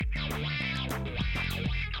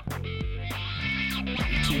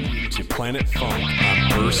to Planet Funk on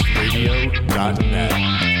burstradio.net.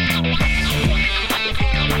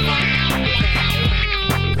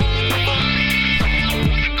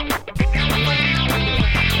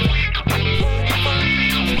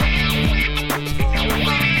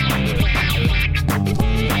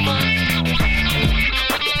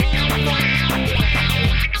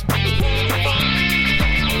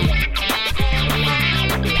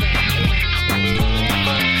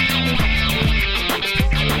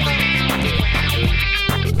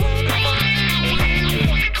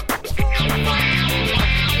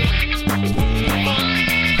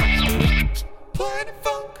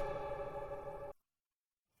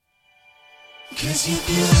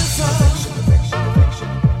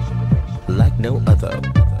 Like no other.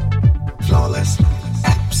 Flawless,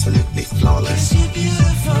 absolutely flawless. Baby,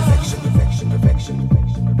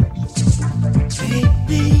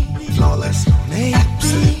 flawless,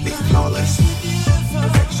 absolutely flawless.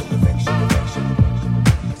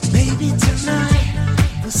 Maybe tonight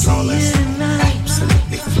we'll flawless, see it tonight.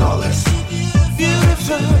 Absolutely flawless.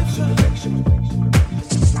 Beautiful,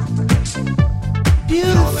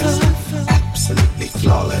 flawless, absolutely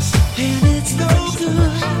flawless. And it's no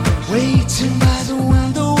good waiting by the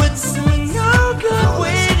window. It's no good flawless,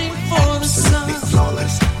 waiting for the sun.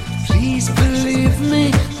 Flawless. Please believe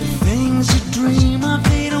me, the things you dream of,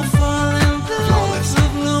 they don't fall in the flawless, hands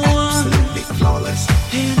of no one. Absolutely flawless.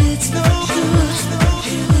 And it's no good,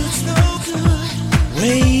 and it's no good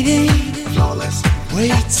waiting, flawless,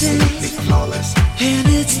 waiting, absolutely flawless. And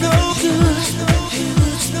it's no good, and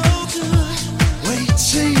it's no good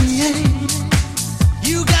waiting.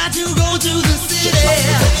 You got to go to the city.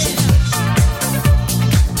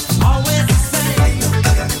 Always the same. Like no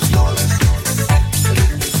other. Flawless,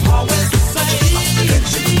 absolutely Always the same.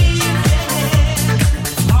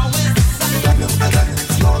 Always the same. like no other.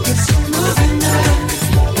 Flawless, Moving now.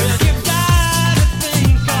 Well, you gotta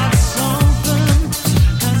think of something,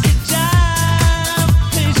 'cause your job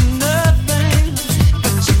pays you nothing,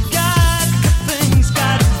 but you got the things,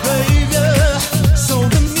 got it, baby. So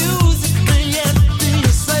the music may yet be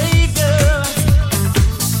your savior.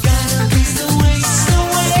 Gotta be some way,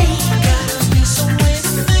 gotta be some way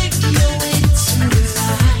to make your way to the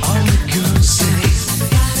light. All the girls say,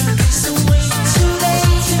 gotta be some way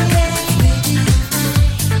today,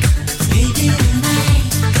 baby tonight,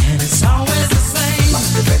 and it's always the same,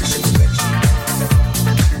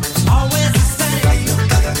 always the same. like no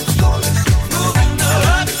other. Flawless, Moving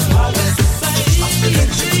up, always the same,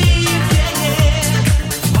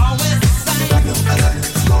 yeah, always the same. like no other.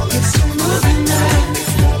 Flawless, Moving up,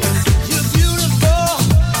 you're beautiful,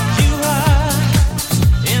 you are,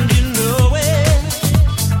 and you know it.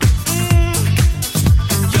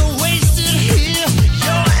 You're wasted here,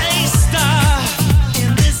 you're a star,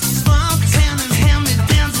 and this is Montana and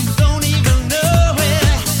hand-me-downs, you don't even know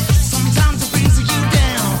it. Sometimes it brings you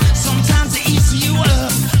down, sometimes it eats you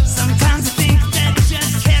up, sometimes you think that your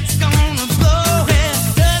cat's gonna blow it.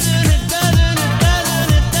 Doesn't it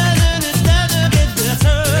get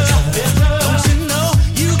better? Don't you know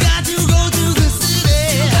you got to go to the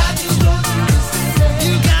city?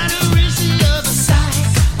 You gotta reach the other side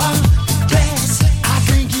of the glass. I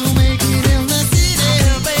think you'll make it in the city,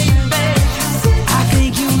 baby. I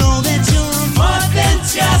think you know that you're more than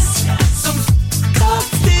just some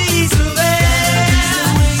piece of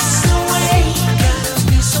ass. Gotta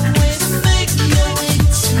be some way to make your way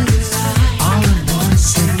to the light. All the boys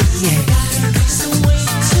say yeah. Gotta be some way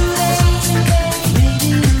today,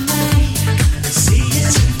 maybe tonight. See it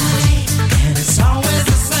tonight, and it's always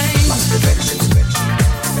the same.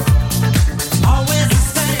 Always the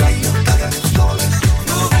same. like no other. Flawless,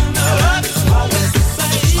 Moving up, always the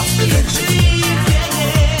same.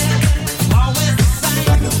 Yeah, always the same.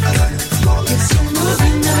 like no other. Flawless,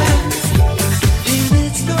 Moving up, and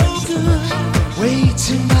it's no good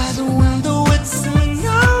waiting by the window. It's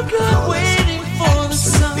no good waiting for the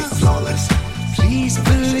sun. flawless, Please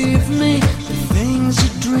believe me, the things you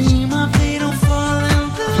dream of, they don't fall in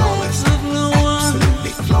the hands of no one.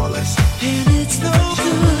 absolutely flawless. And it's no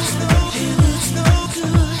good, and it's no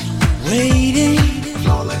good waiting,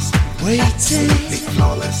 Flawless, waiting.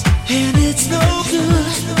 flawless, And it's no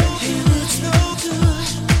good, and it's no good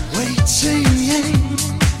waiting.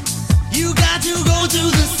 You got to go to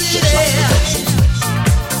the city,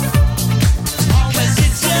 'cause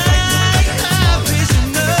your job pays you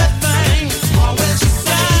nothing. Always you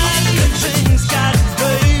got the things, got it,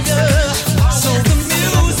 baby. So the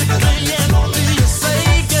music may yet be your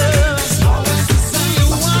savior. So you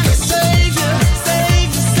want to save you,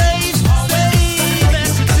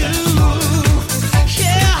 as you do.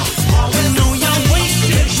 Yeah, you know you're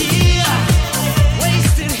wasted here,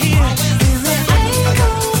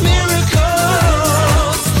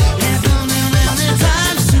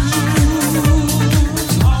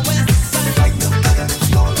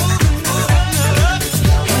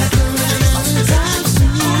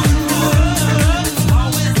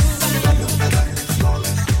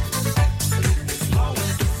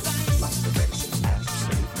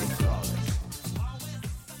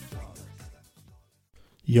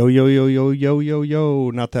 Yo, yo, yo, yo, yo, yo, yo.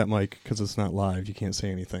 Not that mic, because it's not live. You can't say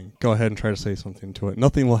anything. Go ahead and try to say something to it.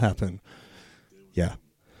 Nothing will happen. Yeah.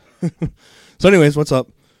 So anyways, what's up?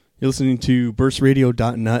 You're listening to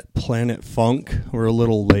burstradio.net Planet Funk. We're a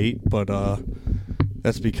little late, but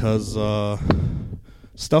that's because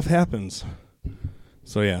stuff happens.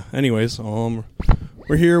 So yeah, anyways, we're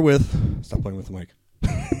here with... Stop playing with the mic.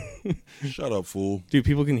 Shut up, fool. Dude,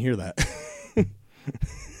 people can hear that.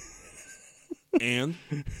 And?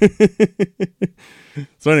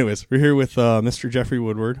 So anyways, we're here with Mr. Jeffrey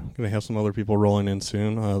Woodward. Going to have some other people rolling in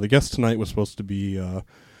soon. The guest tonight was supposed to be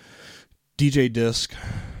DJ Disc... ...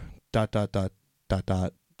 Yeah,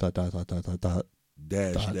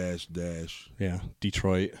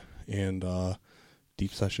 Detroit and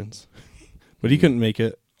Deep Sessions. But he couldn't make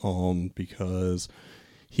it because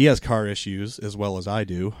he has car issues as well as I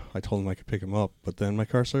do. I told him I could pick him up, but then my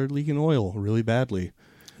car started leaking oil really badly.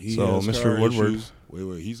 So Mr. Woodward... Issues.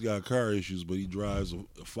 Wait, he's got car issues, but he drives a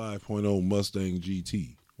 5.0 Mustang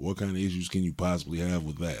GT. What kind of issues can you possibly have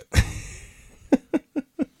with that?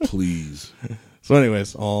 Please. So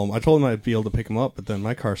anyways, I told him I'd be able to pick him up, but then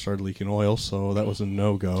my car started leaking oil, so that was a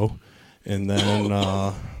no-go. And then,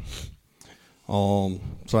 so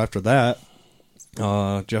after that,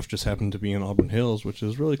 Jeff just happened to be in Auburn Hills, which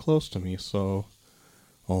is really close to me, so...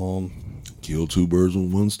 Kill two birds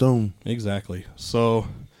with one stone. Exactly. So,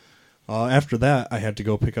 after that, I had to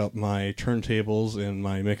go pick up my turntables and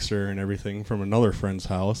my mixer and everything from another friend's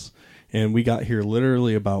house, and we got here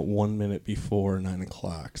literally about 1 minute before 9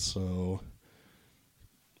 o'clock, so...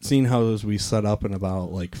 Seeing how those we set up in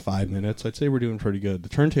about like 5 minutes, I'd say we're doing pretty good. The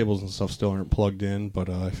turntables and stuff still aren't plugged in, but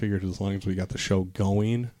I figured as long as we got the show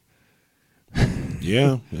going.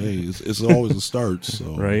 Yeah, hey, it's always a start.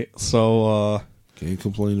 So right, so can't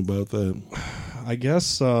complain about that. I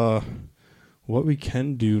guess what we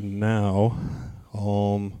can do now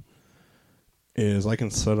is I can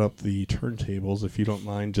set up the turntables if you don't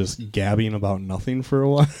mind just gabbing about nothing for a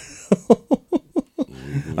while.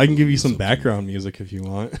 I can give you some background music if you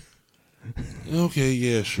want. Okay,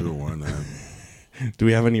 yeah, sure, why not? Do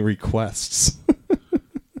we have any requests?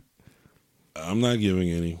 I'm not giving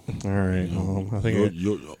any. All right, I think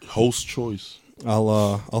your host choice.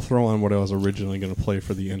 I'll throw on what I was originally going to play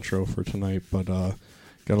for the intro for tonight, but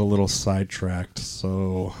got a little sidetracked.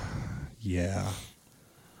 So yeah.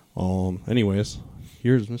 Anyways,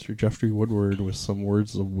 here's Mr. Jeffrey Woodward with some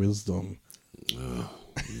words of wisdom.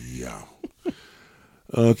 Yeah.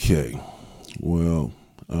 Okay, well,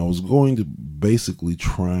 I was going to basically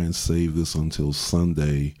try and save this until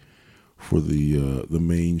Sunday for the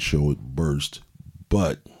main show at Burst,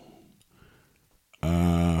 but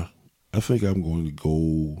I think I'm going to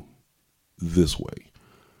go this way.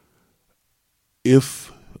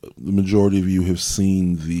 If the majority of you have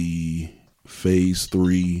seen the Phase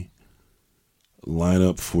 3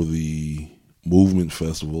 lineup for the Movement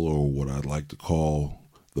Festival, or what I'd like to call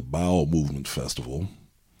the Bowel Movement Festival,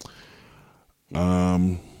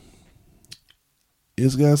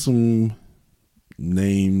 it's got some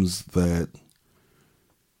names that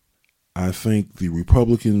I think the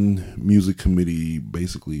Republican Music Committee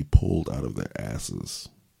basically pulled out of their asses.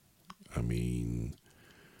 I mean,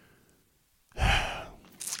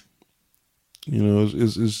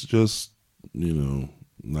 it's just,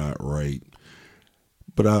 not right.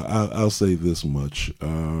 But I'll say this much.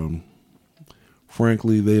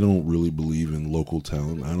 Frankly, they don't really believe in local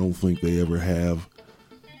talent. I don't think they ever have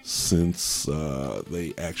since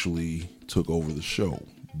they actually took over the show.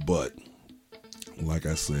 But, like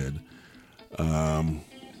I said,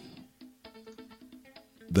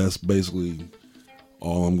 that's basically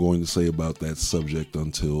all I'm going to say about that subject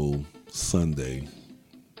until Sunday.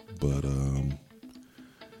 But,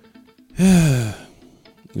 yeah,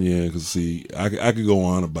 because see, I could go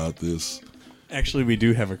on about this. Actually, we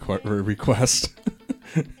do have a request.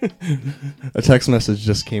 A text message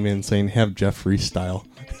just came in saying, have Jeff freestyle.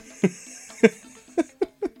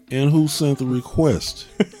 And who sent the request?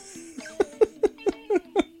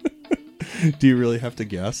 Do you really have to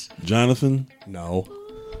guess? Jonathan? No.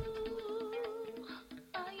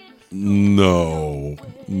 No.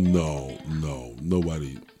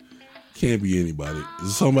 Nobody. Can't be anybody. Is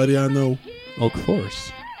it somebody I know? Of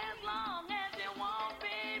course.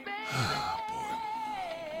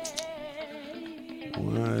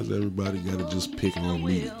 Why has everybody got to just pick on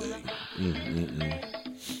me today?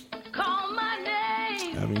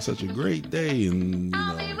 Having such a great day, and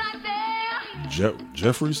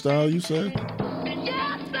Jeffrey style, you said? Never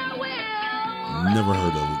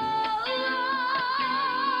heard of it.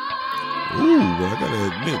 Ooh, but I gotta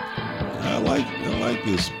admit, I like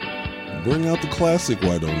this. Bring out the classic,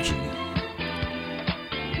 why don't you?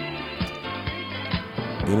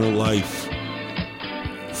 inner life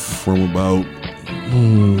from about,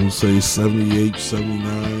 say, 78,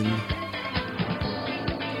 79.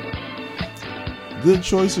 Good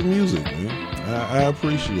choice of music, man. I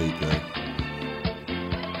appreciate that.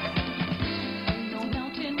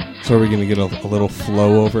 So are we going to get a little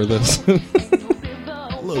flow over this? Look,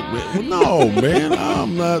 man, no, man,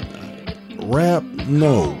 I'm not rap.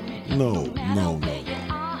 No,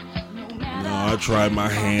 I tried my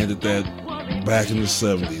hand at that back in the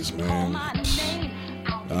 70s, man.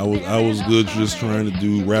 I was good just trying to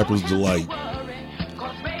do Rapper's Delight.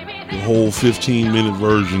 The whole 15-minute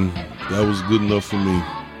version, that was good enough for me.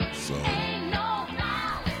 So,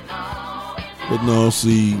 but no,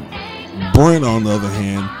 see, Brent, on the other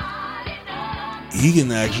hand, he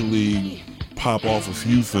can actually pop off a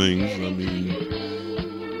few things. I mean,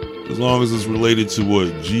 as long as it's related to what,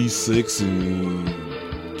 G6 and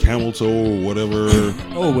Camel Toe or whatever.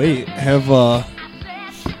 Oh wait,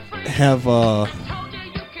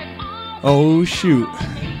 oh shoot,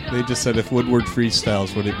 they just said if Woodward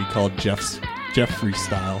freestyles, would it be called Jeff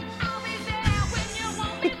Freestyle?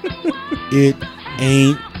 It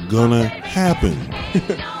ain't gonna happen.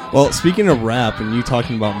 Well, speaking of rap and you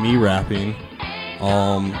talking about me rapping,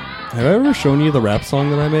 have I ever shown you the rap song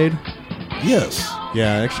that I made? Yes.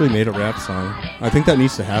 Yeah, I actually made a rap song. I think that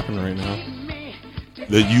needs to happen right now.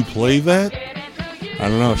 That you play that? I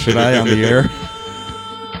don't know, should I on the air?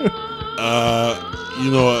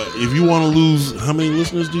 If you want to lose, how many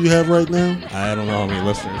listeners do you have right now? I don't know how many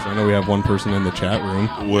listeners. I know we have one person in the chat room.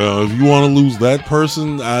 Well, if you want to lose that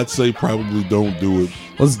person, I'd say probably don't do it.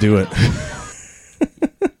 Let's do it.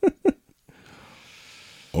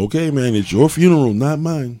 Okay, man, it's your funeral, not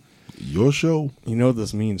mine. Your show. You know what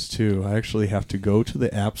this means, too? I actually have to go to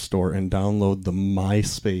the App Store and download the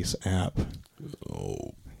MySpace app.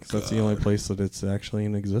 Oh, because that's the only place that it's actually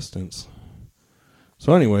in existence.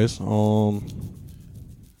 So anyways,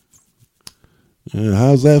 yeah,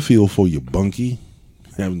 how's that feel for you, Bunky?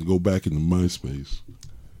 Having to go back into MySpace.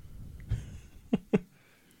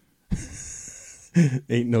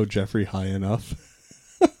 Ain't no Jeffrey high enough.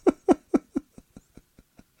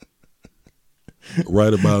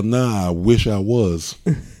 Right about now, I wish I was.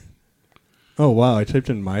 Oh wow, I typed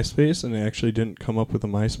in MySpace and it actually didn't come up with a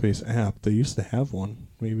MySpace app. They used to have one.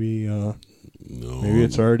 Maybe maybe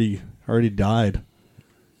it's already died.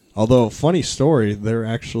 Although, funny story, they're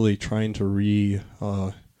actually trying to redo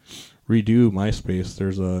MySpace.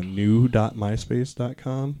 There's a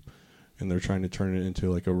new.myspace.com, and they're trying to turn it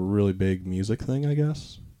into like a really big music thing, I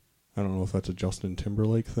guess. I don't know if that's a Justin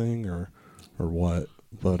Timberlake thing or what,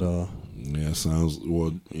 but yeah, sounds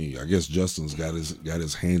well. I guess Justin's got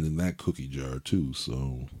his hand in that cookie jar too.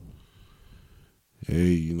 So,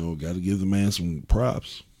 hey, got to give the man some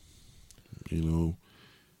props.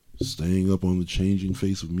 Staying up on the changing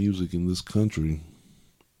face of music in this country.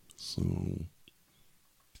 So,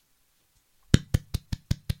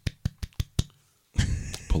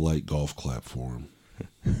 polite golf clap for him.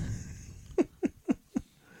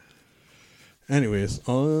 anyways,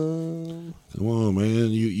 come on,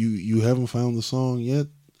 man. You haven't found the song yet?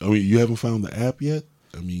 I mean, you haven't found the app yet?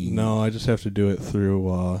 I mean, no, I just have to do it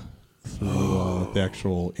through the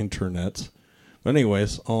actual internet. But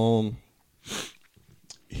anyways,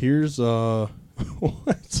 here's what?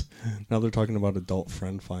 Now they're talking about Adult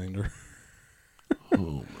Friend Finder. Oh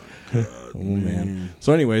my god. Oh man.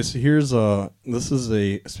 So anyways, here's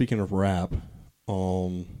speaking of rap,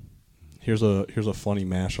 here's a funny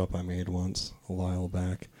mashup I made once a while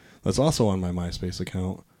back. That's also on my MySpace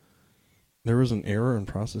account. There was an error in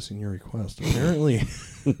processing your request. Apparently.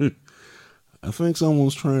 I think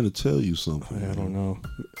someone's trying to tell you something. I don't know.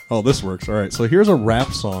 Oh, this works. All right. So here's a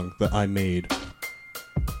rap song that I made.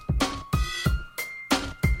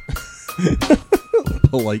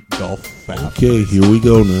 Polite golf fap. Okay, here we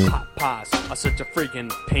go now. Hot pies are such a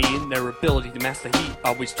freaking pain. Their ability to master heat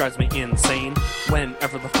always drives me insane.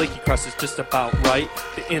 Whenever the flaky crust is just about right,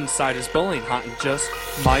 the inside is boiling hot and just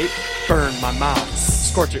might burn my mouth,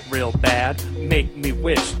 scorch it real bad, make me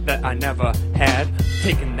wish that I never had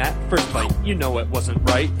taken that first bite. You know it wasn't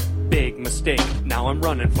right. Big mistake. Now I'm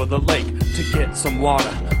running for the lake to get some water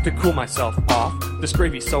to cool myself off. This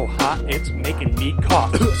gravy's so hot, it's making me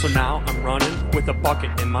cough. So now I'm running with a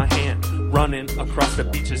bucket in my hand, running across the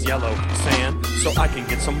beach's yellow sand so I can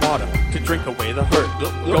get some water to drink away the hurt.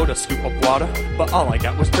 Go to scoop up water, but all I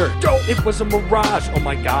got was dirt. It was a mirage, oh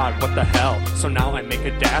my god, what the hell? So now I make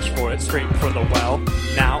a dash for it, straight for the well.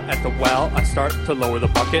 Now at the well, I start to lower the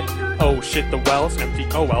bucket. Oh shit, the well's empty,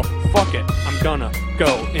 oh well, fuck it. I'm gonna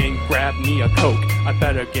go and grab me a Coke. I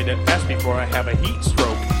better get it fast before I have a heat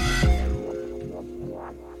stroke.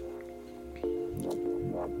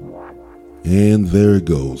 And there it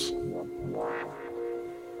goes.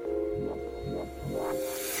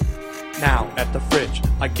 Now at the fridge,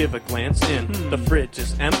 I give a glance in. The fridge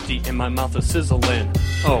is empty and my mouth is sizzling.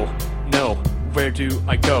 Oh no, where do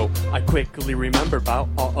I go? I quickly remember about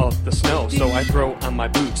all of the snow, so I throw on my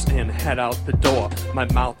boots and head out the door. My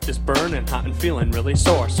mouth is burning hot and feeling really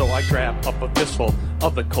sore, so I grab up a fistful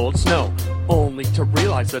of the cold snow, only to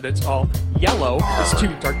realize that it's all yellow. It's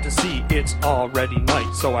too dark to see, it's already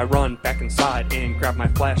night, so I run back inside and grab my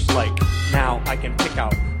flashlight. Now I can pick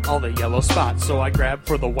out all the yellow spots, so I grab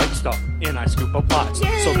for the white stuff and I scoop up lots.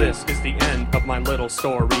 So this is the end of my little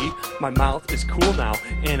story. My mouth is cool now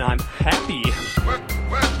and I'm happy.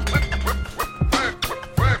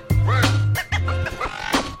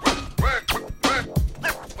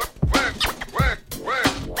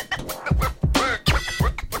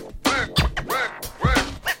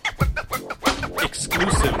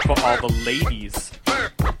 Exclusive for all the ladies.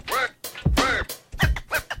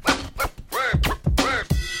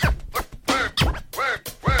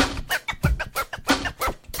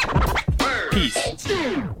 Peace.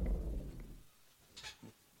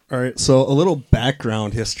 All right, so a little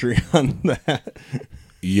background history on that.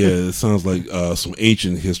 Yeah, it sounds like some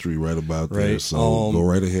ancient history right about there. Right, So go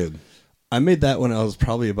right ahead. I made that when I was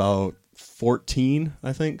probably about 14,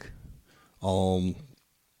 I think.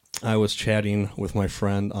 I was chatting with my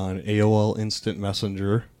friend on AOL Instant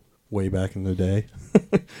Messenger way back in the day.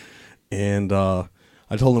 And I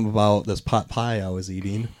told him about this pot pie I was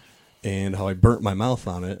eating and how I burnt my mouth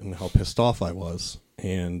on it and how pissed off I was.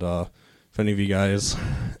 And if any of you guys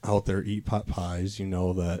out there eat pot pies, you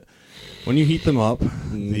know that when you heat them up,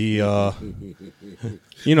 the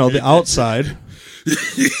the outside.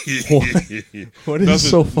 What is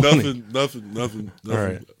so funny? Nothing. All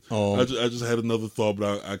right. I just had another thought,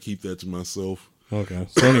 but I keep that to myself. Okay.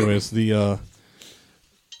 So, anyways, the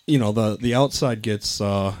outside gets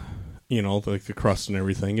like the crust and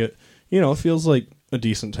everything. It feels like a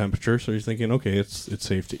decent temperature, so you're thinking, okay, it's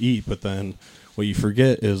safe to eat. But then what you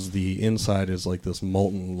forget is the inside is like this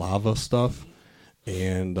molten lava stuff,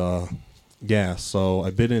 and so I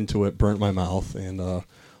bit into it, burnt my mouth, and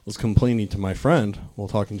was complaining to my friend while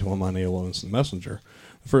talking to him on AOL Instant Messenger.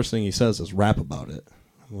 The first thing he says is rap about it.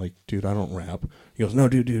 I'm like, dude, I don't rap. He goes, no,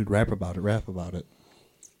 dude, rap about it.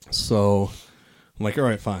 So I'm like, all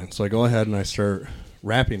right, fine. So I go ahead and I start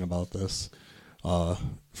rapping about this,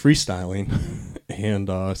 freestyling, and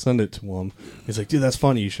I send it to him. He's like, dude, that's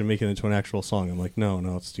funny. You should make it into an actual song. I'm like, no,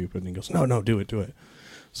 it's stupid. And he goes, no, do it.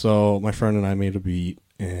 So my friend and I made a beat,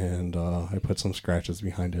 and I put some scratches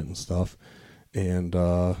behind it and stuff. And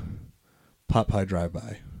Pot Pie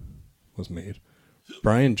Drive-By was made.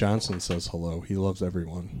 Brian Johnson says hello. He loves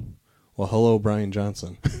everyone. Well, hello, Brian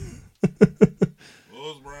Johnson.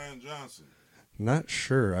 Who's Brian Johnson? Not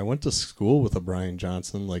sure. I went to school with a Brian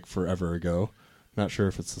Johnson like forever ago. Not sure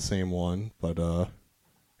if it's the same one, but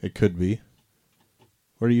it could be.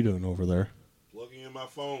 What are you doing over there? Plugging in my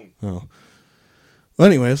phone. Oh. Well,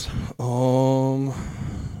 anyways, I'm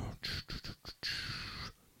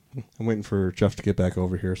waiting for Jeff to get back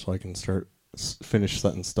over here so I can finish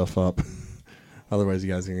setting stuff up. Otherwise,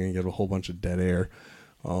 you guys are going to get a whole bunch of dead air.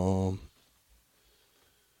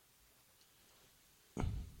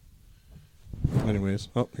 Anyways,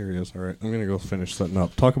 here he is. All right, I'm going to go finish setting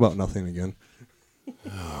up. Talk about nothing again.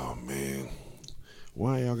 Oh, man.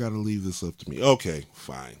 Why y'all got to leave this up to me? Okay,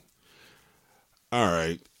 fine. All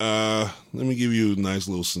right. Let me give you a nice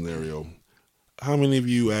little scenario. How many of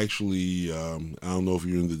you actually, I don't know if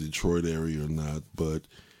you're in the Detroit area or not, but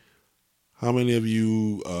how many of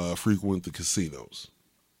you frequent the casinos?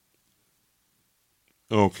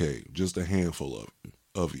 Okay, just a handful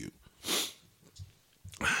of you.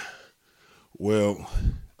 Well,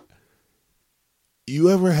 you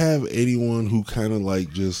ever have anyone who kind of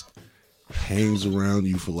like just hangs around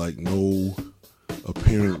you for like no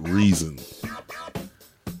apparent reason?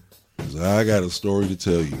 'Cause I got a story to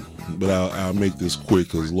tell you, but I'll make this quick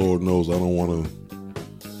because Lord knows I don't want to.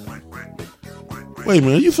 Wait a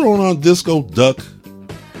minute, are you throwing on Disco Duck?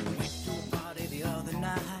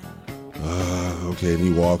 Okay, and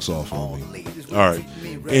he walks off on me. All right.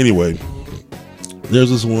 Anyway,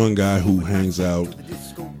 there's this one guy who hangs out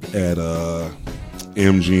at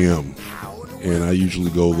MGM, and I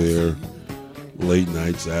usually go there late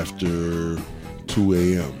nights after 2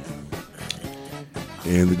 a.m.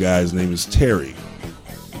 And the guy's name is Terry,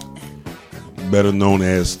 better known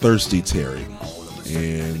as Thirsty Terry.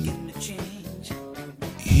 And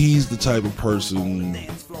he's the type of person,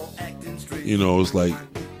 it's like,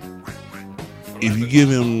 if you give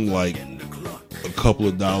him like a couple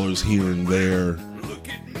of dollars here and there,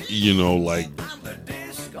 like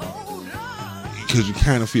because you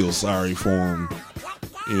kind of feel sorry for him.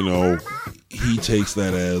 You know, he takes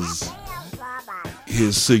that as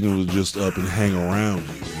his signal to just up and hang around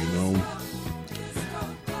you, you know.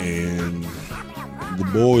 And the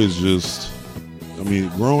boy is just, I mean,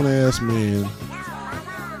 grown ass man,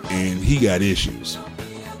 and he got issues.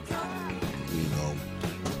 You know,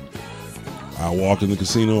 I walk in the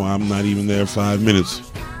casino, I'm not even there 5 minutes.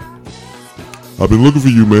 I've been looking for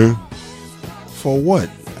you, man. For what?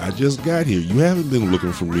 I just got here. You haven't been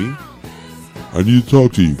looking for me. I need to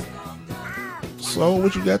talk to you. So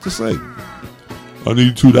what you got to say? I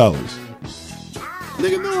need $2.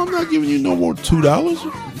 Nigga, no, I'm not giving you no more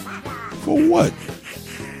 $2. For what?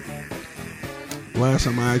 Last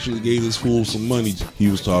time I actually gave this fool some money, he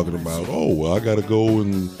was talking about, oh, well, I got to go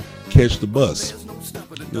and catch the bus.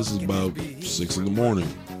 This is about 6 in the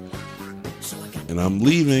morning. And I'm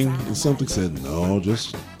leaving, and something said, no,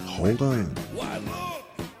 just hold on.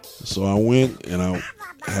 So I went, and I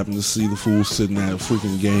happened to see the fool sitting at a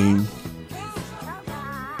freaking game.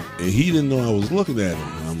 And he didn't know I was looking at him.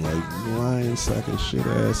 And I'm like, lying sack of shit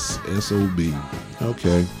ass SOB.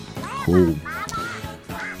 Okay, cool.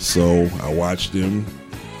 So I watched him.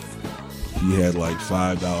 He had like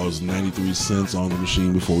 $5.93 on the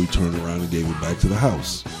machine before he turned around and gave it back to the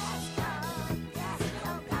house.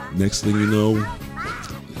 Next thing you know,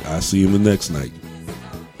 I see him the next night.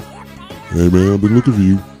 Hey man, I've been looking for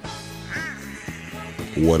you.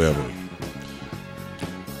 Whatever.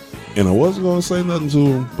 And I wasn't going to say nothing to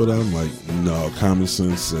him, but I'm like, no, common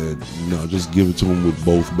sense said, no, just give it to him with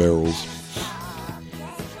both barrels.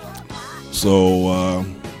 So,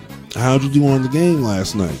 how'd you do on the game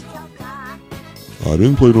last night? I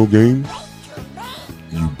didn't play no game.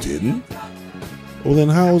 You didn't? Well, then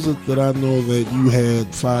how is it that I know that you had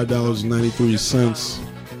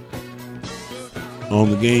 $5.93 on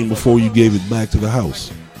the game before you gave it back to the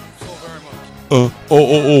house?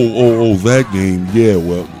 That game. Yeah,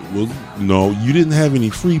 well, no, you didn't have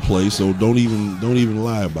any free play, so don't even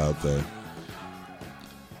lie about that.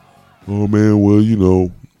 Oh man, well, you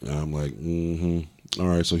know, I'm like, all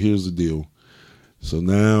right, so here's the deal. So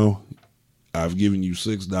now I've given you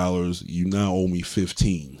 $6. You now owe me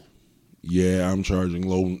 $15. Yeah, I'm charging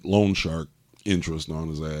loan shark interest on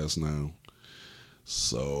his ass now.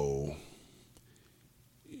 So,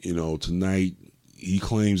 you know, tonight he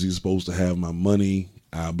claims he's supposed to have my money.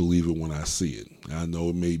 I believe it when I see it. I know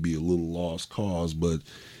it may be a little lost cause, but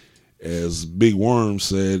as Big Worm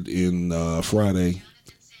said in Friday,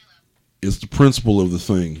 it's the principle of the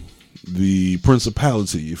thing, the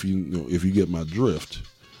principality. If you get my drift.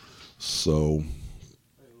 So,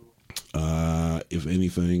 if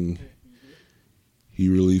anything, he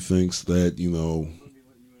really thinks that, you know,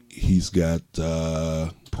 he's got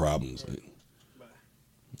problems.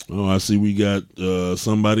 Oh, I see we got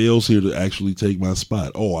somebody else here to actually take my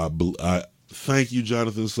spot. Oh, I thank you,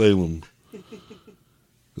 Jonathan Salem.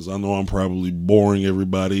 Because I know I'm probably boring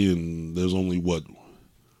everybody, and there's only,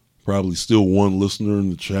 probably still one listener in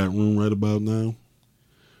the chat room right about now.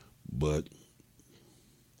 But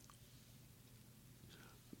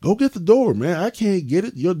go get the door, man. I can't get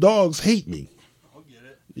it. Your dogs hate me. I'll get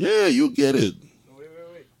it. Yeah, you get it. Oh,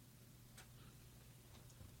 wait.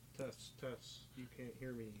 Test. You can't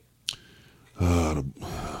hear me.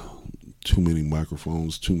 Too many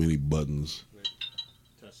microphones, too many buttons. Wait.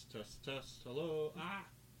 Test. Hello.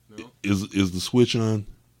 No. Is the switch on?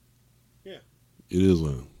 Yeah. It is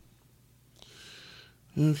on.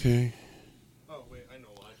 Okay. Oh, wait, I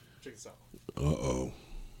know why. Check this out. Uh-oh.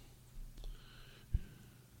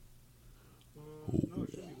 No,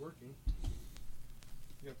 it should be working.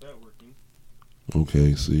 You got that working.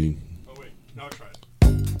 Okay, see. Oh, wait. Now try it.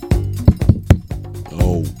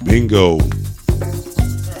 Oh, bingo.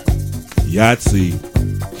 Yahtzee.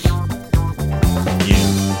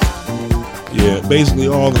 Yeah, basically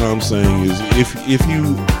all that I'm saying is if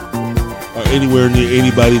you are anywhere near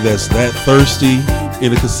anybody that's that thirsty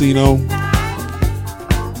in a casino,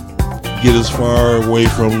 get as far away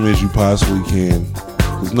from them as you possibly can.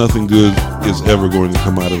 Because nothing good is ever going to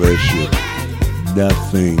come out of that shit.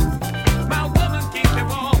 Nothing.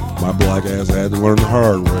 My black ass had to learn the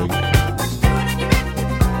hard way.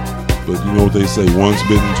 But you know what they say, once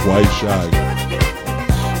bitten, twice shy.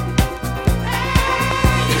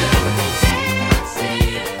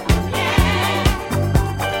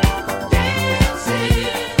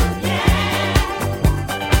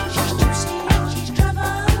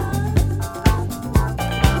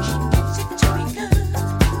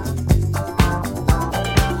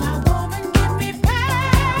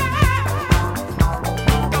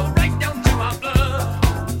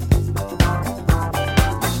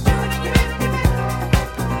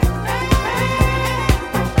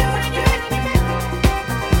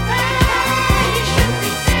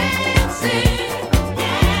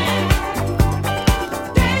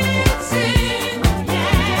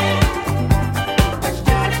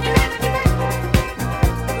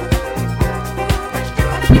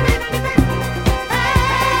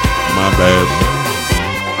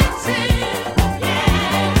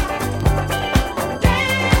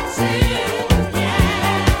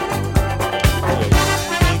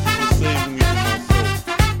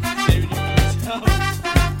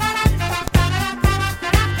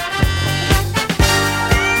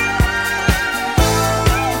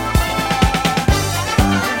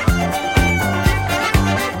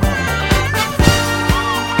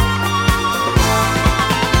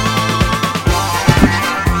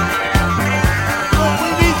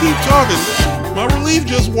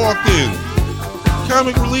 walked in.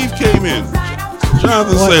 Comic Relief came in.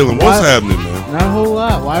 Jonathan What- Salem, what's what? happening, man? Not a whole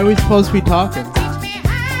lot. Why are we supposed to be talking?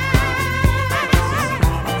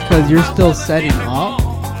 Because you're still setting up?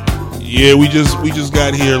 Yeah, we just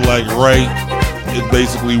got here like right at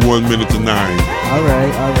basically 1 minute to 9.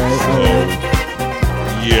 Alright.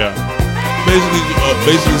 Yeah,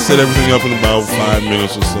 basically set everything up in about 5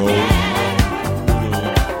 minutes or so.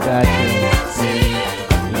 Gotcha.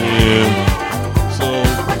 Yeah. So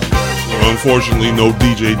unfortunately, no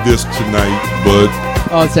DJ disc tonight, but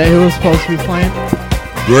Oh, is that who was supposed to be playing?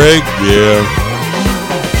 Greg, yeah.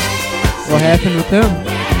 What happened with him?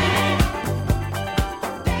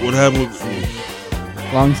 What happened with?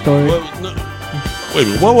 Long story. Wait a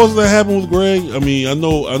minute. What was that happened with Greg? I mean, I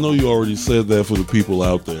know you already said that for the people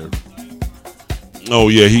out there. Oh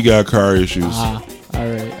yeah, he got car issues.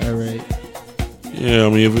 Alright. Yeah, I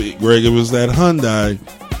mean, Greg, if it's that Hyundai,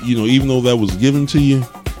 even though that was given to you,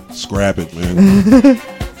 scrap it, man.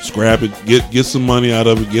 Scrap it. Get some money out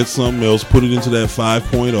of it. Get something else. Put it into that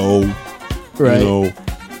 5.0. Right.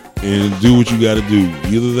 And do what you got to do.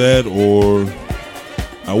 Either that, or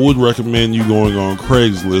I would recommend you going on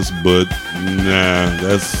Craigslist, but nah,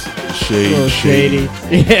 that's A little shady.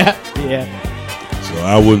 Yeah. So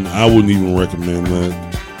I wouldn't even recommend that.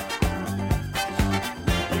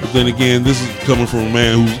 But then again, this is coming from a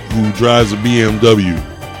man who drives a BMW.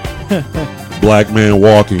 Black man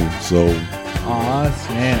walking. So Aw,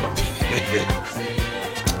 snap.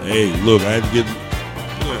 hey, look, I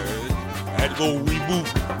had to go reboot.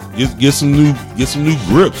 Get some new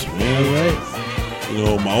grips, man. Alright.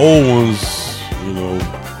 My old ones,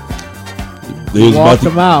 they was Walked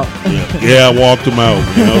about him out. Yeah, I walked them out.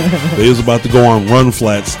 They was about to go on run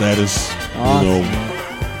flat status. Awesome.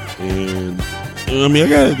 And I mean, I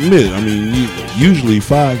gotta admit, usually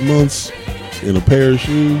 5 months in a pair of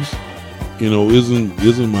shoes,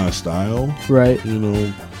 isn't my style. Right.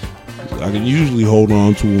 I can usually hold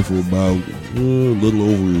on to them for about a little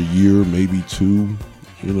over a year, maybe 2.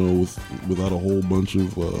 Without a whole bunch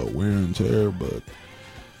of wear and tear, but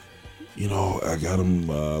I got them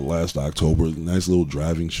last October. Nice little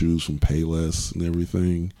driving shoes from Payless and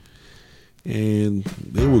everything, and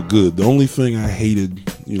they were good. The only thing I hated,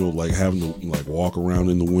 like having to walk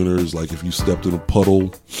around in the winter is like if you stepped in a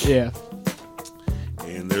puddle. Yeah.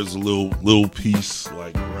 And there's a little piece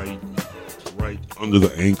like right under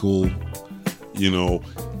the ankle, and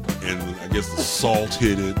I guess the salt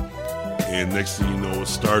hit it. And next thing you know, it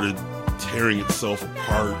started tearing itself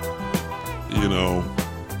apart,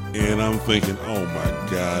 and I'm thinking, oh my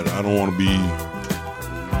God, I don't want to be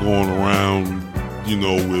going around,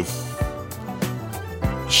 with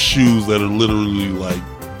shoes that are literally like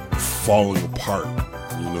falling apart,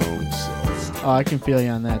 so. Oh, I can feel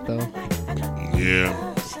you on that, though. Yeah.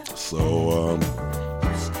 So,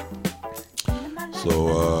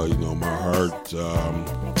 my heart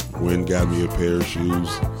went and got me a pair of shoes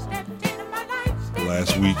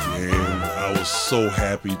last week, and I was so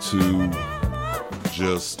happy to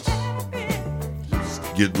just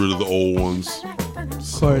get rid of the old ones.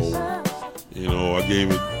 Of course. I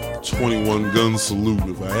gave it 21 gun salute.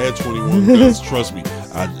 If I had 21 guns, trust me,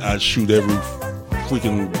 I'd shoot every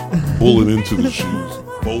freaking bullet into the shoes,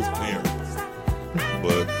 both pairs.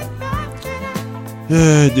 But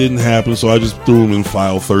it didn't happen, so I just threw them in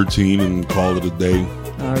file 13 and called it a day.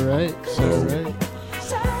 Alright.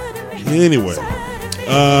 Anyway,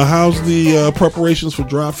 how's the preparations for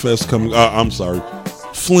Drop Fest coming? I'm sorry,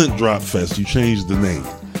 Flint Drop Fest. You changed the name.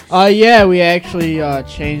 Yeah, we actually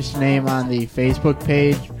changed the name on the Facebook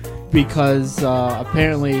page because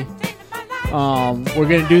apparently we're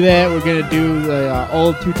going to do that. We're going to do the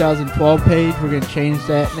old 2012 page. We're going to change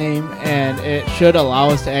that name, and it should allow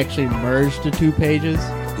us to actually merge the two pages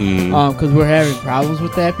because we're having problems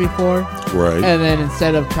with that before. Right. And then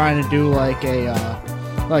instead of trying to do like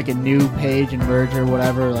a new page and merge or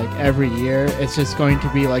whatever like every year, it's just going to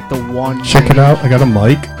be like the one. Check it out. I got a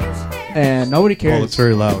mic. And nobody cares. Oh, it's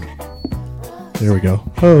very loud. There we go.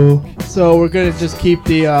 Oh. So we're gonna just keep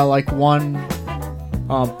the one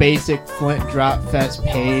basic Flint Drop Fest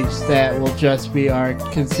page that will just be our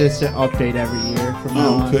consistent update every year from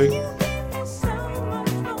now on. Okay.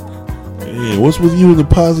 Yeah, what's with you and the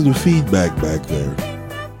positive feedback back there?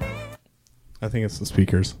 I think it's the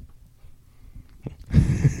speakers.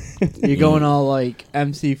 You're going all like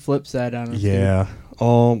MC Flipside on us. Yeah.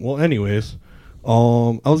 Well, anyways,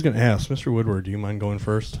 I was gonna ask Mr. Woodward. Do you mind going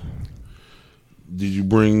first? Did you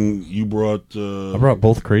bring? You brought? I brought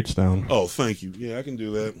both crates down. Oh, thank you. Yeah, I can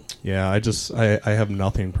do that. Yeah, I have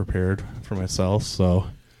nothing prepared for myself, so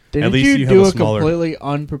Didn't at least you you do have a a smaller. completely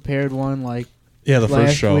unprepared one like Yeah, the first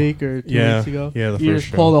last show. week or 2 weeks ago. Yeah, the you first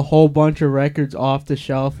just show. pulled a whole bunch of records off the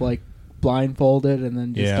shelf, like blindfolded, and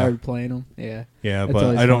then just Yeah. started playing them. Yeah. Yeah, That's but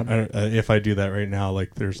always I don't. fun. If I do that right now,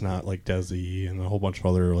 like there's not like Desi and a whole bunch of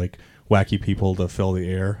other like wacky people to fill the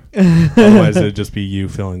air. Otherwise, it'd just be you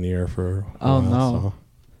filling the air for. A Oh, while, no. so.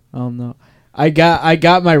 Oh no. I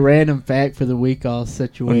got my random fact for the week all Oh,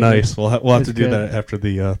 situated. nice. We'll have It's to do good. that after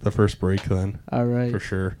the first break then, All right. for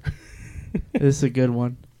sure. This is a good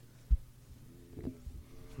one.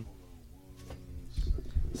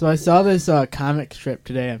 So I saw this comic strip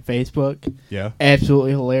today on Facebook. Yeah.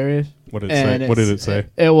 Absolutely hilarious. What did it And say? What did it say?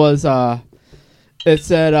 It was it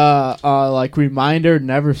said like reminder,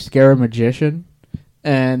 never scare a magician.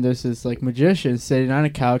 And there's this like magician sitting on a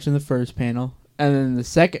couch in the first panel, and then the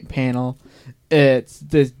second panel, it's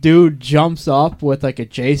this dude jumps up with like a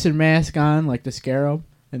Jason mask on, like to scare him,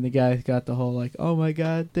 and the guy's got the whole like oh my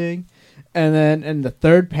god thing. And then in the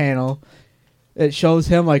third panel, it shows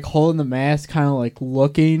him like holding the mask, kind of like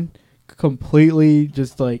looking completely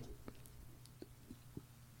just like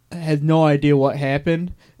has no idea what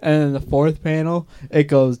happened. And in the fourth panel, it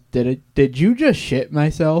goes, Did you just shit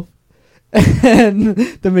myself? And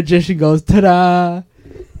the magician goes, ta-da!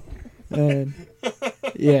 And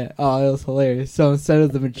yeah, oh, it was hilarious. So instead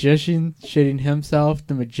of the magician shitting himself,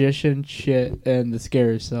 the magician shit and the scare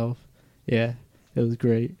herself. Yeah, it was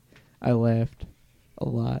great. I laughed a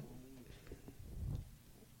lot.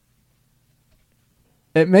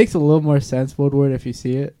 It makes a little more sense, Woodward, if you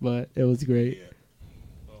see it, but it was great.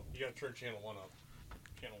 Well, you gotta turn channel 1 up.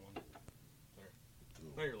 Channel 1. There.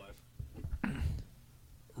 Now you're live.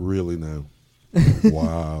 Really now?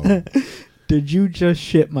 Wow. Did you just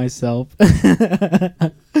shit myself?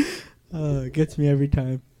 It gets me every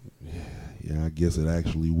time. Yeah, I guess it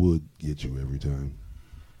actually would get you every time.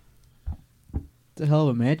 It's a hell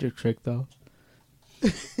of a magic trick, though.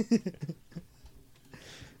 That's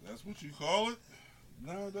what you call it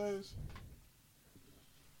nowadays?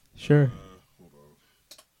 Sure. Hold on.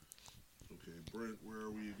 Okay, Brent, where are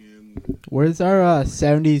we again? Where's our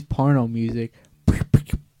 70s porno music?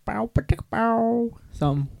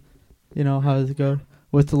 Something. You know, how does it go?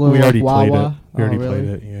 With the little We already like, played wah-wah? it. We already really? played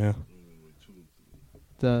it. Yeah.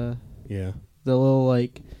 The Yeah. little,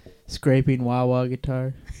 like, scraping wah-wah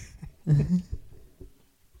guitar.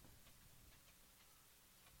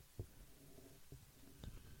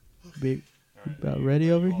 Be about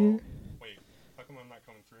ready over here? Wait, how come I'm not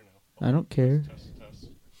coming through now? I don't care. Test.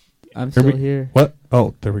 I'm Here still we- here. What?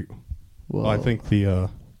 Oh, there we go. Whoa. Oh, I think the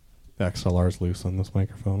XLR's loose on this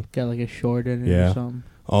microphone. Got like a short in it Yeah. or something.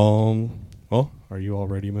 Well, are you all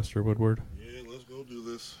ready, Mr. Woodward? Yeah, let's go do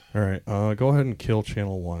this. All right. Go ahead and kill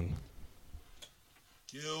channel 1.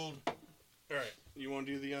 Killed. All right. You want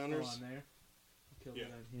to do the honors?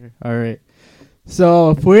 Yeah. All right.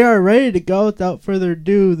 So if we are ready to go, without further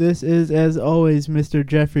ado, this is, as always, Mr.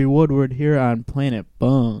 Jeffrey Woodward here on Planet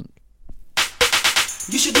Bunk.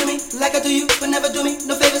 You should do me like I do you, but never do me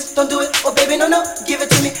no favors. Don't do it, oh baby, no, no. Give it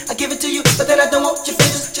to me, I give it to you, but then I don't want your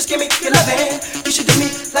favors. Just give me your loving. You should do me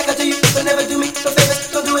like I do you, but never do me no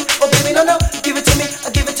favors. Don't do it, oh baby, no, no. Give it to me, I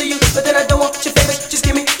give it to you, but then I don't want your favors. Just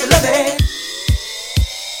give me your loving.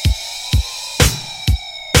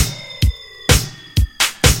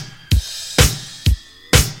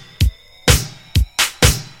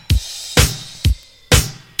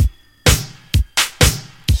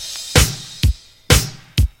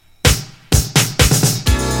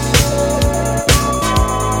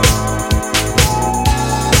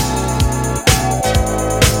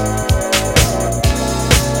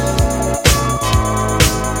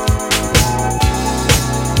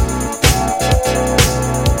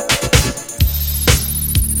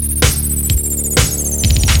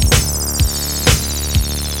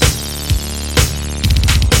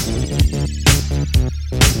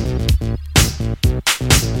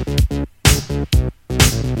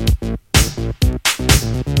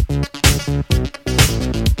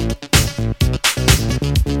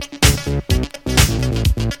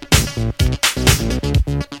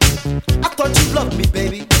 I thought you loved me,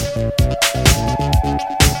 baby.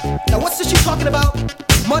 Now what's this you talking about?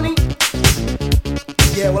 Money?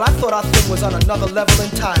 Yeah, well I thought our thing was on another level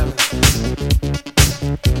entirely.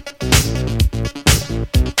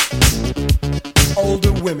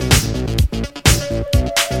 Older women.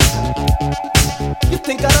 You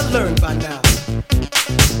think I'd have learned by now?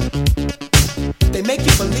 They make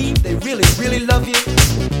you believe they really, really love you.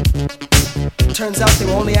 Turns out they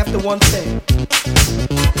were only after one thing.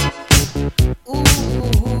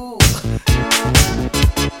 Ooh.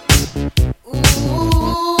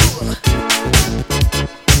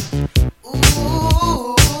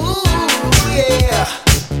 Ooh, yeah.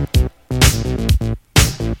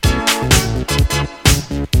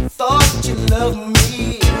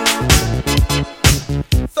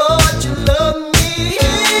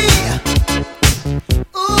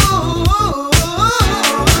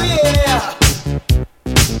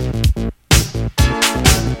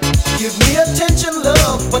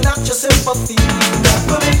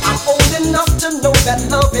 that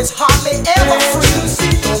love is hardly ever free.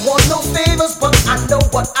 Don't want no favors, but I know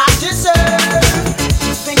what I deserve.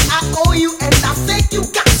 You think I owe you, and I think you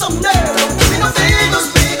got some nerve. Don't do me no favors,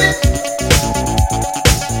 baby.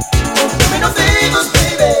 Don't do me no favors,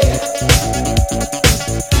 baby.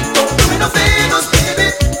 Don't do me no favors, baby.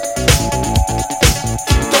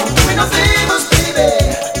 Don't do me no favors, baby.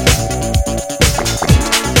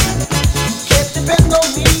 You can't depend on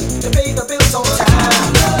me to pay the bills on time.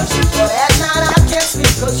 But at night I can't sleep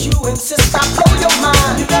 'cause you insist I blow your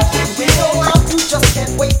mind. When we go out, you just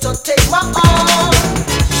can't wait to take my arm.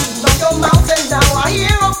 Shooting on your mouth and now I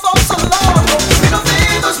hear a false alarm. Don't do me no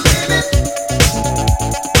favors, baby.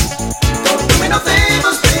 Don't do me no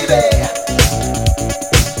favors, baby.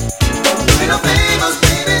 Don't do me no favors,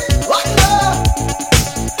 baby. What love?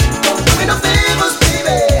 Don't do me no favors,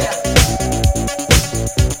 baby.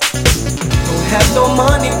 Don't have no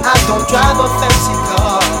money, I don't drive a fancy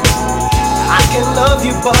car. I can love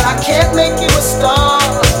you, but I can't make you a star.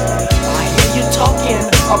 I hear you talking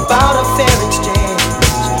about a fair exchange.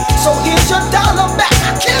 So here's your dollar back,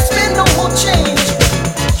 I can't spend no more change.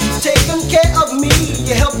 You've taken care of me,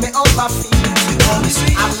 you helped me on my feet.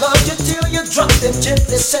 I loved you till you dropped and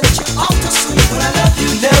gently sent you off to sleep. When I love you,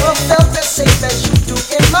 never felt as safe as you do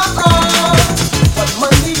in my arms. What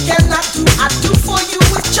money cannot do, I do for you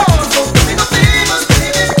with charms. Don't do me no favors,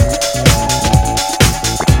 baby.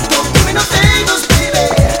 Don't do me no favors, baby.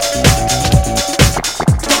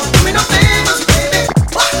 Don't do me no favors, baby.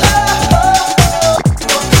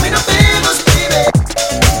 Don't do me no favors, baby.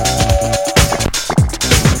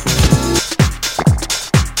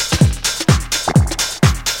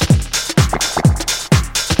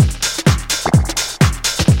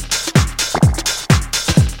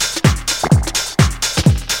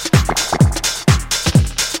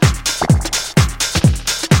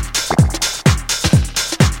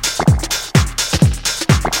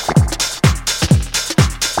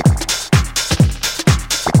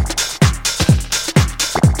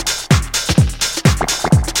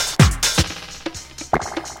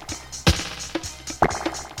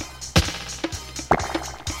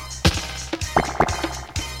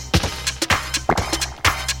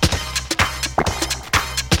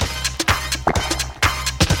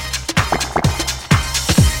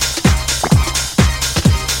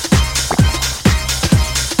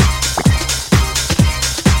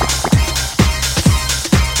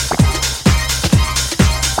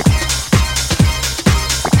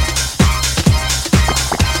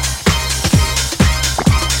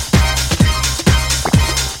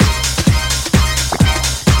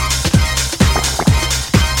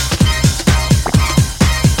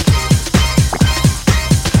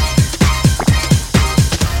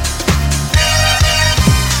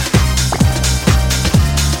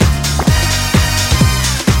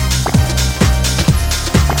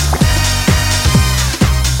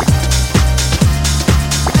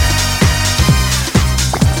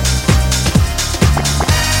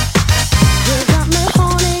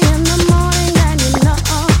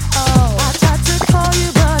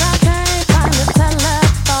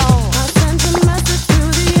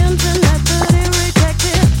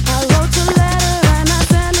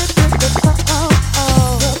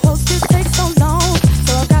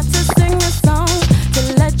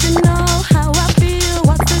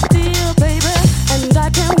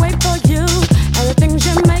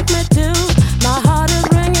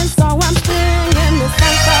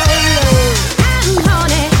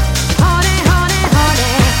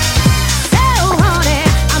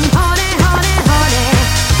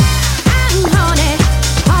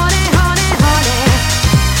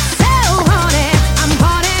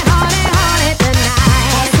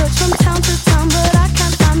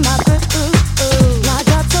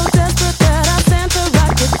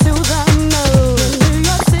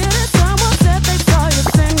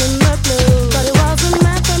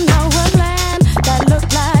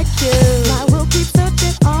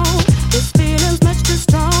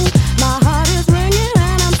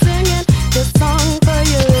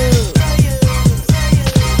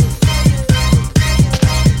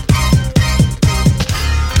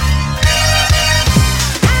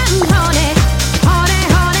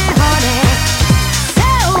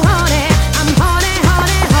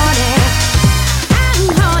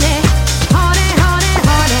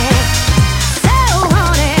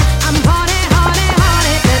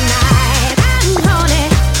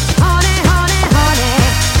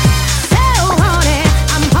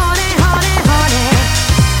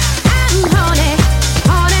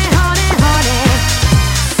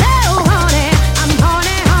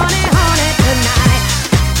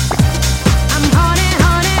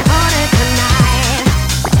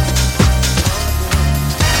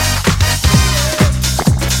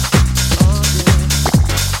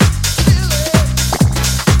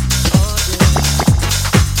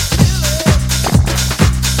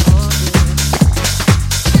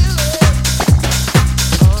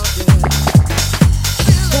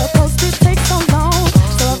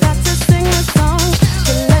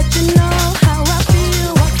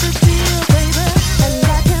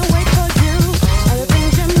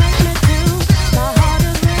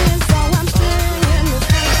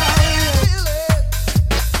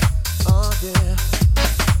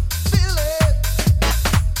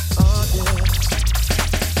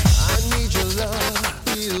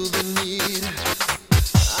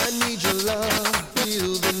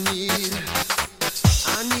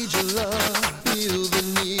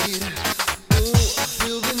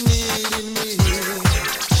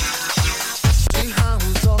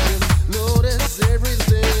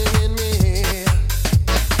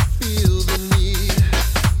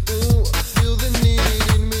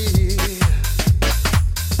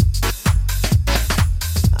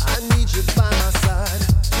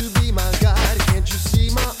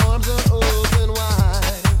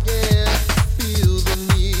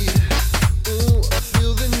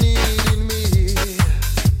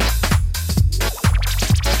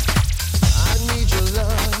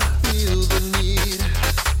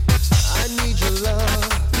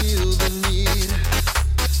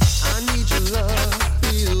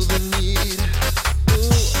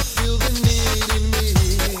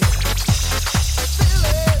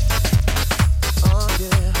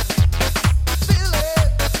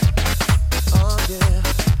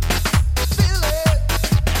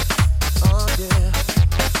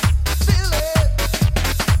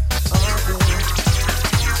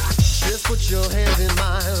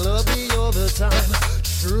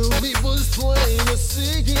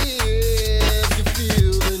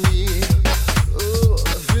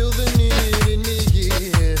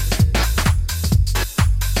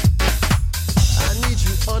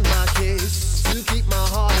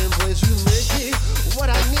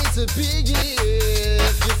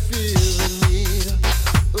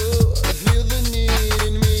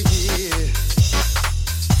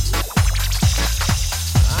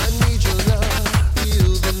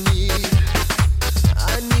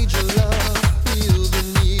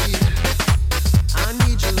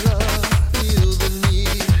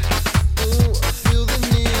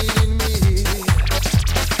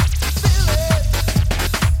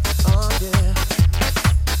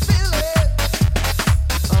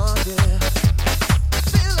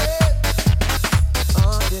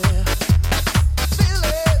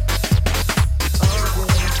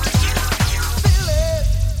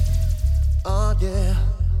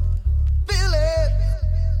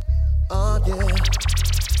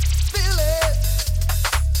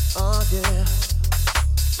 yeah.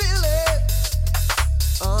 Feel it.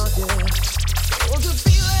 Oh, yeah. Don't you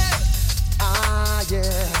feel it? Ah,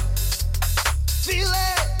 yeah. Feel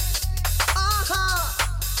it. Uh-huh.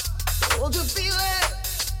 Don't you feel it?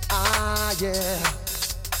 Ah, yeah.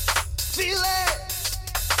 Feel it.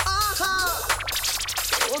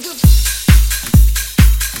 Uh-huh. Don't you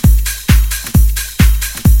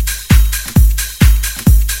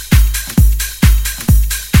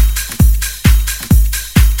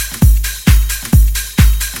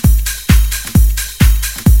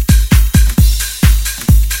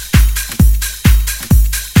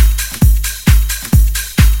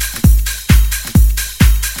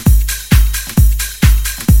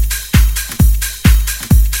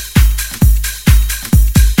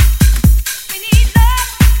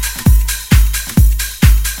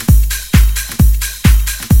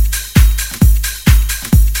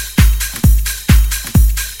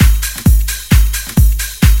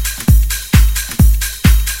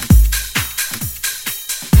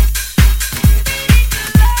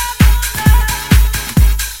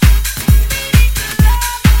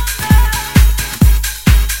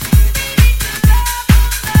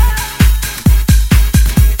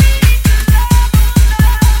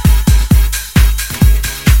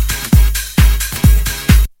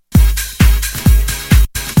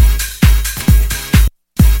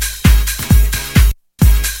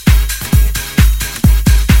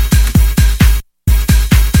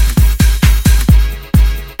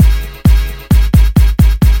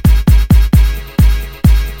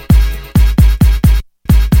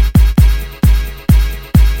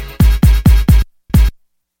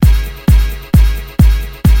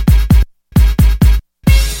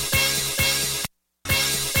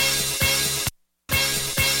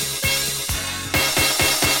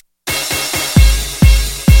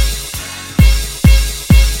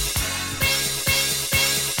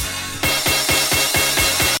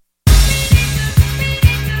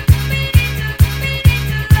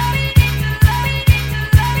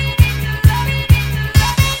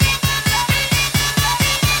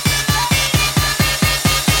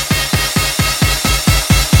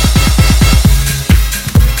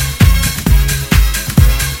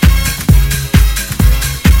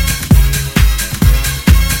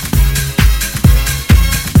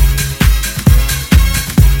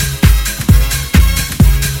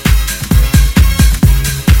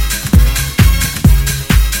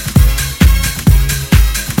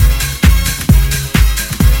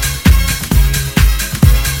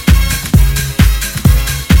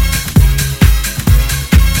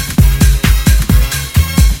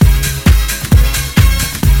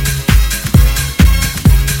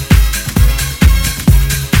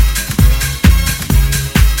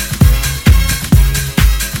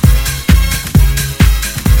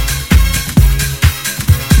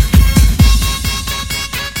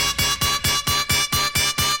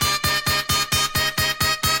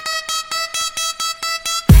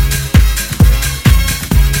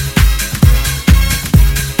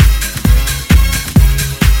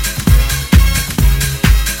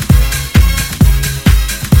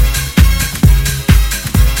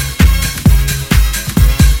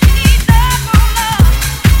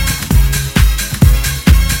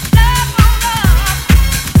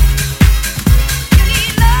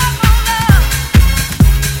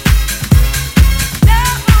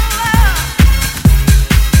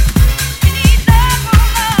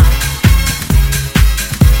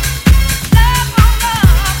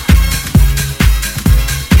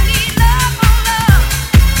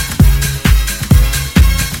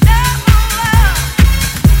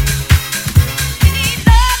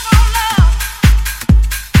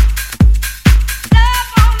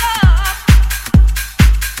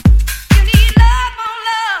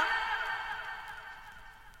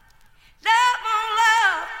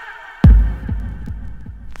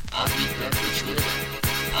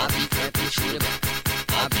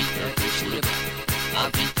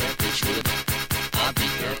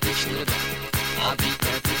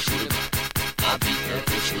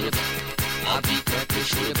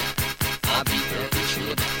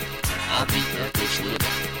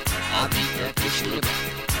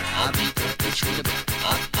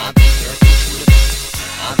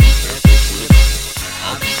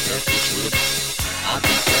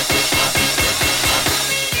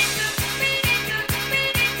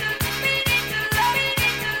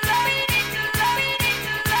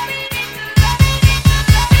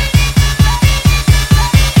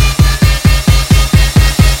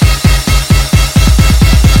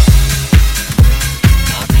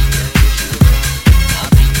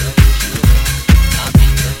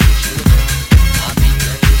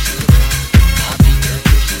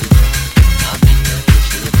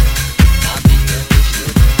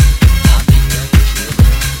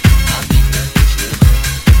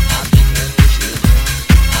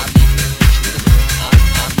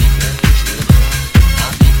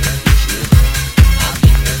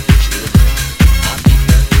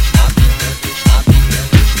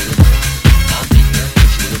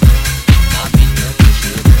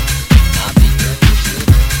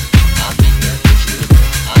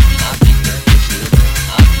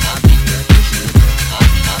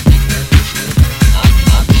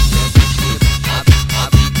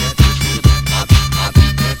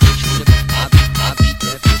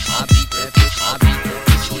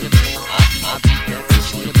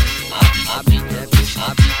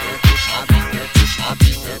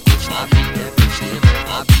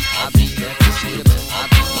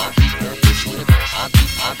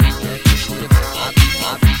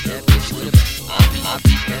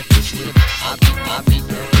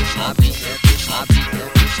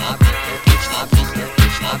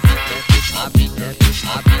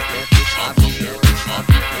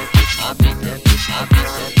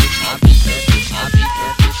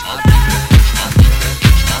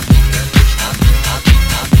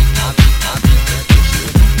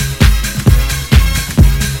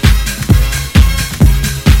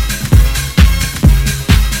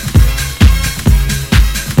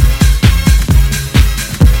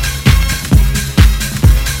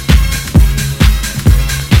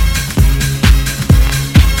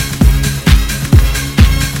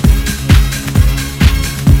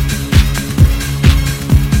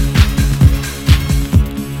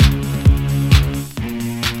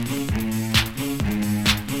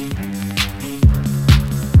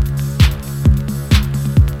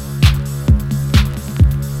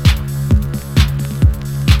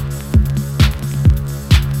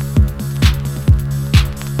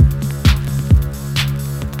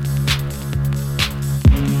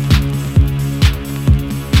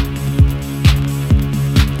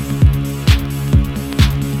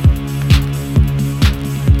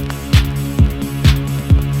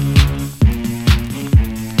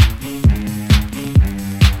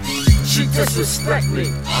She disrespect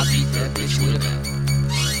me, I beat that bitch with a bat.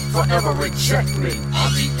 Forever reject me,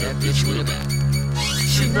 I beat that bitch with a bat.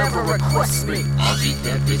 She never requests me, I beat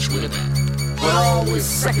that bitch with a bat. But always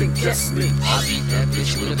second guess me, I beat that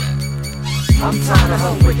bitch with a bat. I'm tired of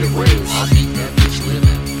her wicked ways, I beat that bitch with a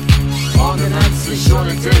bat. Longer nights and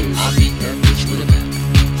shorter days, I beat that bitch with a bat.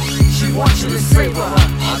 She wants you to savor her,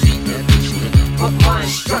 I beat that bitch with a bat. But my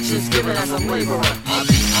instructions given as a laborer, I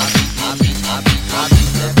beat that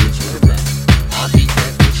bitch with a bat. I beat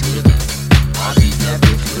that bitch with a bat. I beat that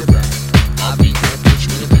bitch with a bat. I beat that bitch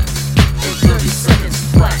with a bat. In 30 seconds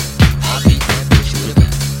flat, I beat that bitch with a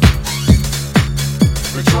bat.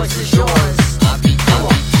 The choice is yours. I beat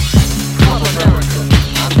Club America.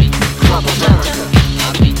 I beat Club America. I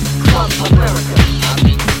beat Club America. I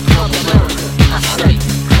beat Club America. I say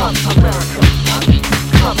Club America. I beat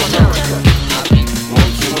Club America. I beat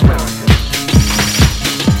Road to America.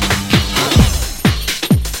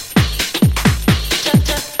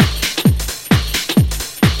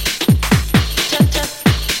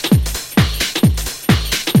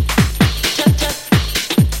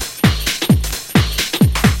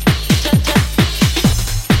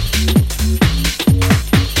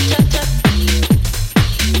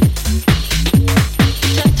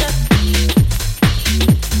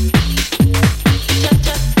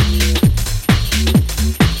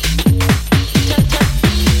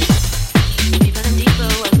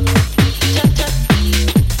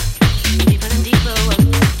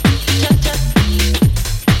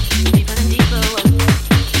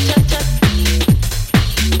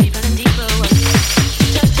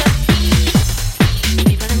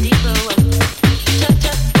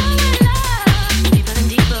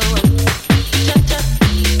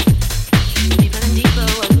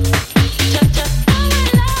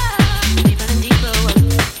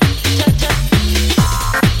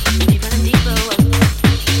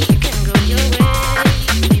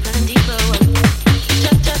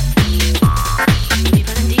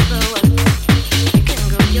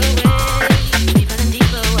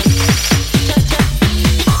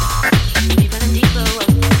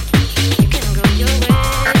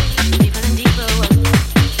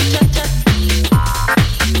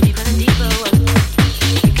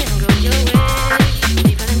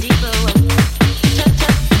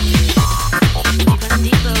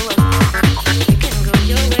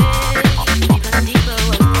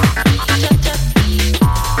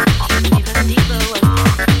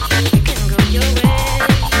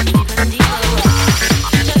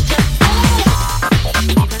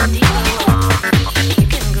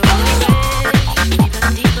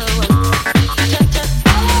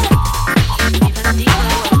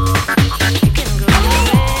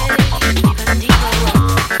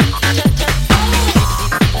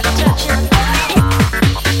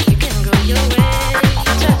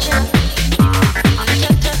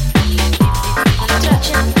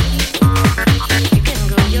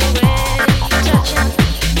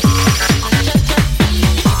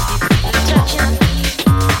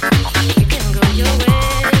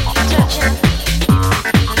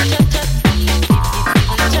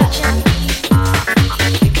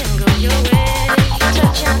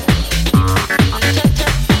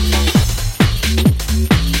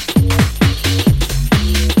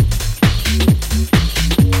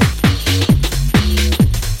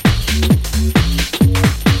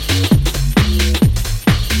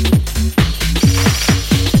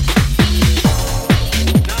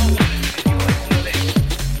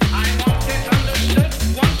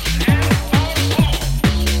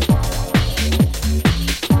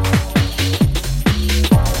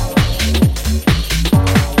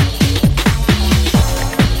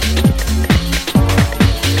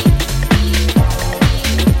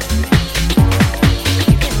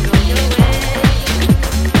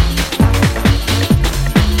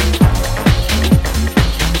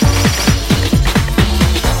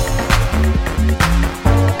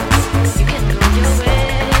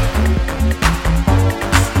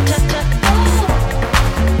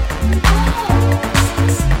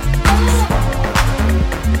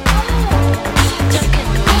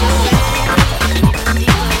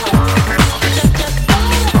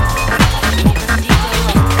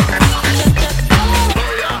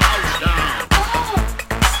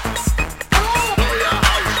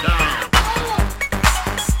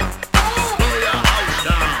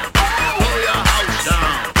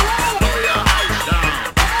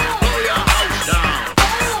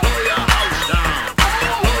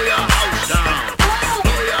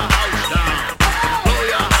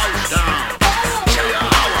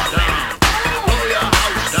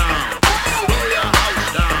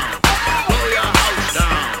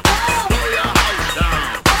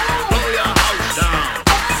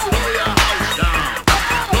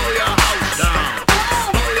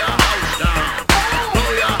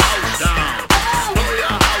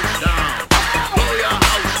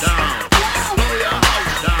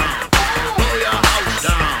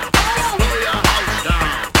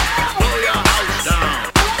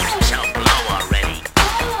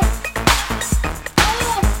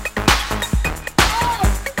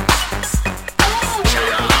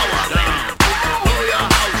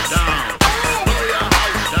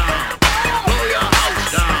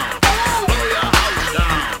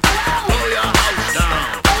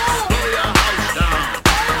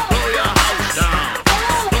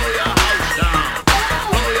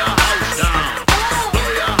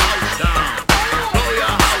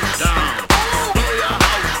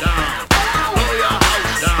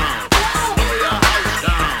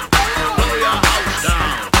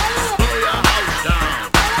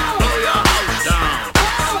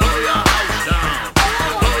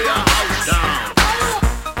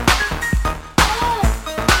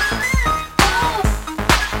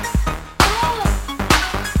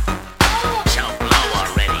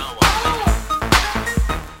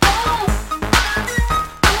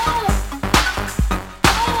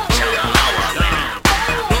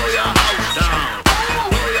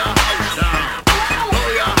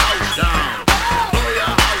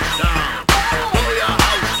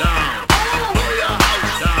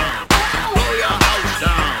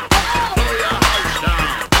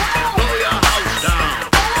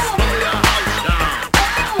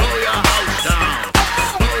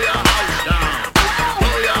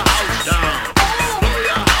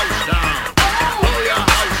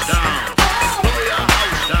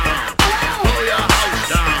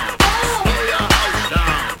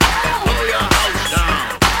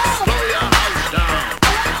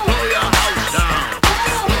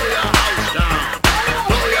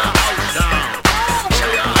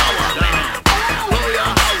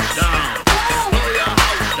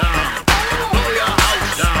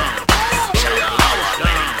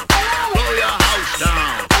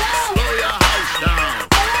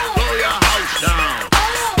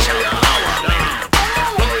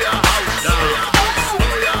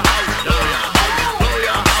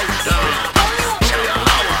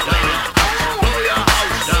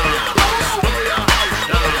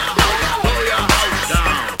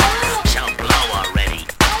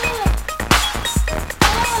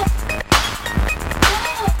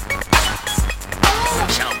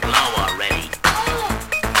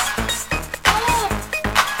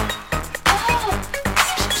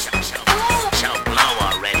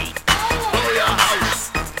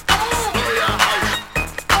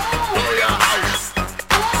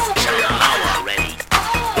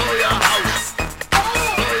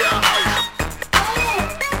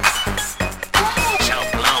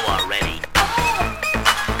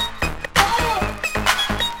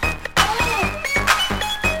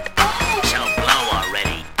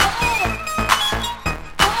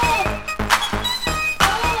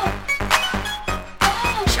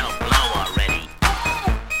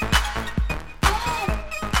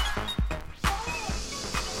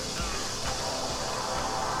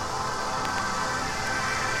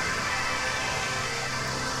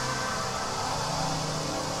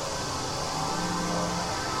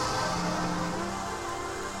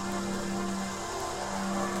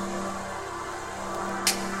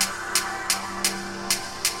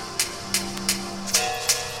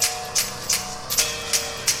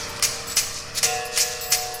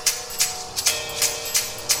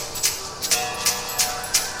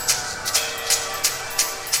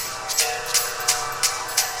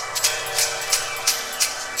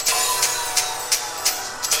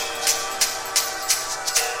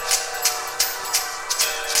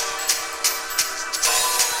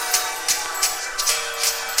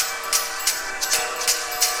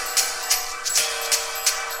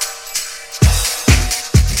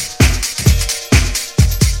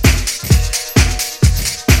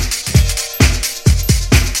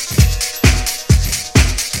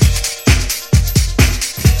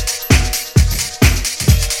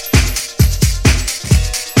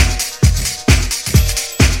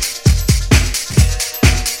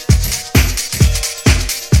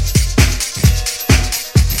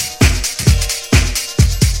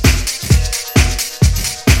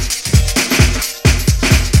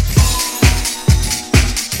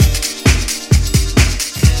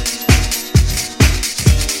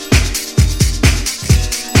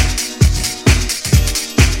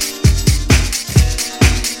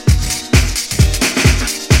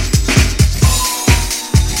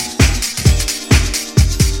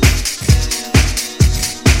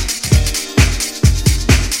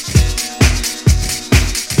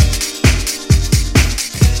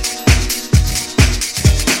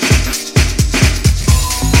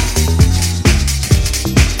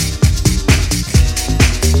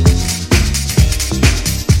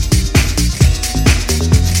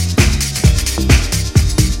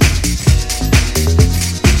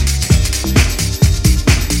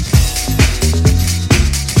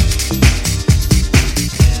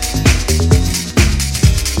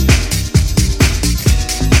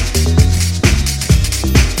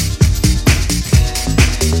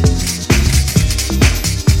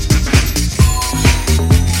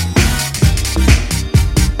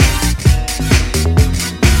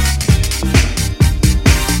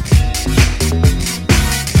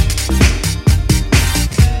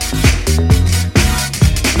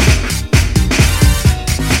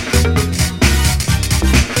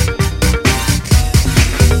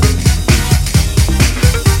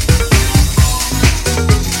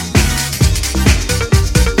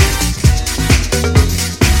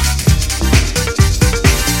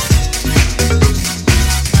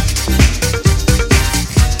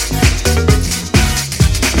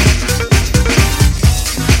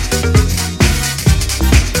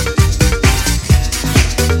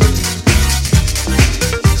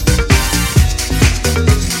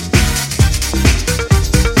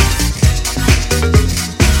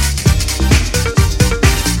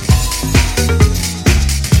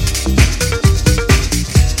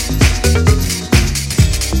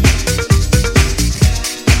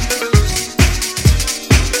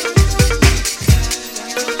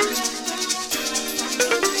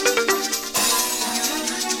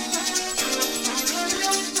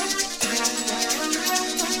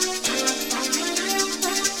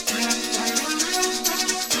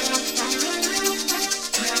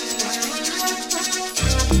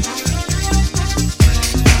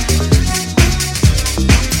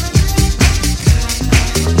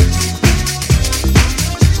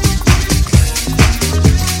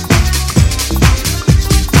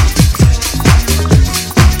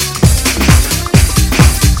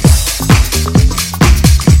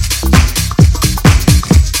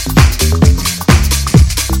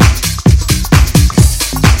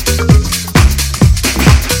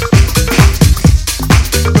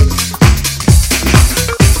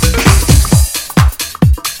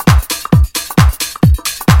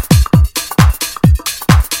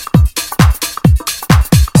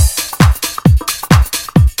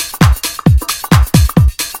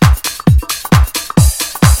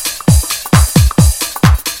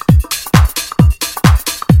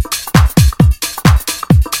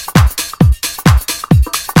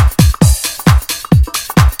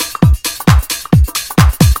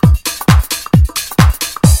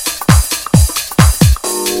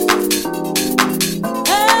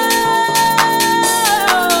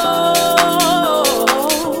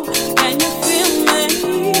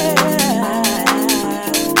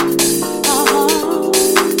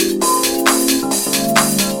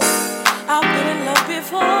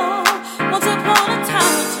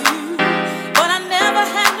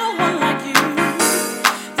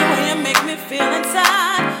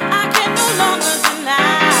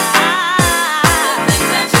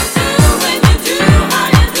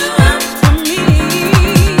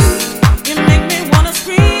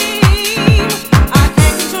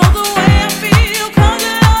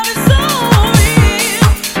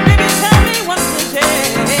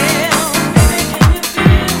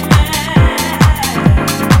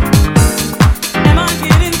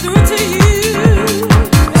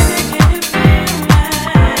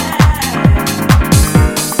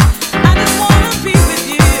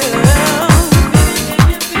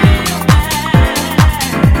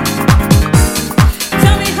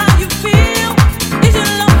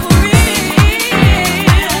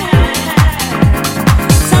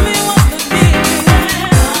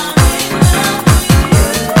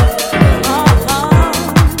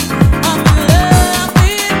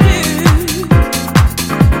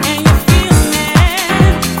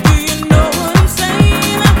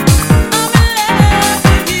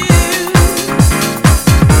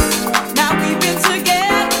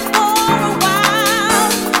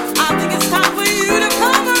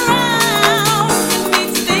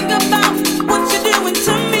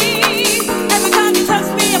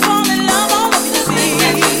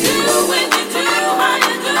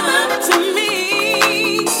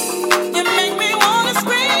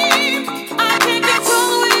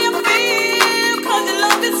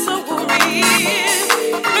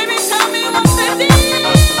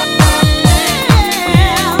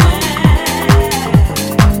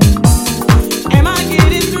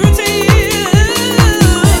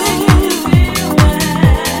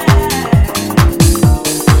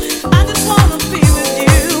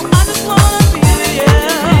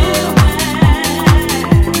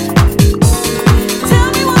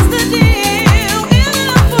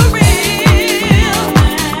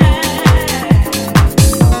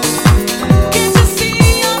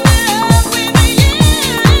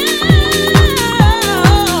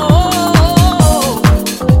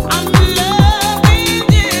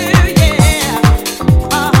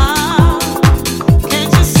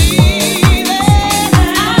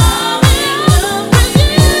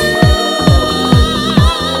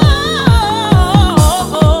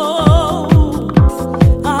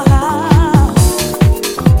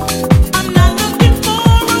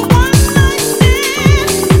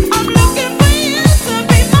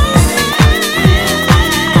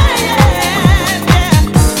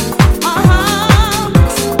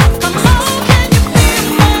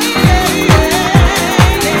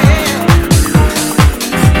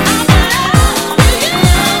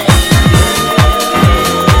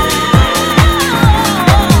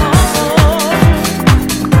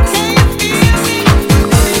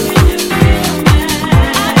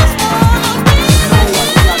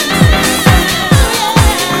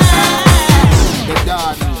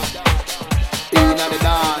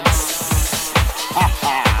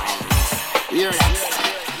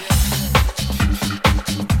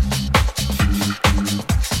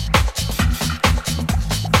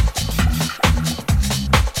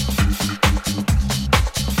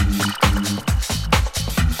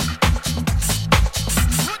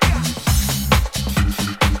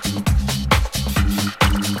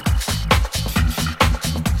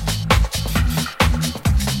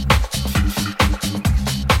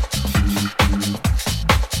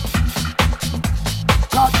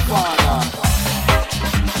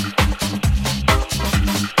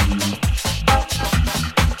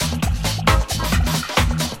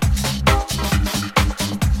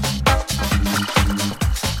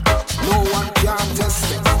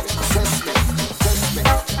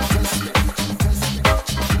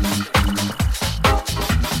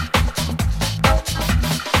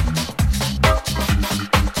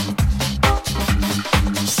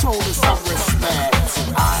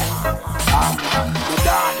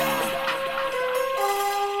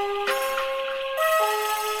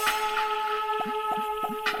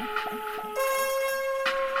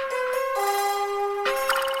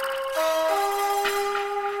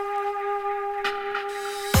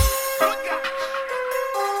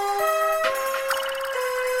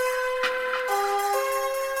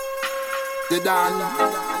 Babylon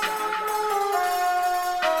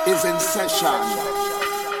is in session.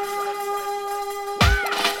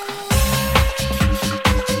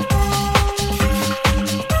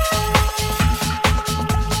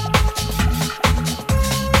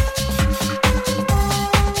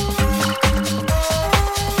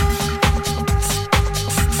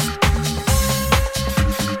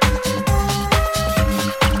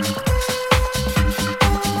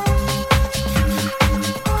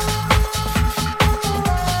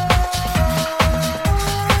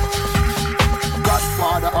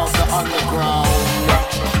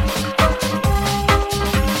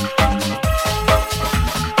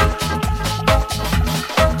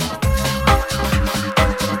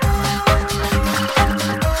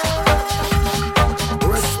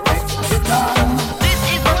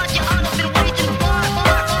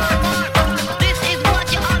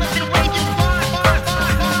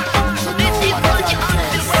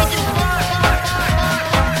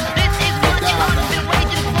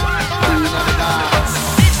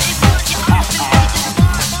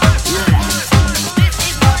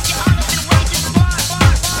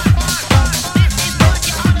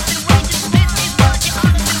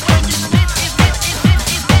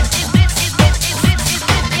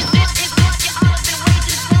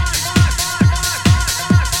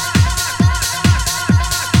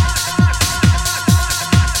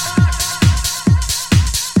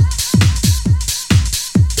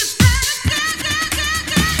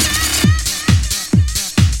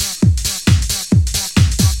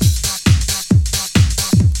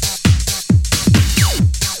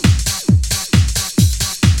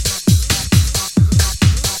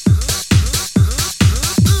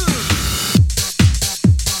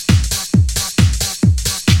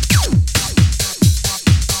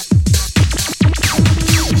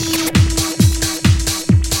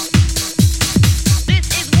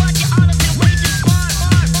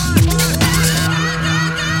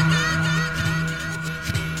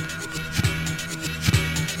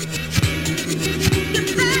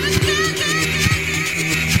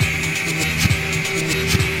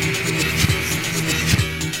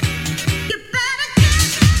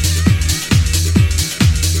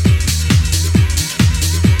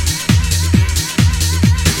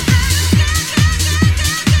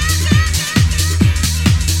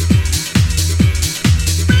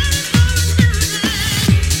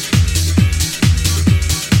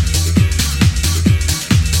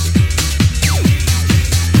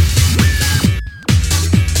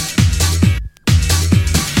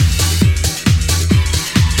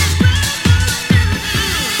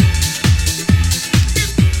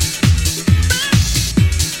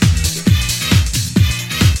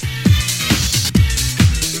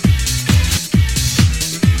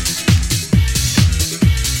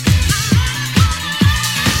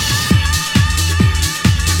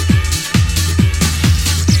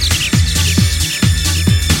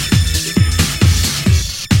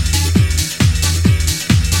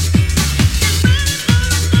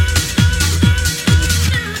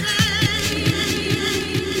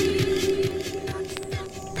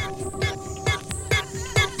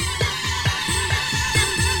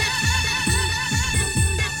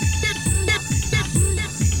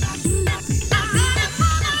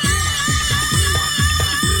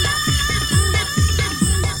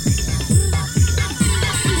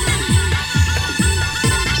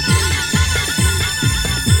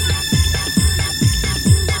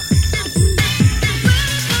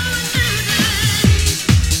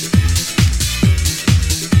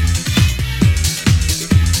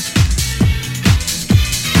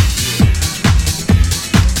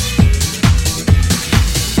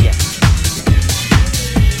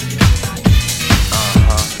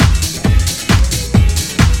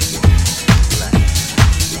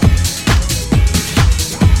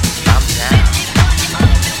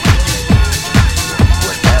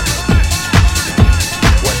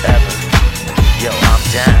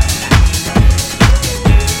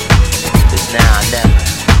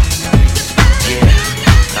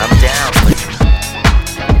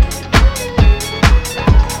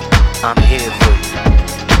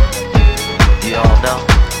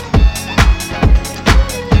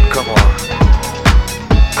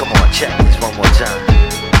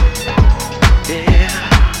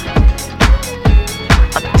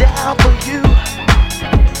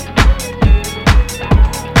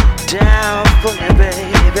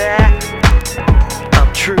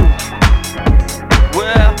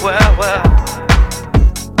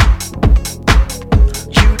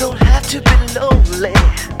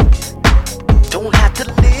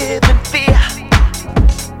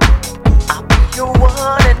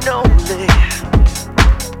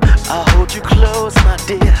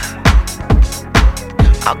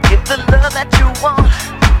 that you want.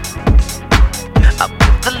 I'll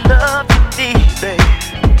put the love you need, babe.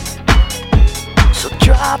 So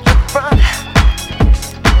drop the front,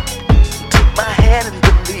 take my hand and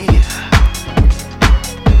believe.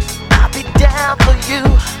 I'll be down for you.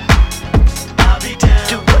 I'll be down.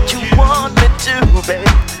 Do what you want me to, babe.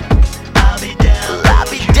 I'll be down. I'll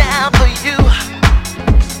be down for you.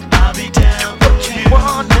 I'll be down. Do what you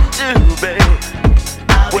want me to, babe.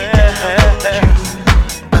 I'll be down for you.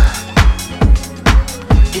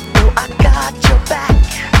 You know I got your back.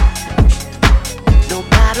 No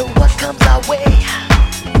matter what comes our way,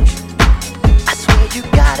 I swear you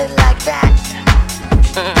got it like that.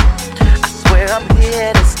 I swear I'm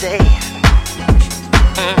here to stay.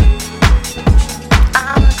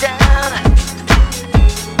 I'm down.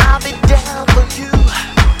 I'll be down for you.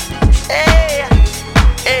 Hey,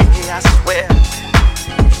 hey, I swear.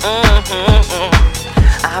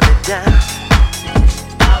 I'll be down.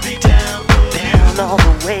 I'll be down for you. Down all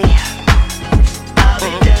the way. I'll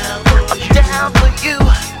be down for you. I'm down for you.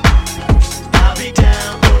 I'll be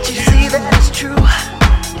down for you. You see that it's true.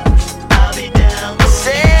 I'll be down for you.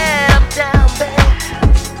 Said I'm down, babe.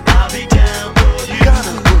 I'll be down for you.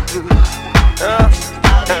 Gonna go through.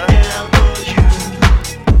 I'll be down for you.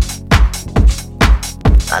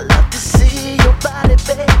 I love to see your body,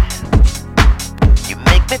 babe. You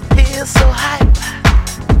make me feel so hype.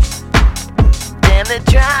 Damn, they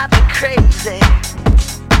drive me crazy.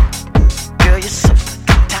 Girl, you're so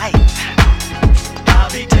fucking tight. I'll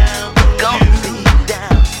be down for you. Gonna be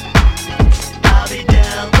down. I'll be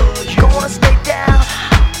down for you. Gonna stay down.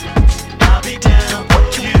 I'll be down. Do what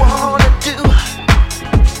you wanna do.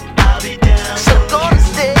 I'll be down. So I'm gonna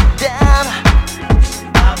stay down.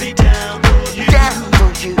 I'll be down for you. Down for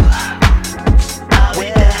you. I'll be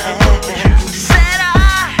down for you. Said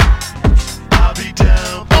I'll be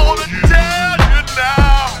down for you. Tell you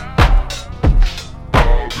now.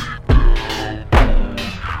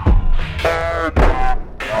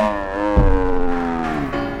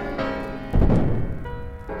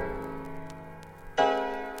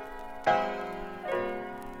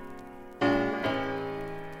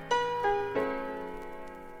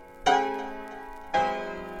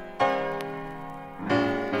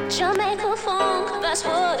 Jamaica funk, that's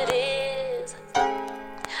what it is.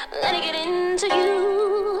 Let it get into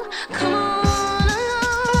you. Come on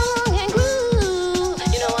along and groove.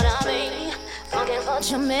 You know what I mean? Funkin' for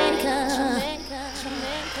Jamaica.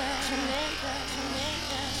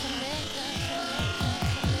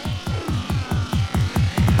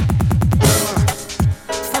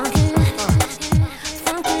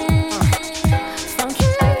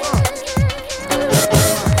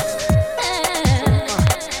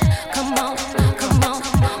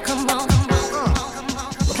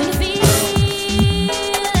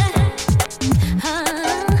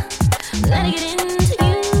 Let it get into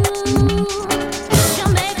you.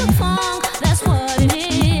 Jamaica funk, that's what it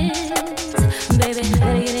is. Baby,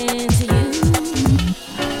 let it get into you.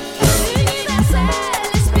 Universel,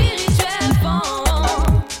 spirituel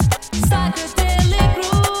funk, psychedelic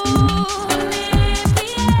groove.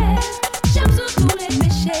 Prière, j'aime sur tous les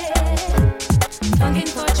péchés. Funkin'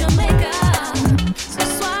 for Jamaica. Ce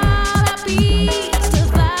soir, la piste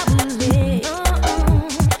va brûler.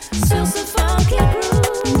 Sur ce funky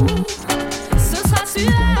groove. Ce sera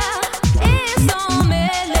suave et sans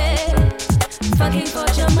mêler. Funkin' for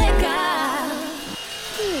Jamaica.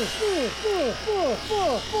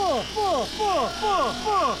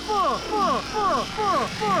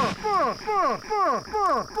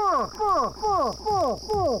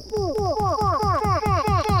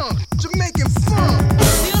 Jamaican funk.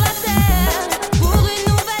 Sur la terre, pour une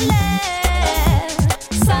nouvelle ère.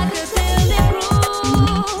 Psychedelic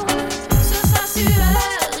groove. Ce sera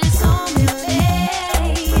suave et sans mêler.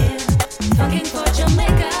 Funkin' for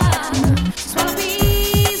Jamaica. Ce soir la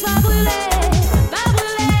piste va brûler.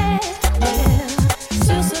 Yeah.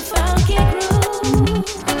 Sur ce funky groove.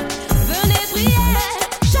 Venez prier,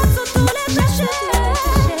 chante sur tous les péchés.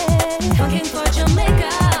 Funkin' for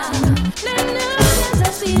Jamaica.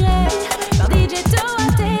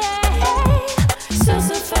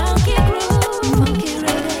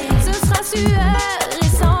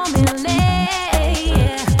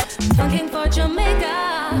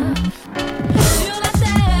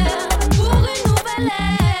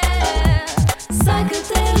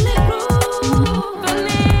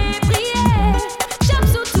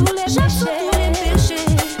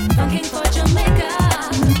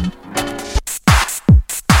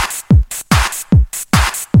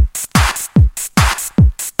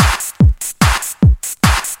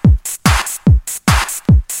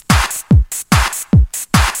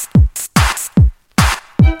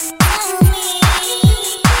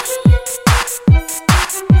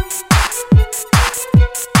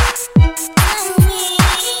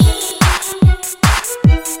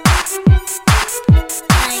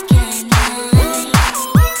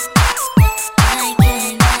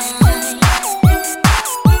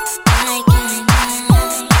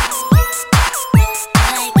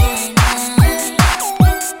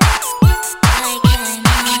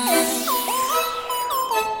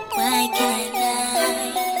 Why can't I?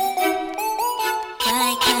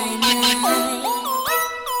 Why can't I?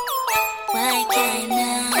 Why can't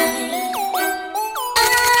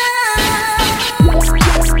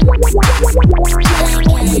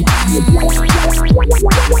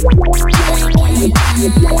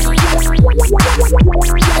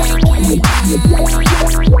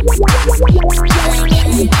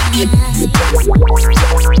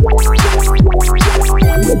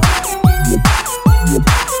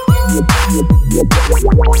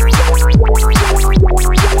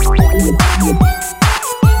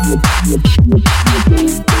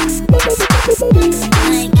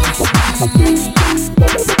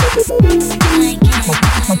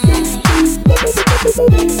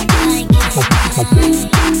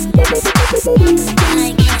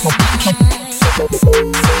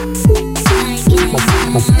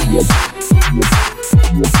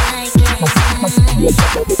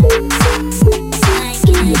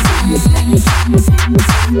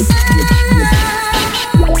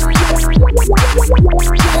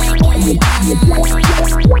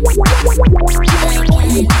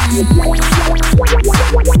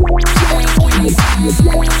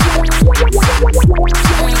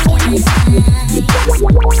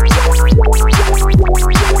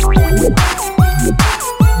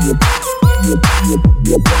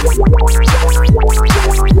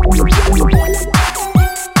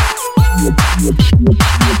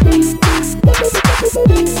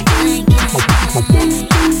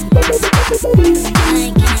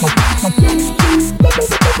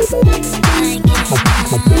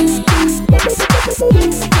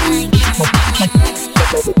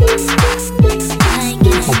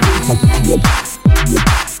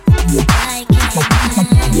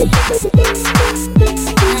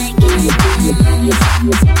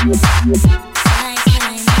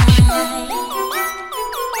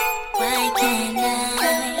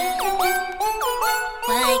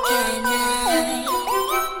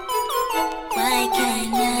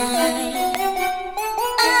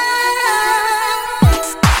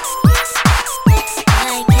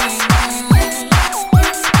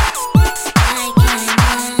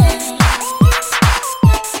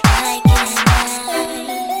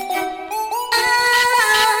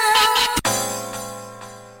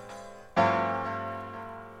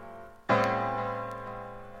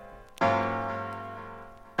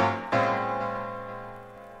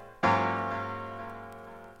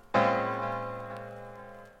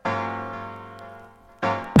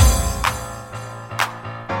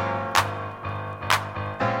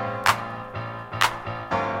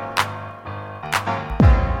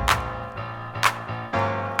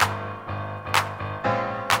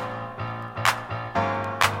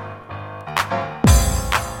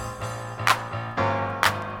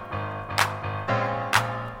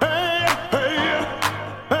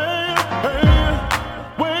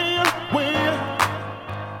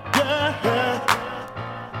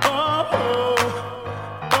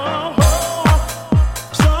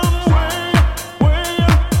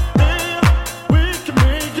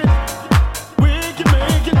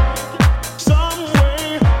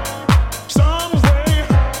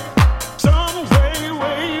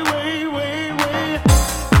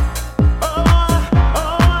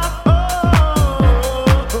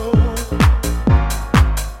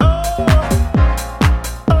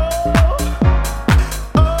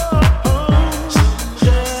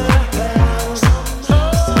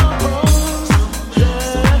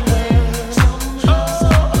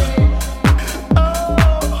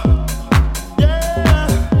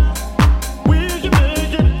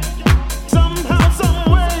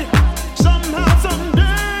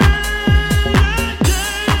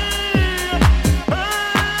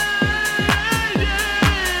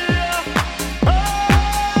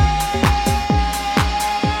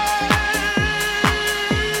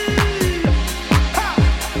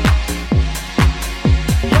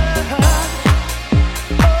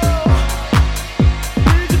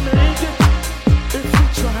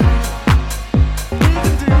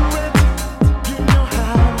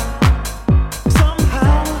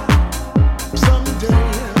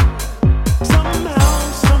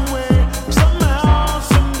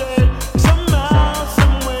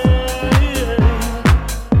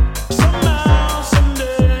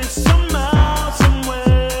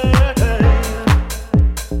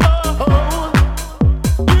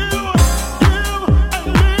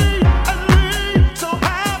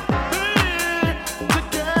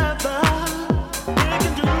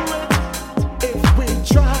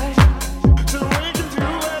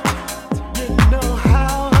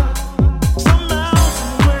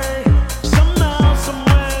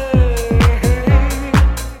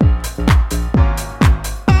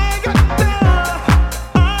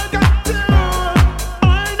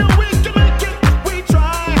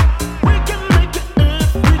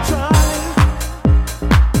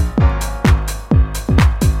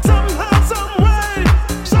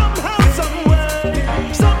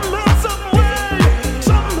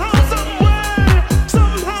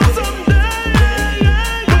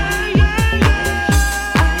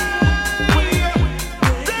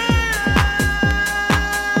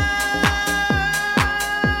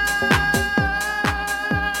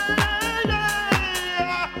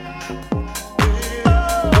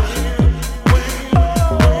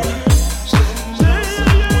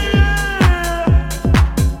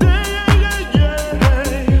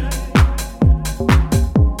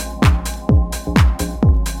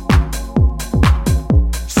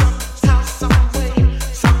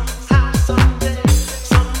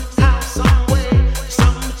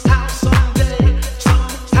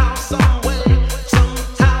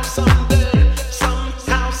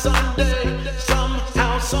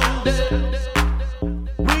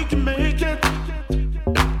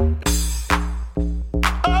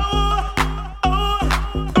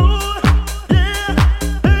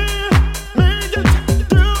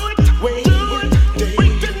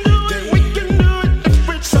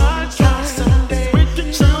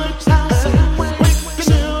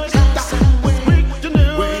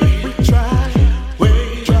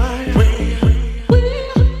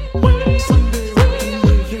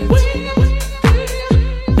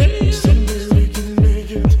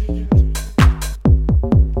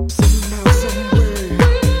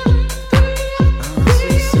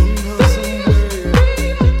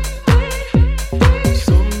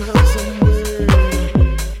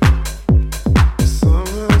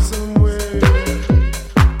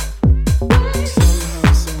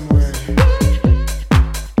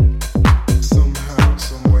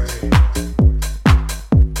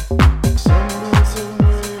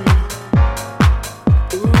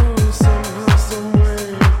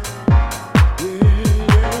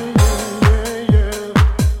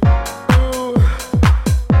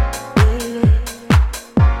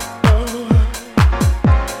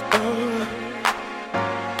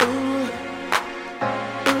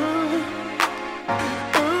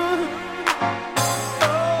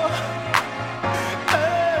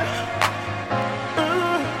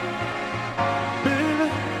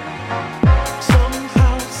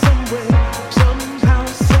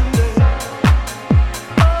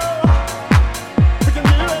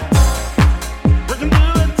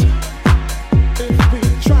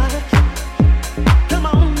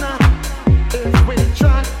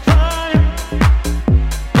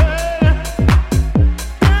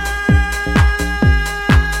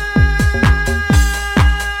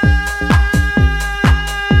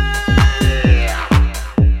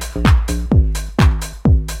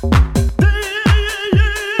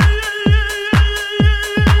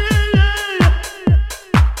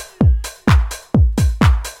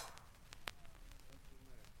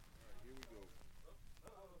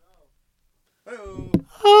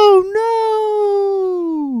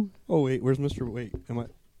Oh wait, where's Mr. Wait?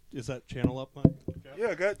 Is that channel up, Mike?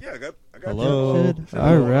 Yeah, I got. Hello. Good.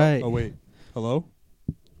 All right. Oh wait. Hello.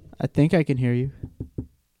 I think I can hear you.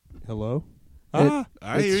 Hello. I hear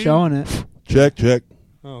It's you. showing it. Check.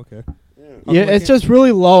 Oh okay. Yeah, it's just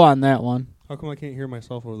really low on that one. How come I can't hear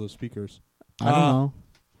myself over those speakers? I don't know.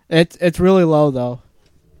 It's really low though.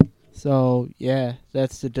 So yeah,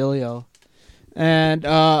 that's the dealio. And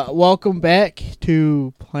welcome back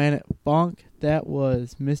to Planet Funk. That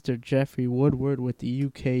was Mr. Jeffrey Woodward with the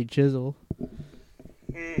UK Jizzle.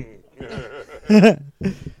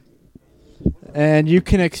 And you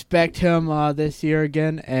can expect him this year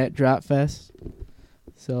again at Drop Fest.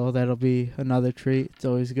 So that'll be another treat. It's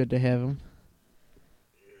always good to have him.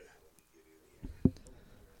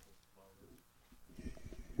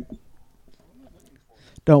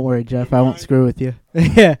 Don't worry, Jeff. I won't screw with you.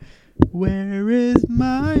 Yeah. Where is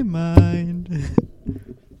my mind?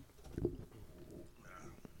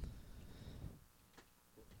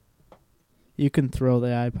 You can throw the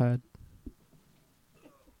iPod.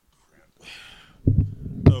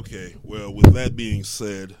 Okay, well, with that being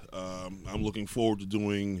said, I'm looking forward to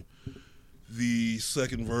doing the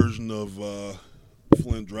second version of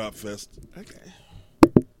Flint Drop Fest. Okay.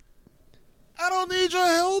 I don't need your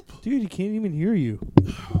help. Dude, you can't even hear you.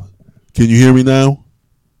 Can you hear me now?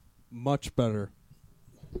 Much better.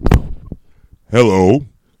 Hello,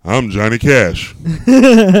 I'm Johnny Cash.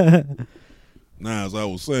 Now, as I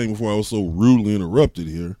was saying before, I was so rudely interrupted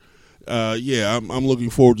here. Yeah, I'm looking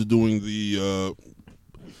forward to doing the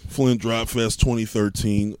Flint Drop Fest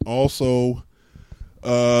 2013. Also,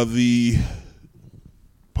 the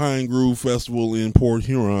Pine Grove Festival in Port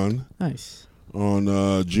Huron. Nice. On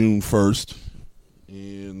June 1st.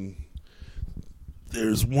 And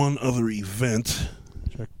there's one other event.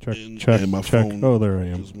 Check. And my check. phone Oh, there I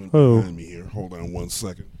am. just went Oh. behind me here. Hold on one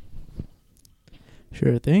second.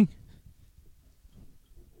 Sure thing.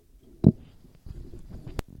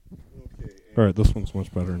 All right, this one's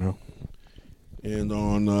much better now. And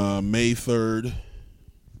on May 3rd.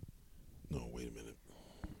 No, wait a minute.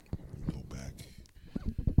 Go back.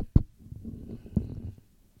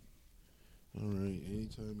 All right,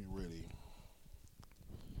 anytime you're ready.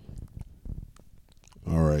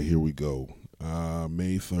 All right, here we go.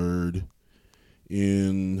 May 3rd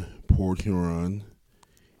in Port Huron.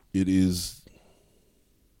 It is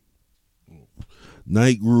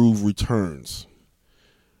Night Groove Returns,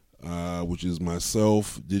 which is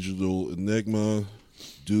myself, Digital Enigma,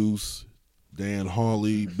 Deuce, Dan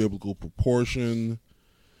Hawley, Biblical Proportion.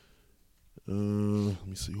 Let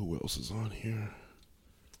me see who else is on here.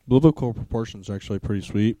 Biblical Proportion's actually pretty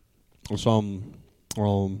sweet. I saw them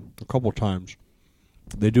a couple times.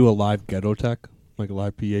 They do a live ghetto tech, like a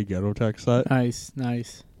live PA ghetto tech set. Nice.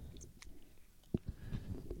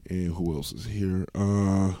 And who else is here?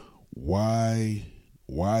 Why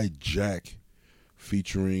Jack,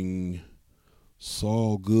 featuring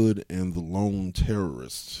Saul Good and the Lone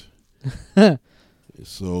Terrorist.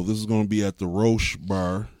 So this is going to be at the Roche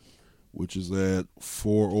Bar, which is at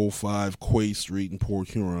 405 Quay Street in Port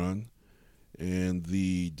Huron. And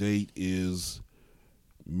the date is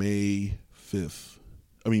May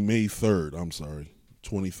 3rd,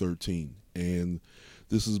 2013. And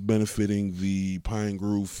this is benefiting the Pine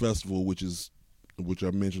Grove Festival, which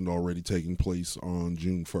I mentioned already, taking place on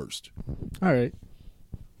June 1st. All right.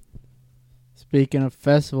 Speaking of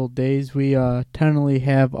festival days, we tentatively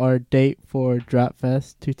have our date for Drop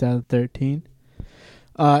Fest 2013.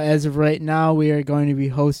 As of right now, we are going to be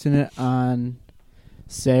hosting it on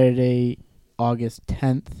Saturday, August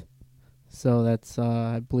 10th. So that's,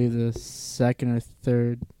 I believe, the second or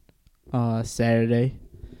third Saturday.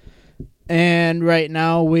 And right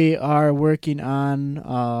now we are working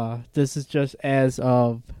on, this is just as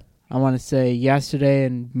of, I want to say yesterday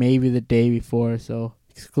and maybe the day before, so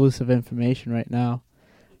exclusive information right now.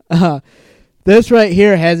 This right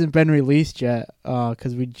here hasn't been released yet,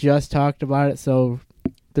 because we just talked about it, so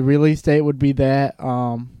the release date would be that,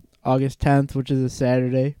 August 10th, which is a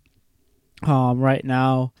Saturday. Right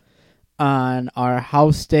now, on our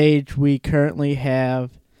house stage, we currently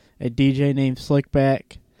have a DJ named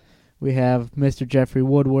Slickback. We have Mr. Jeffrey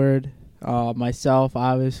Woodward, myself,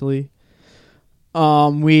 obviously.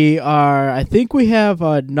 I think we have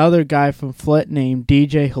another guy from Flit named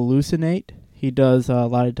DJ Hallucinate. He does a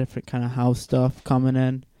lot of different kind of house stuff coming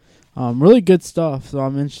in. Really good stuff, so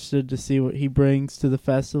I'm interested to see what he brings to the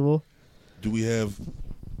festival. Do we have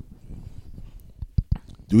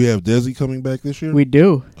Desi coming back this year? We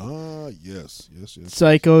do. Yes.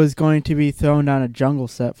 Psycho is going to be throwing down a jungle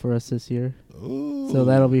set for us this year. Ooh. So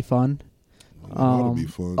that'll be fun. That'll be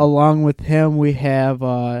fun. Along with him, we have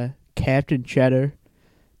Captain Cheddar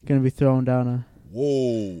Gonna be throwing down a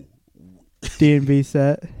Whoa. D&B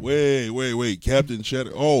set. Wait. Captain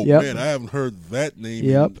Cheddar. Oh, Yep. man, I haven't heard that name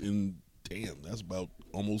Yep. in damn, that's about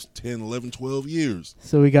almost 10, 11, 12 years.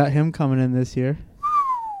 So we got him coming in this year.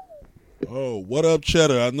 Oh, what up,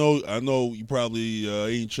 Cheddar? I know you probably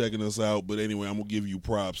ain't checking us out, but anyway, I'm gonna give you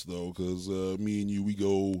props though, because me and you, we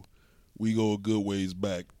go a good ways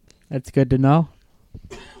back. That's good to know.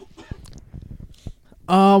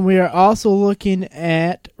 We are also looking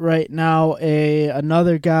at right now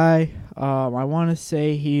another guy. I want to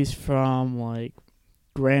say he's from like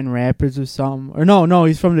Grand Rapids or something. Or no,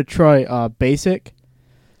 he's from Detroit. Basic.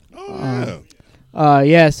 Oh yeah.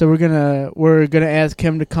 Yeah. So we're gonna ask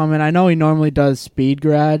him to come in. I know he normally does Speed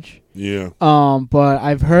Garage. Yeah. But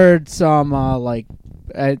I've heard some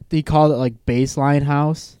he called it like Baseline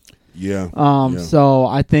House. Yeah. So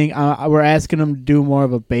I think we're asking him to do more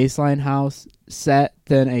of a Baseline House set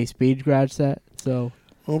than a Speed Garage set. So,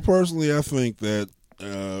 Well, personally, I think that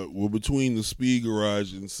between the Speed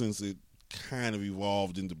Garage and since it kind of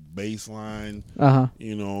evolved into Baseline,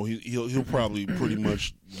 he'll probably pretty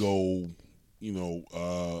much go,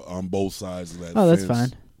 on both sides of that. Oh, that's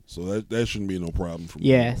fence. fine. So that shouldn't be no problem for me.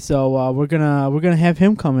 yeah. So we're gonna have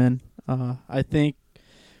him come in. I think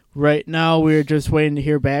right now we're just waiting to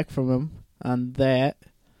hear back from him on that.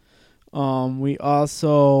 We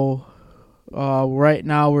also right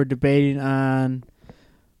now we're debating on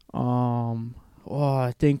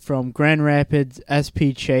I think from Grand Rapids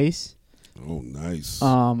SP Chase. Oh, nice.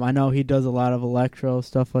 I know he does a lot of electro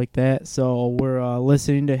stuff like that, so we're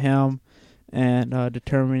listening to him and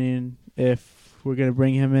determining if we're gonna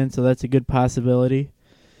bring him in. So that's a good possibility.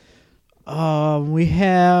 We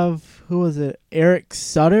have who was it? Eric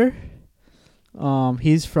Sutter.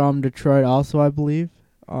 He's from Detroit, also, I believe.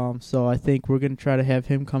 So I think we're gonna try to have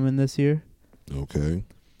him come in this year. Okay.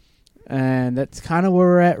 And that's kind of where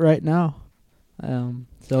we're at right now.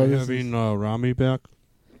 So Are you this having Rami back?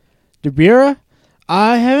 Dabira,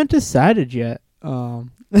 I haven't decided yet.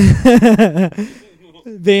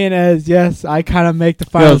 Being as yes, I kind of make the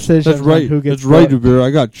final decision. That's right. On who gets that's right, what. Dabira. I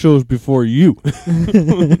got chose before you.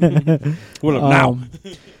 What up now?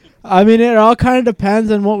 I mean, it all kind of depends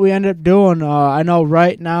on what we end up doing. I know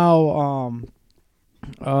right now,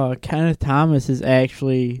 Kenneth Thomas has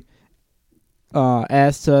actually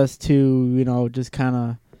asked us to, just kind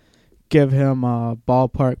of give him a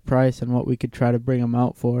ballpark price and what we could try to bring him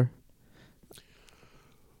out for.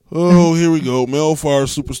 Oh, here we go. Melfar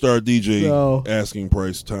Superstar DJ So- asking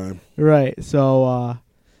price time. Right. So,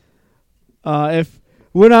 if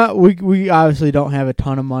we're not, we obviously don't have a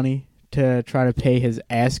ton of money to try to pay his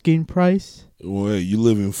asking price. Well, hey, you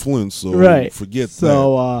live in Flint, so Right. forget that.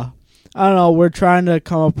 So, I don't know. We're trying to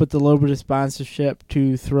come up with a little bit of sponsorship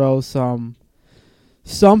to throw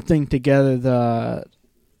something together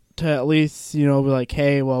to at least, be like,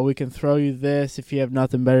 hey, well, we can throw you this if you have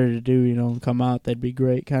nothing better to do, and come out. That'd be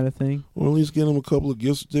great, kind of thing. Or at least get them a couple of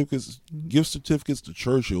gift certificates to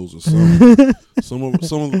Churchill's or something. some of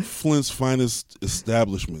the Flint's finest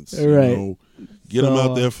establishments. Right. Get them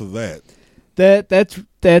out there for that.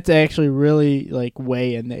 That's actually really like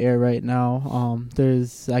way in the air right now.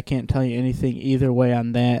 I can't tell you anything either way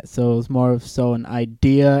on that. So it's more of an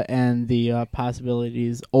idea, and the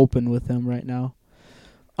possibilities open with him right now.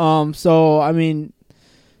 So I mean,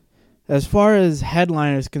 as far as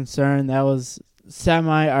headliner is concerned, that was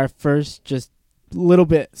our first just little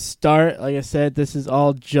bit start. Like I said, this is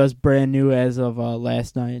all just brand new as of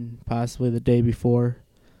last night and possibly the day before.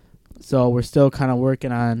 So we're still kind of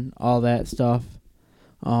working on all that stuff.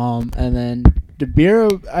 And then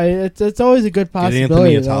Dabira, it's always a good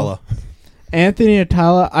possibility. Anthony Atala. Anthony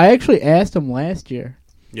Atala, I actually asked him last year.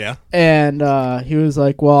 Yeah. And he was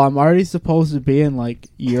like, well, I'm already supposed to be in, like,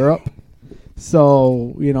 Europe.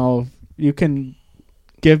 So, you can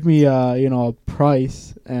give me, a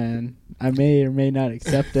price, and I may or may not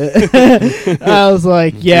accept it. I was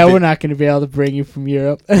like, yeah, we're not going to be able to bring you from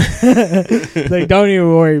Europe. Like, don't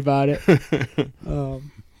even worry about it.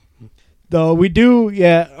 Though we do,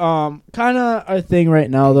 kind of our thing right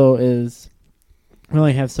now, though, is we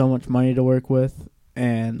only have so much money to work with.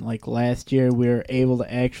 And like last year, we were able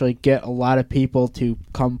to actually get a lot of people to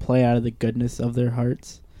come play out of the goodness of their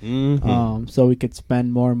hearts. Mm-hmm. So we could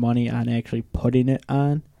spend more money on actually putting it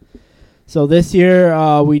on. So this year,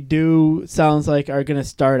 sounds like are going to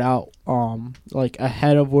start out like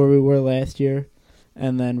ahead of where we were last year.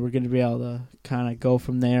 And then we're going to be able to kind of go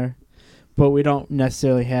from there. But we don't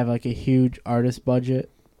necessarily have like a huge artist budget.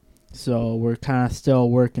 So we're kind of still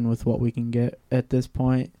working with what we can get at this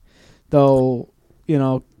point. Though,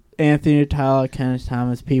 Anthony Atala, Kenneth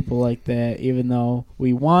Thomas, people like that, even though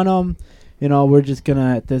we want them, we're just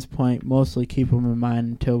gonna at this point mostly keep them in mind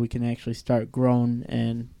until we can actually start growing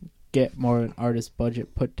and get more of an artist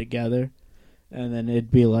budget put together, and then it'd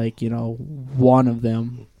be like one of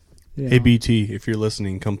them. Hey BT, if you're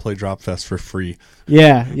listening, come play Drop Fest for free.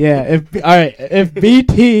 Yeah. If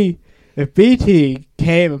BT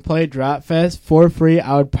came and played Drop Fest for free,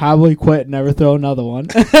 I would probably quit and never throw another one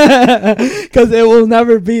because it will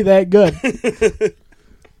never be that good.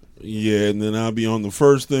 Yeah, and then I'll be on the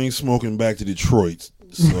first thing smoking back to Detroit.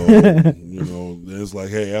 So, it's like,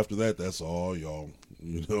 hey, after that, that's all, y'all.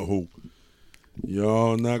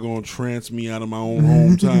 Y'all not going to trance me out of my own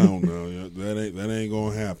hometown now. That ain't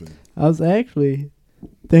going to happen. I was actually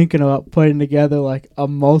thinking about putting together like a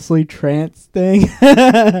mostly trance thing. Make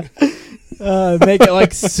it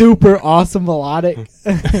like super awesome melodic.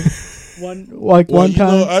 one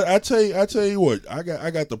time. I tell you what, I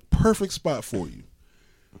got the perfect spot for you.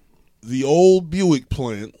 The old Buick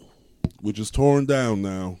plant, which is torn down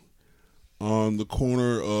now, on the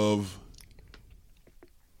corner of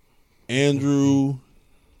Andrew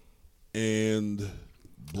and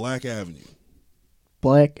Black Avenue.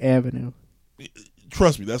 Black Avenue.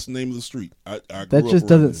 Trust me, that's the name of the street. That just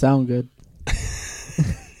doesn't sound good.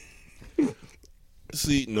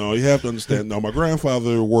 See, no, you have to understand. No, my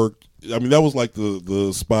grandfather worked. I mean, that was like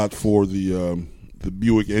the spot for the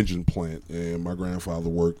Buick engine plant, and my grandfather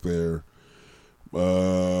worked there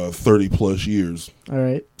 30 plus years. All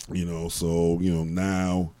right. So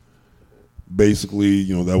now basically,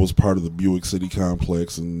 that was part of the Buick City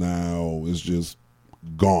complex, and now it's just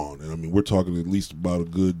gone. And I mean, we're talking at least about a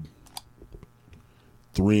good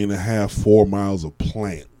 3.5-4 miles of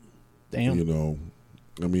plant. Damn.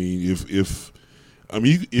 I mean,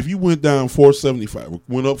 if you went down 475,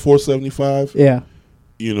 went up 475, yeah.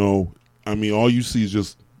 I mean, all you see is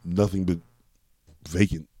just nothing but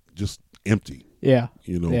vacant, just empty. Yeah.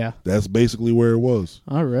 Yeah. That's basically where it was.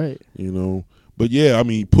 All right. But yeah, I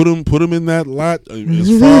mean, put them in that lot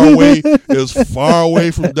as far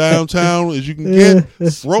away from downtown as you can get.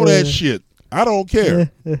 Throw that shit. I don't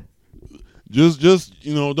care. Just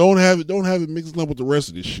don't have it mixed up with the rest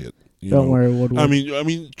of this shit. Don't worry, Woodward. I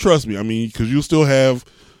mean, trust me. I mean, because you still have,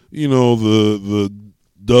 the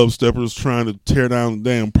dubsteppers trying to tear down the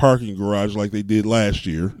damn parking garage like they did last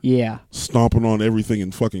year. Yeah. Stomping on everything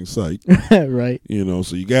in fucking sight. Right.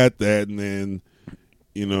 So you got that, and then,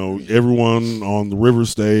 everyone on the river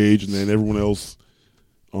stage, and then everyone else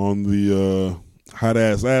on the hot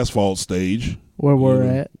ass asphalt stage. Where we're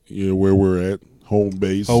at. Yeah, where we're at. Home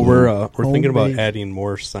base. Oh, we're thinking about base. adding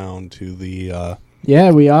more sound to the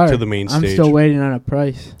yeah, we are. To the main stage. I'm still waiting on a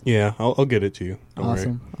price. Yeah, I'll get it to you. Don't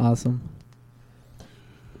worry. Awesome.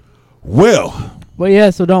 Well.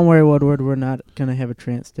 Yeah, so don't worry, Woodward. We're not going to have a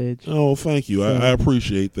trance stage. Oh, thank you. I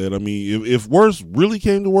appreciate that. I mean, if worse really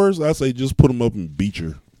came to worse, I'd say just put them up in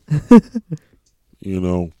Beecher.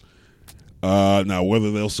 Now,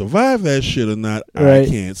 whether they'll survive that shit or not, right. I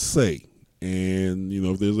can't say. And,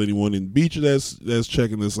 if there's anyone in Beecher that's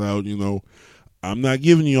checking this out, I'm not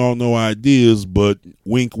giving you all no ideas, but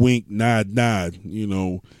wink, wink, nod, nod.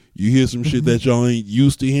 You hear some shit that y'all ain't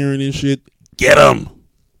used to hearing and shit, get them.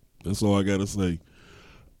 That's all I got to say.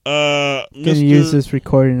 Gonna use this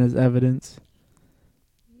recording as evidence.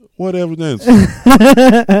 What evidence?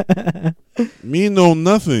 Me know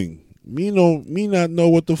nothing. Me not know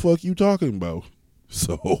what the fuck you talking about.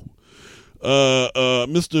 So,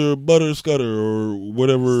 Mr. Butter Scudder or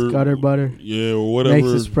whatever. Scudder Butter. Yeah, or whatever.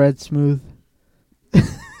 Makes the spread smooth.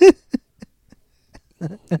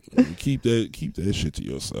 Keep that shit to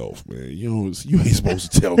yourself, man. You ain't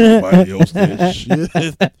supposed to tell nobody else that shit.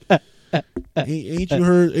 Ain't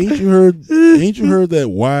you heard that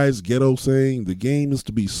wise ghetto saying? The game is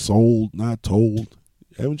to be sold, not told.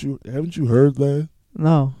 Haven't you heard that?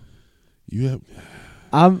 No. You have.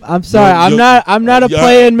 I'm sorry. I'm not a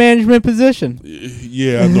player in management position.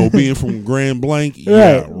 Yeah, I know. Being from Grand Blanc, right.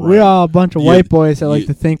 Yeah, right. We're all a bunch of white boys that like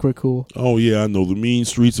to think we're cool. Oh yeah, I know the mean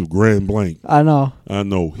streets of Grand Blanc. I know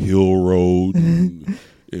Hill Road. And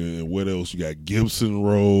what else? You got Gibson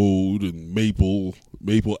Road and Maple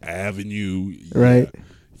Avenue. Right.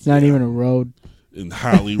 It's not even a road. And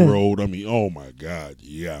Holly Road. I mean, oh my God.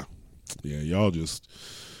 Yeah. Yeah, y'all just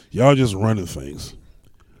running things.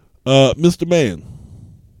 Mr. Man.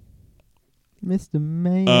 Mr.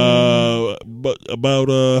 Man. But about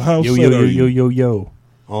how yo, set are you? Yo.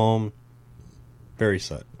 Very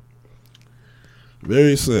set.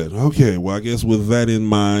 Very set. Okay, well I guess with that in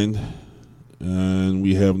mind, and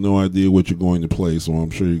we have no idea what you're going to play, so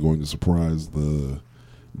I'm sure you're going to surprise the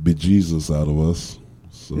bejesus out of us.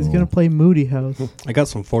 So he's gonna play Moody House. I got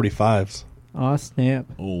some 45s. Aw, snap.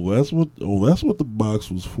 Oh, that's what the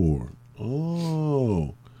box was for.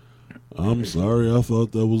 Oh, I'm sorry. I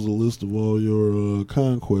thought that was a list of all your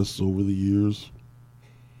conquests over the years.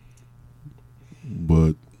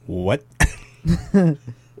 But What?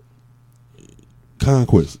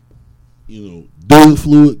 conquest, dual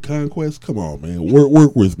fluid conquest. Come on, man.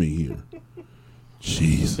 Work with me here.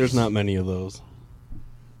 Jesus. There's not many of those.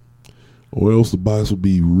 Or else the box would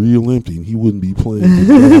be real empty and he wouldn't be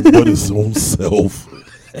playing but his own self.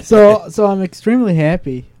 So I'm extremely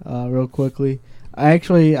happy. Real quickly, I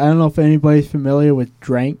don't know if anybody's familiar with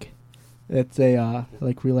Drank. It's a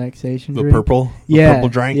like relaxation The drink. purple? The Yeah, purple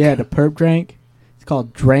drink? Yeah, the perp drink. It's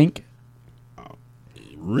called Drank.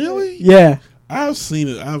 Really? Yeah, I've seen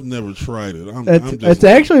it. I've never tried it. it's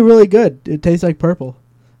actually really good. It tastes like purple.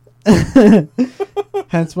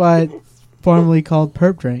 Hence why it's formerly called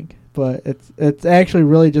perp drink. But it's actually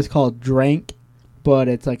really just called Drank, but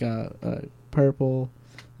it's like a purple,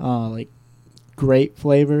 like grape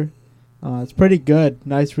flavor. It's pretty good.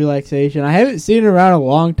 Nice relaxation. I haven't seen it around a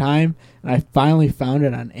long time, and I finally found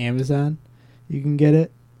it on Amazon. You can get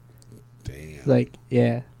it. Damn. Like,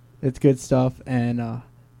 yeah, it's good stuff. And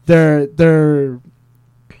their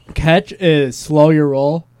catch is slow your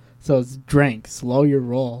roll, so it's Drank, slow your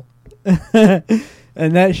roll, and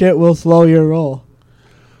that shit will slow your roll.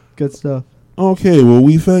 Good stuff. Okay, well,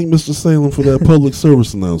 we thank Mr. Salem for that public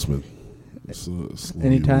service announcement.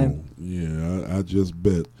 Anytime. Yeah, I just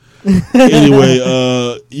bet. Anyway,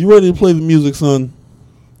 you ready to play the music, son?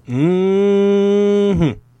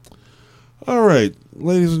 Mm-hmm. All right,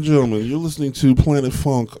 ladies and gentlemen, you're listening to Planet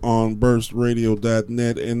Funk on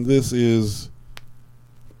burstradio.net, and this is...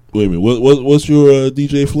 Wait a minute, what's your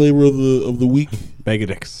DJ flavor of the week? Bag of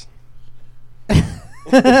dicks.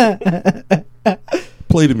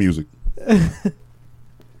 Play the music.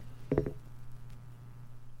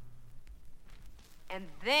 And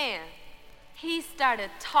then he started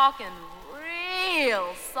talking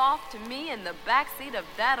real soft to me in the backseat of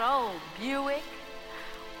that old Buick.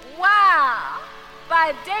 Wow!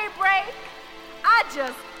 By daybreak, I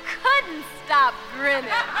just couldn't stop grinning.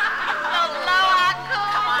 So low I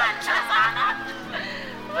could. Come on,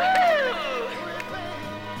 Woo!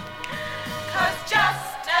 'Cause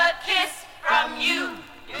just a kiss from you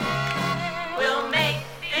will make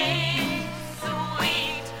things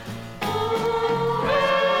sweet.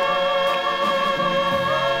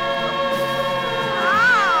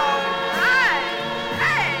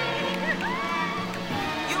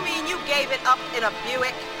 You mean you gave it up in a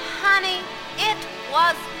Buick? Honey, it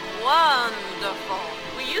was wonderful.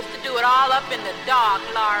 We used to do it all up in the dark,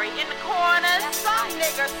 Laurie, in the corners. Some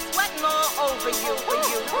nigger sweating all over you for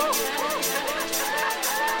you.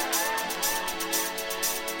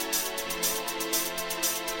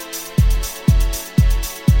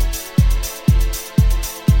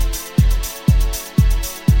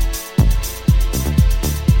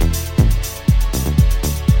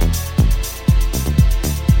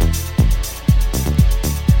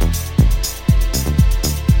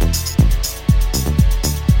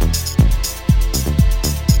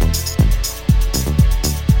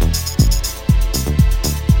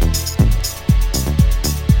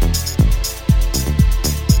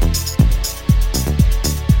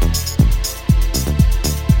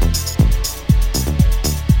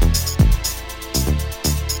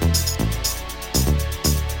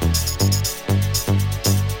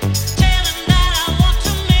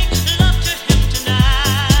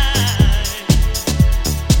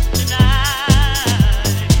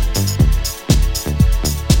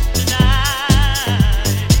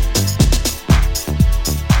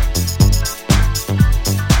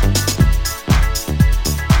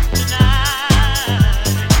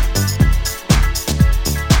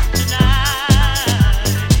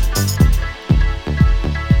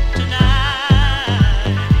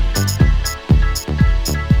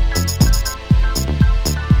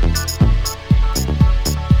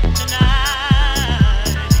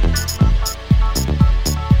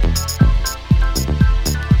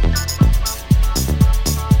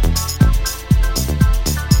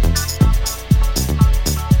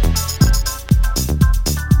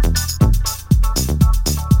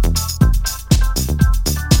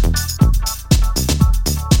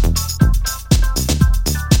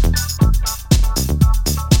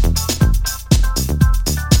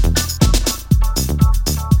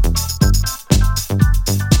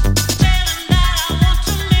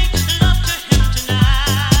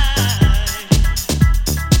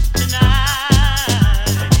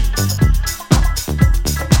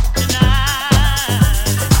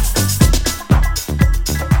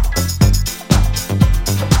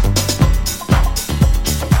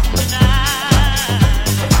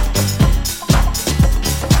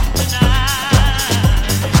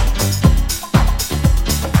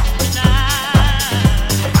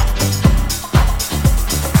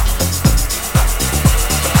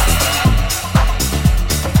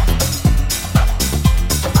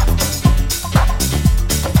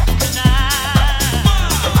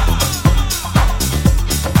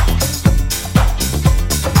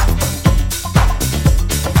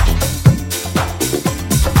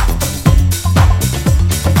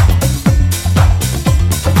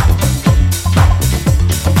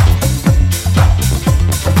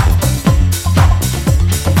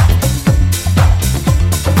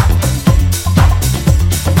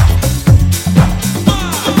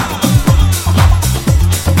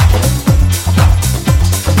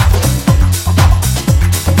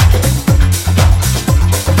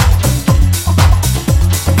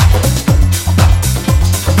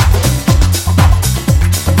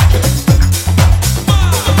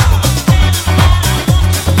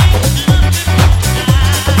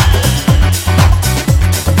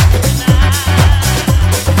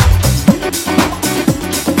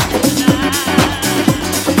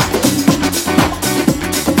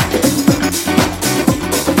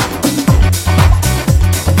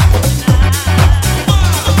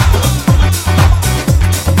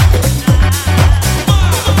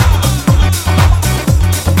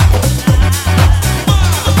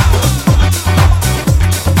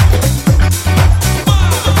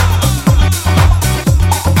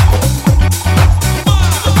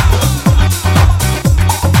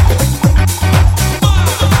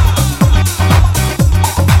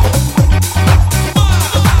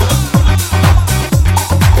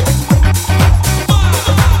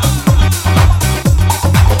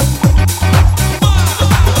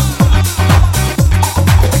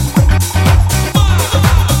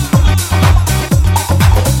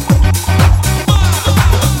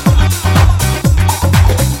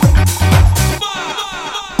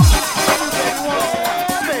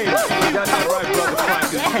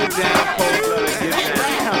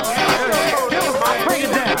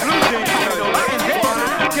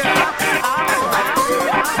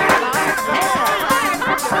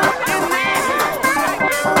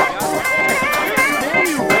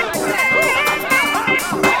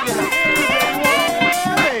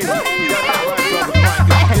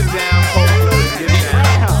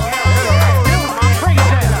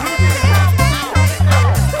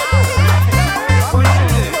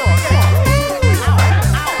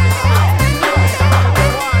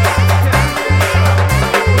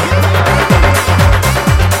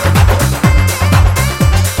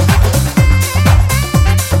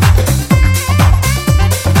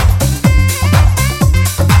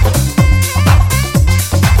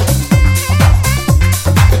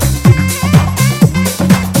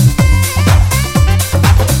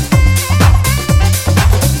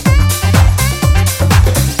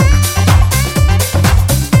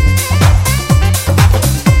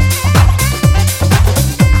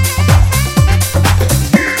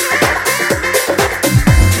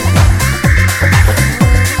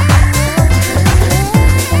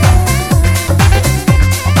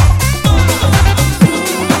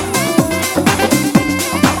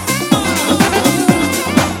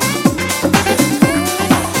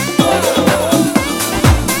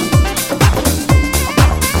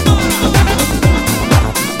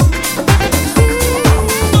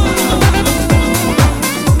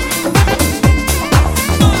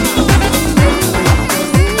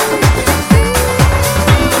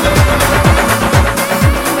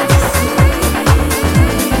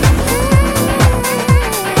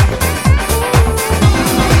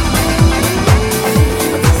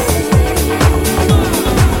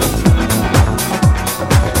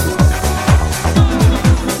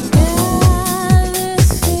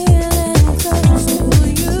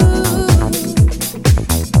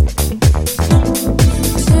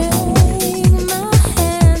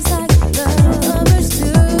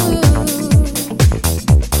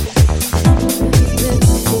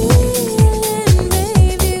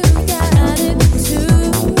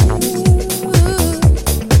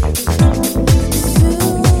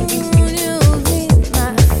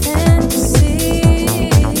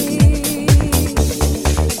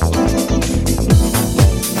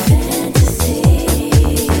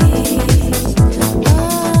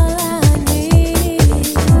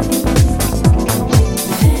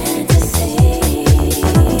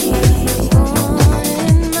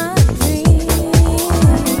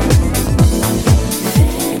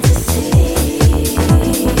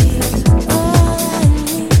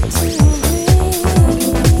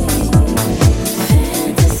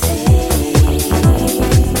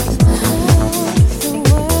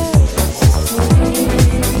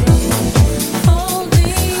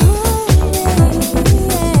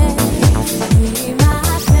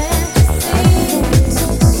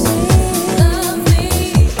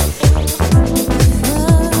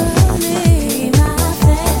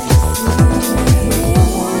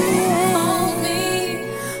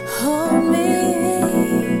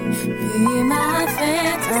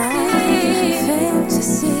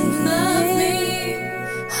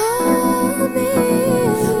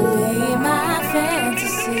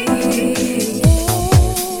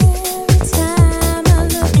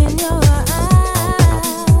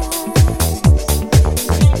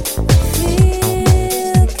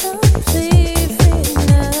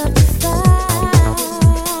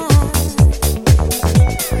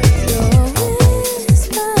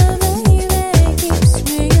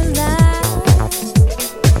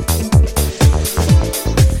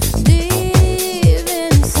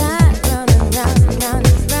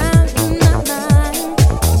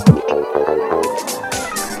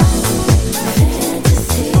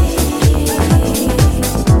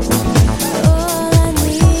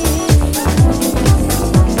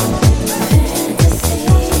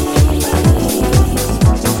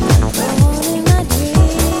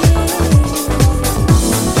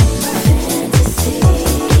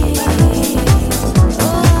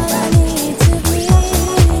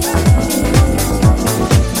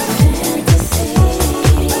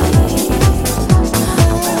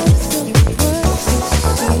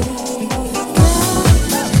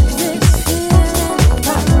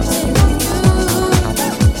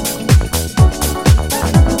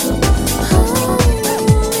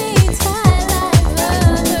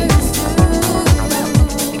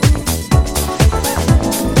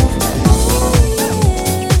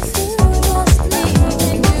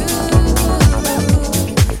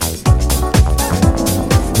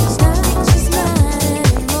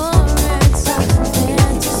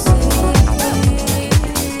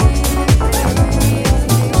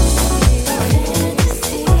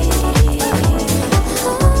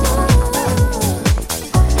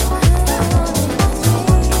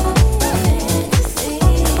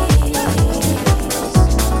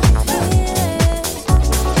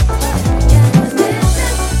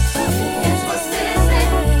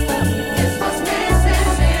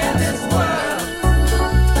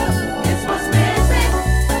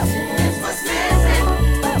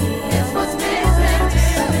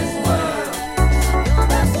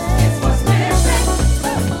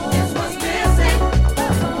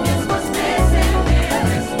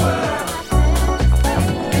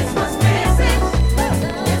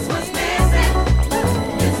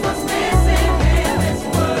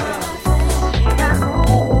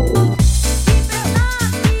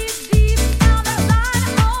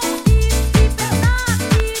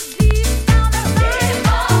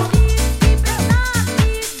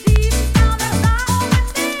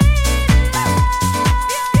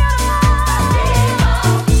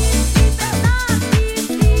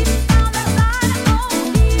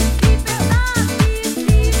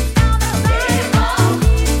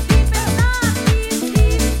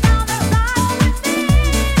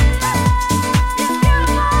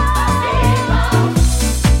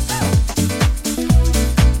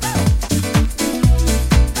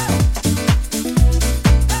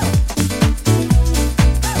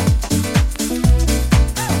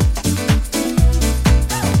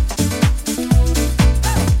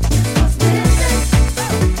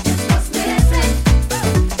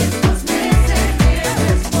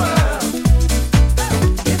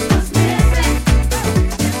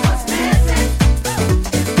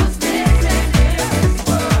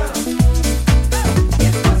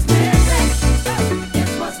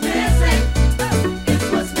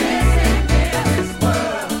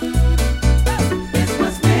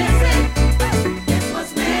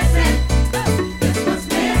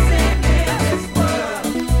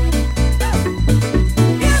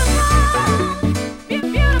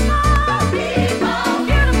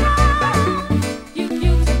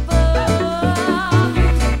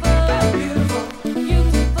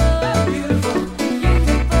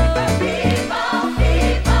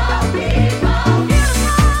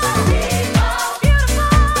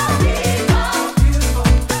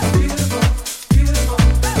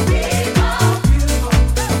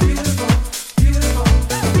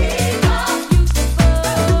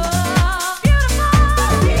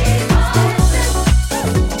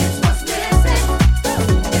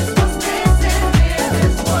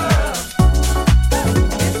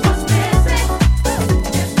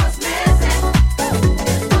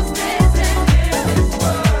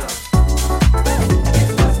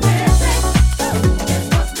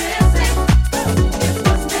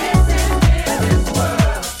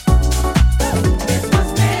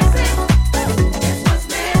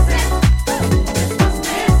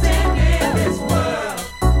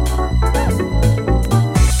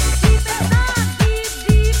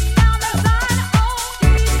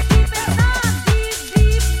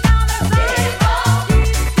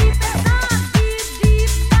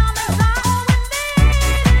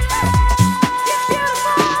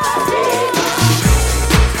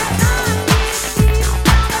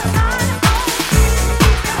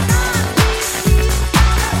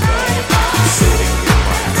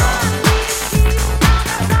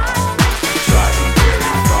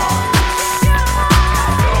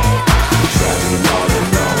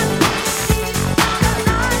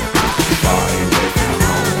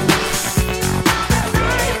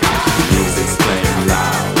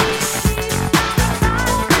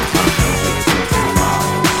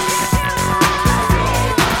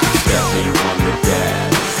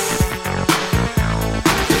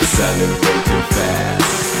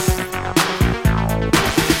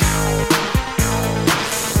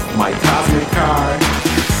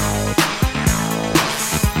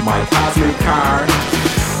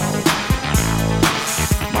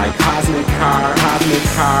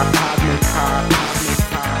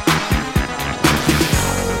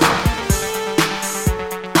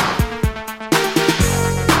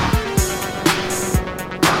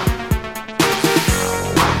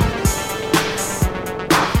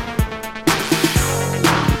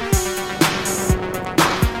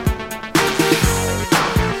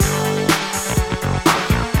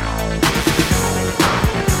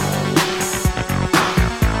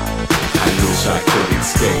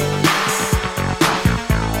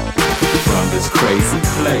 this crazy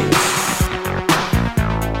place.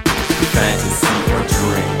 Fantasy or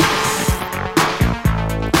dream,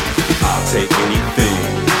 I'll take anything.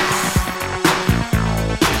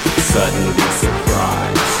 Suddenly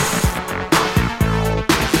surprised,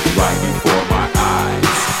 right before my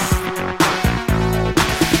eyes.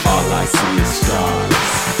 All I see is stars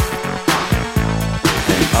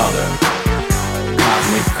and other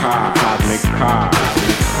cosmic car, cosmic car,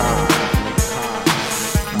 cosmic car.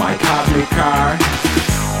 My cosmic car,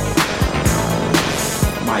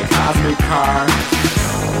 my cosmic car,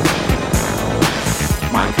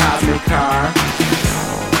 my cosmic car,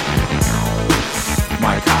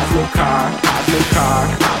 my cosmic car, cosmic car, cosmic car,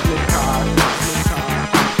 cosmic car.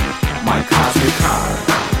 My cosmic car,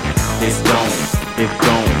 it's going, it's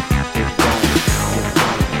going, it's going, it's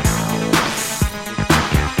going.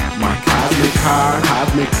 My cosmic car,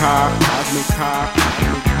 cosmic car, cosmic car,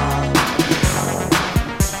 cosmic car.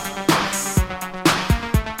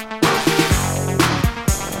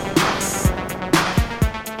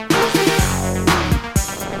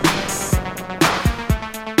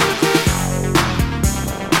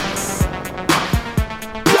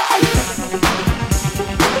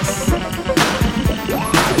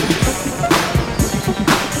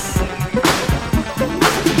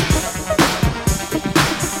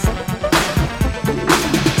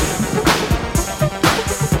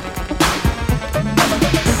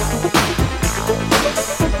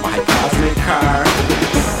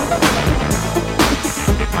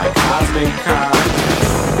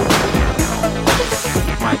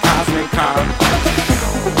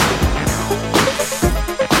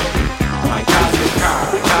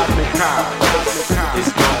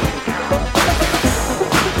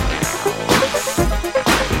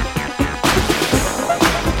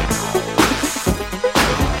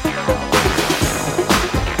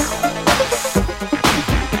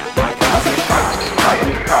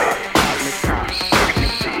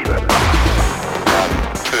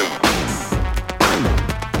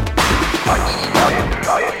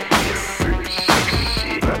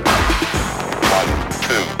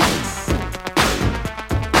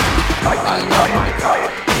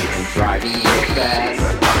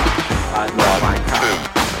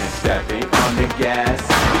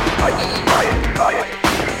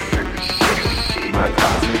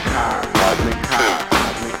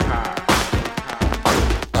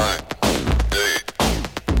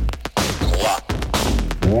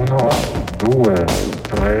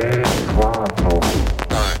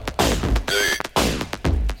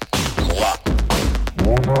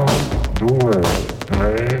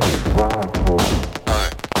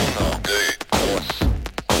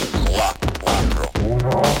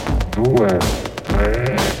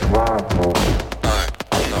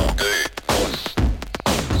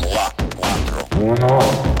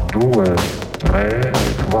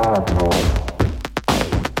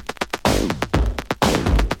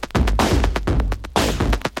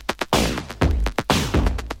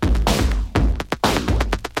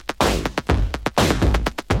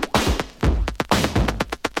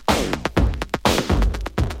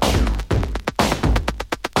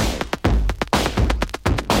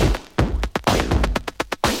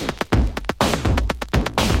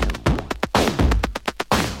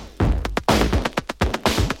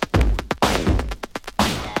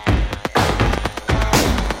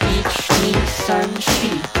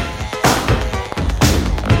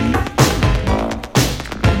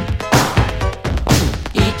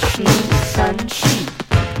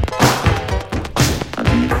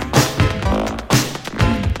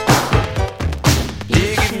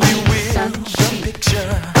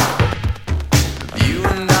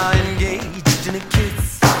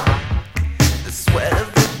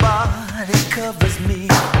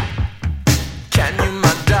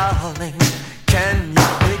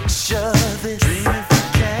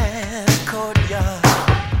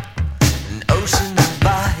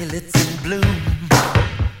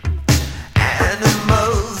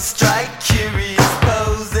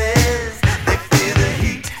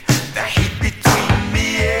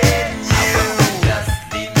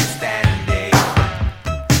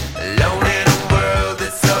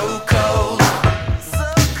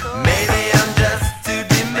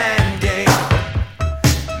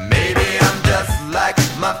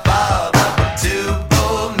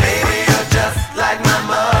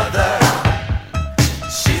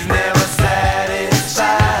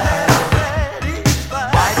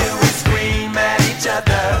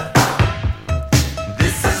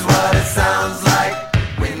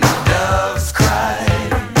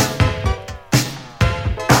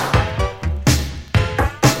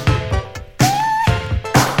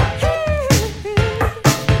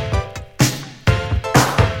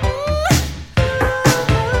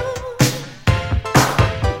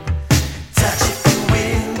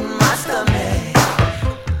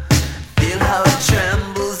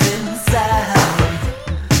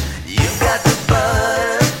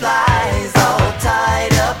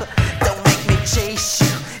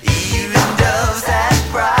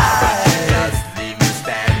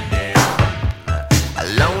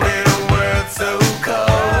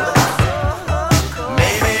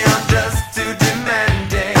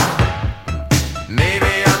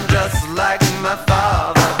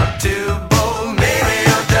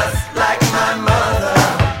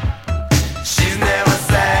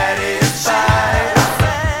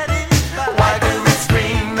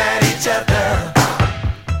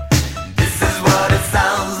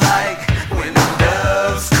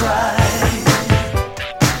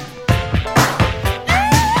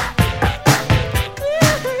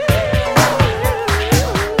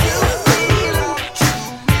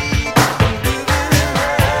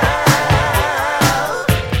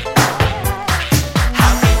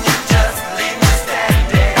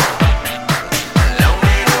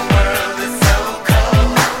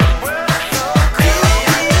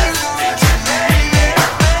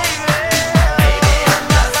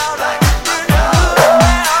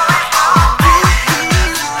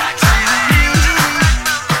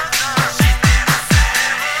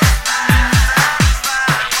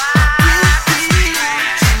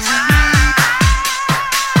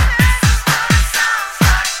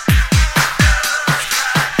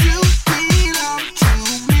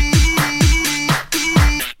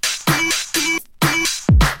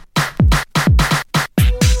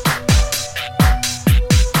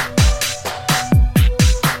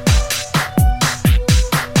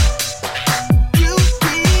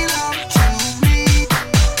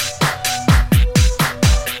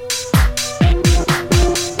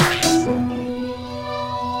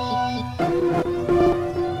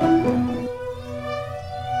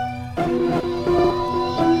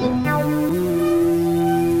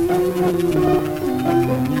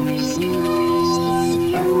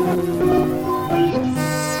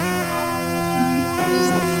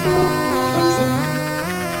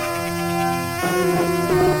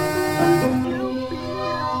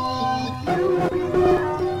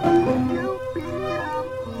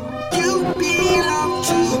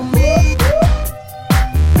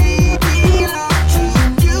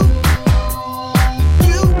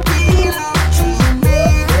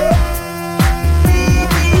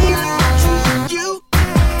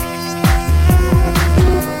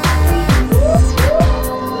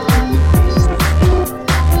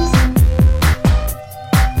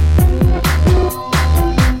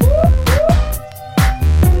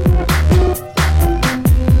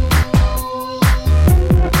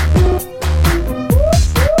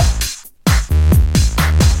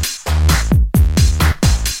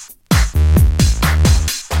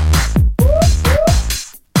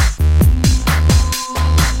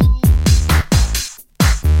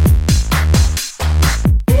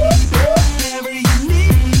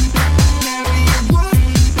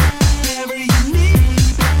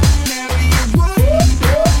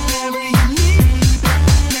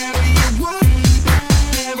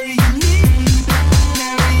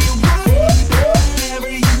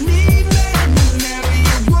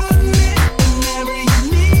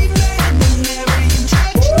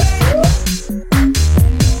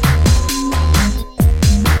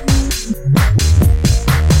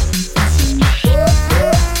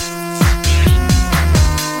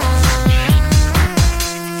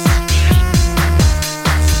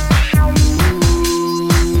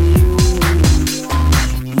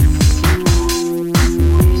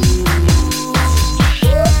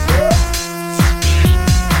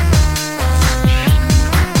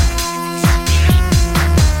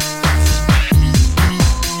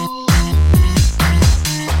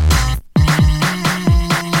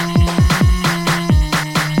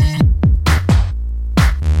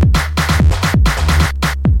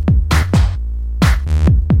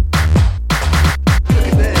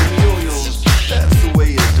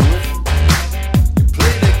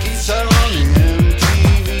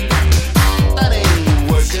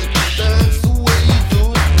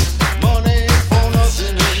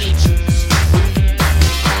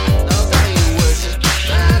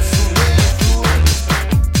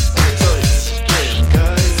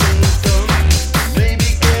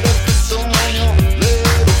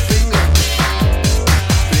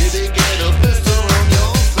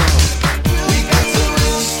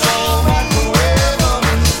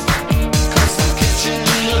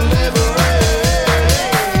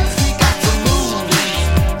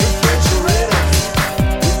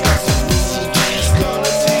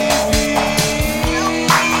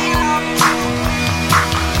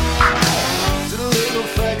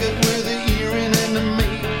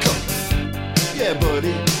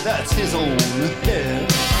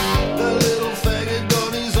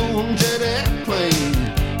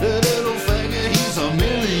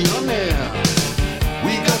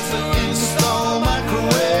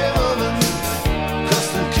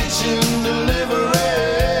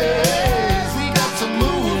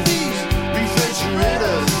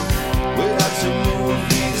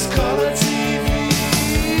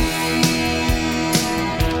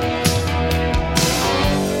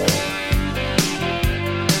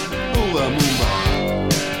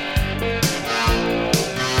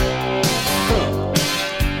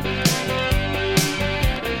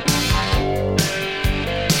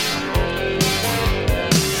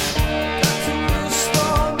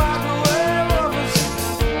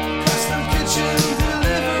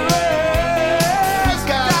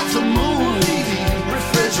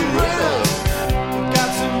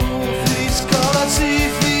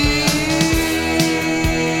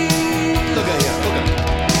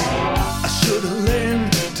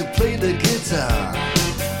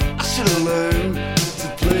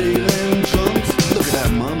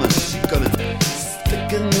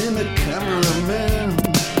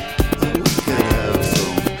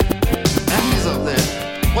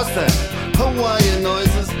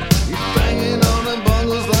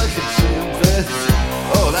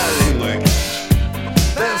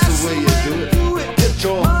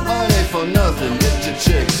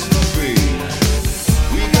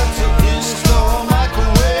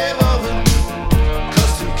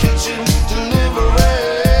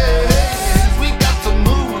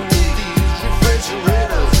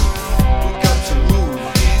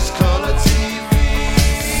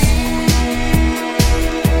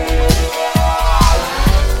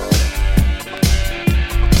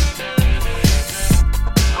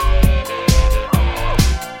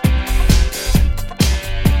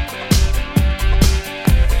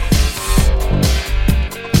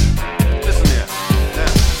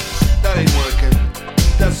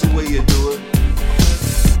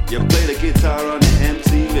 You play the guitar on the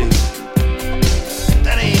MTV.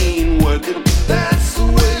 That ain't working. That's the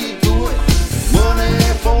way you do it. Money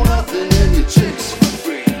for nothing and your chicks for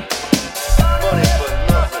free. Money for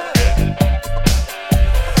nothing.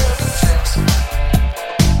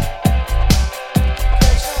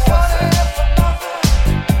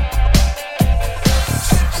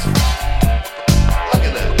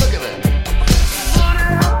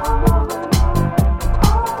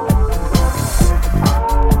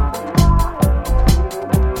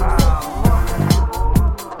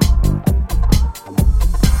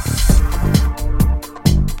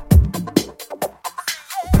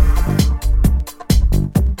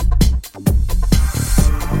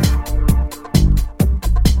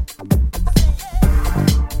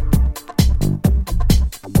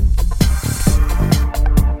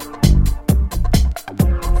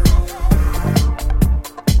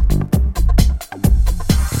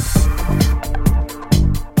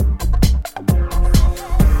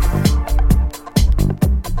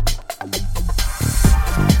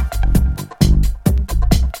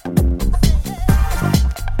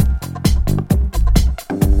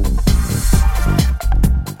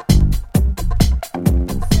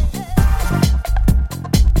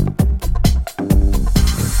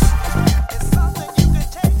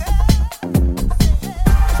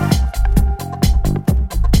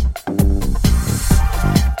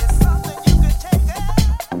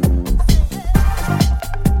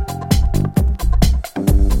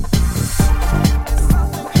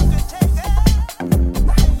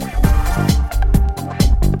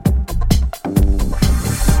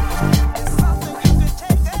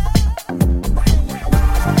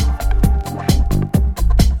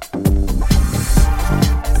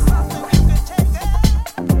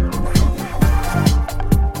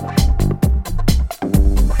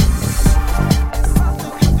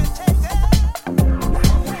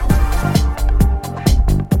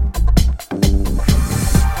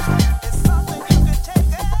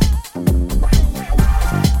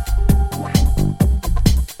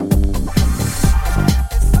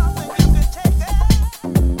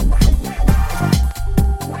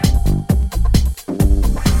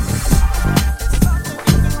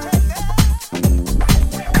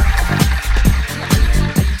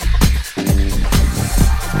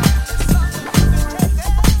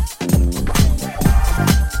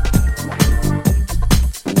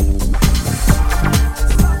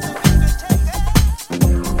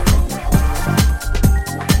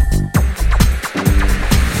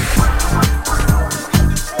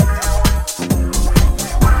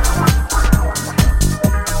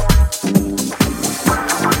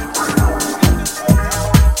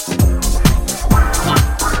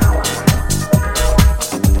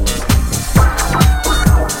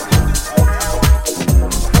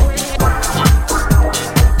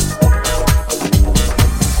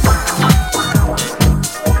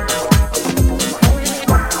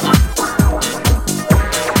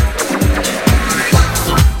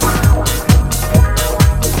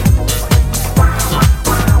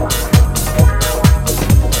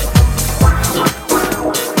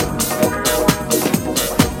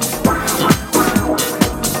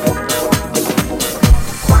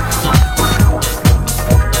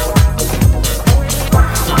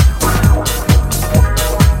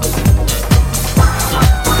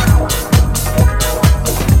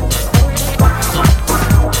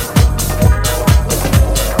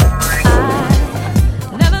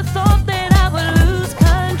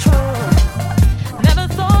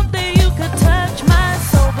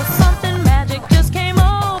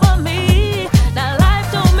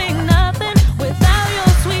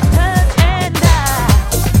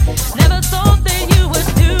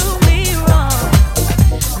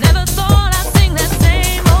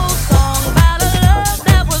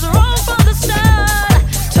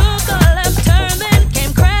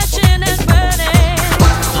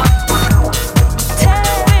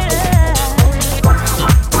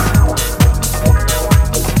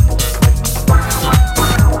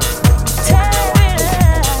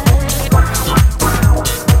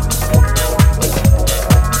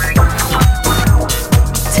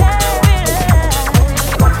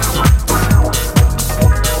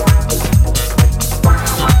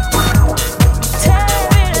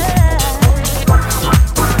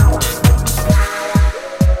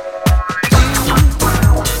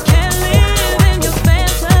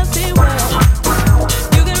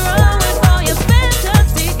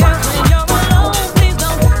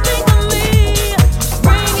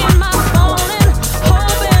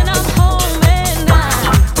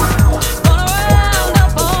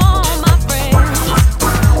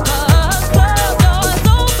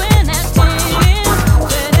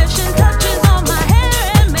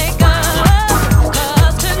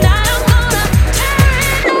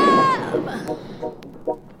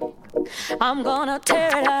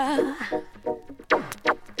 tear it up.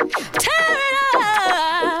 Tear it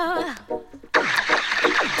up.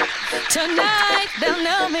 Tonight they'll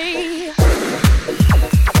know me.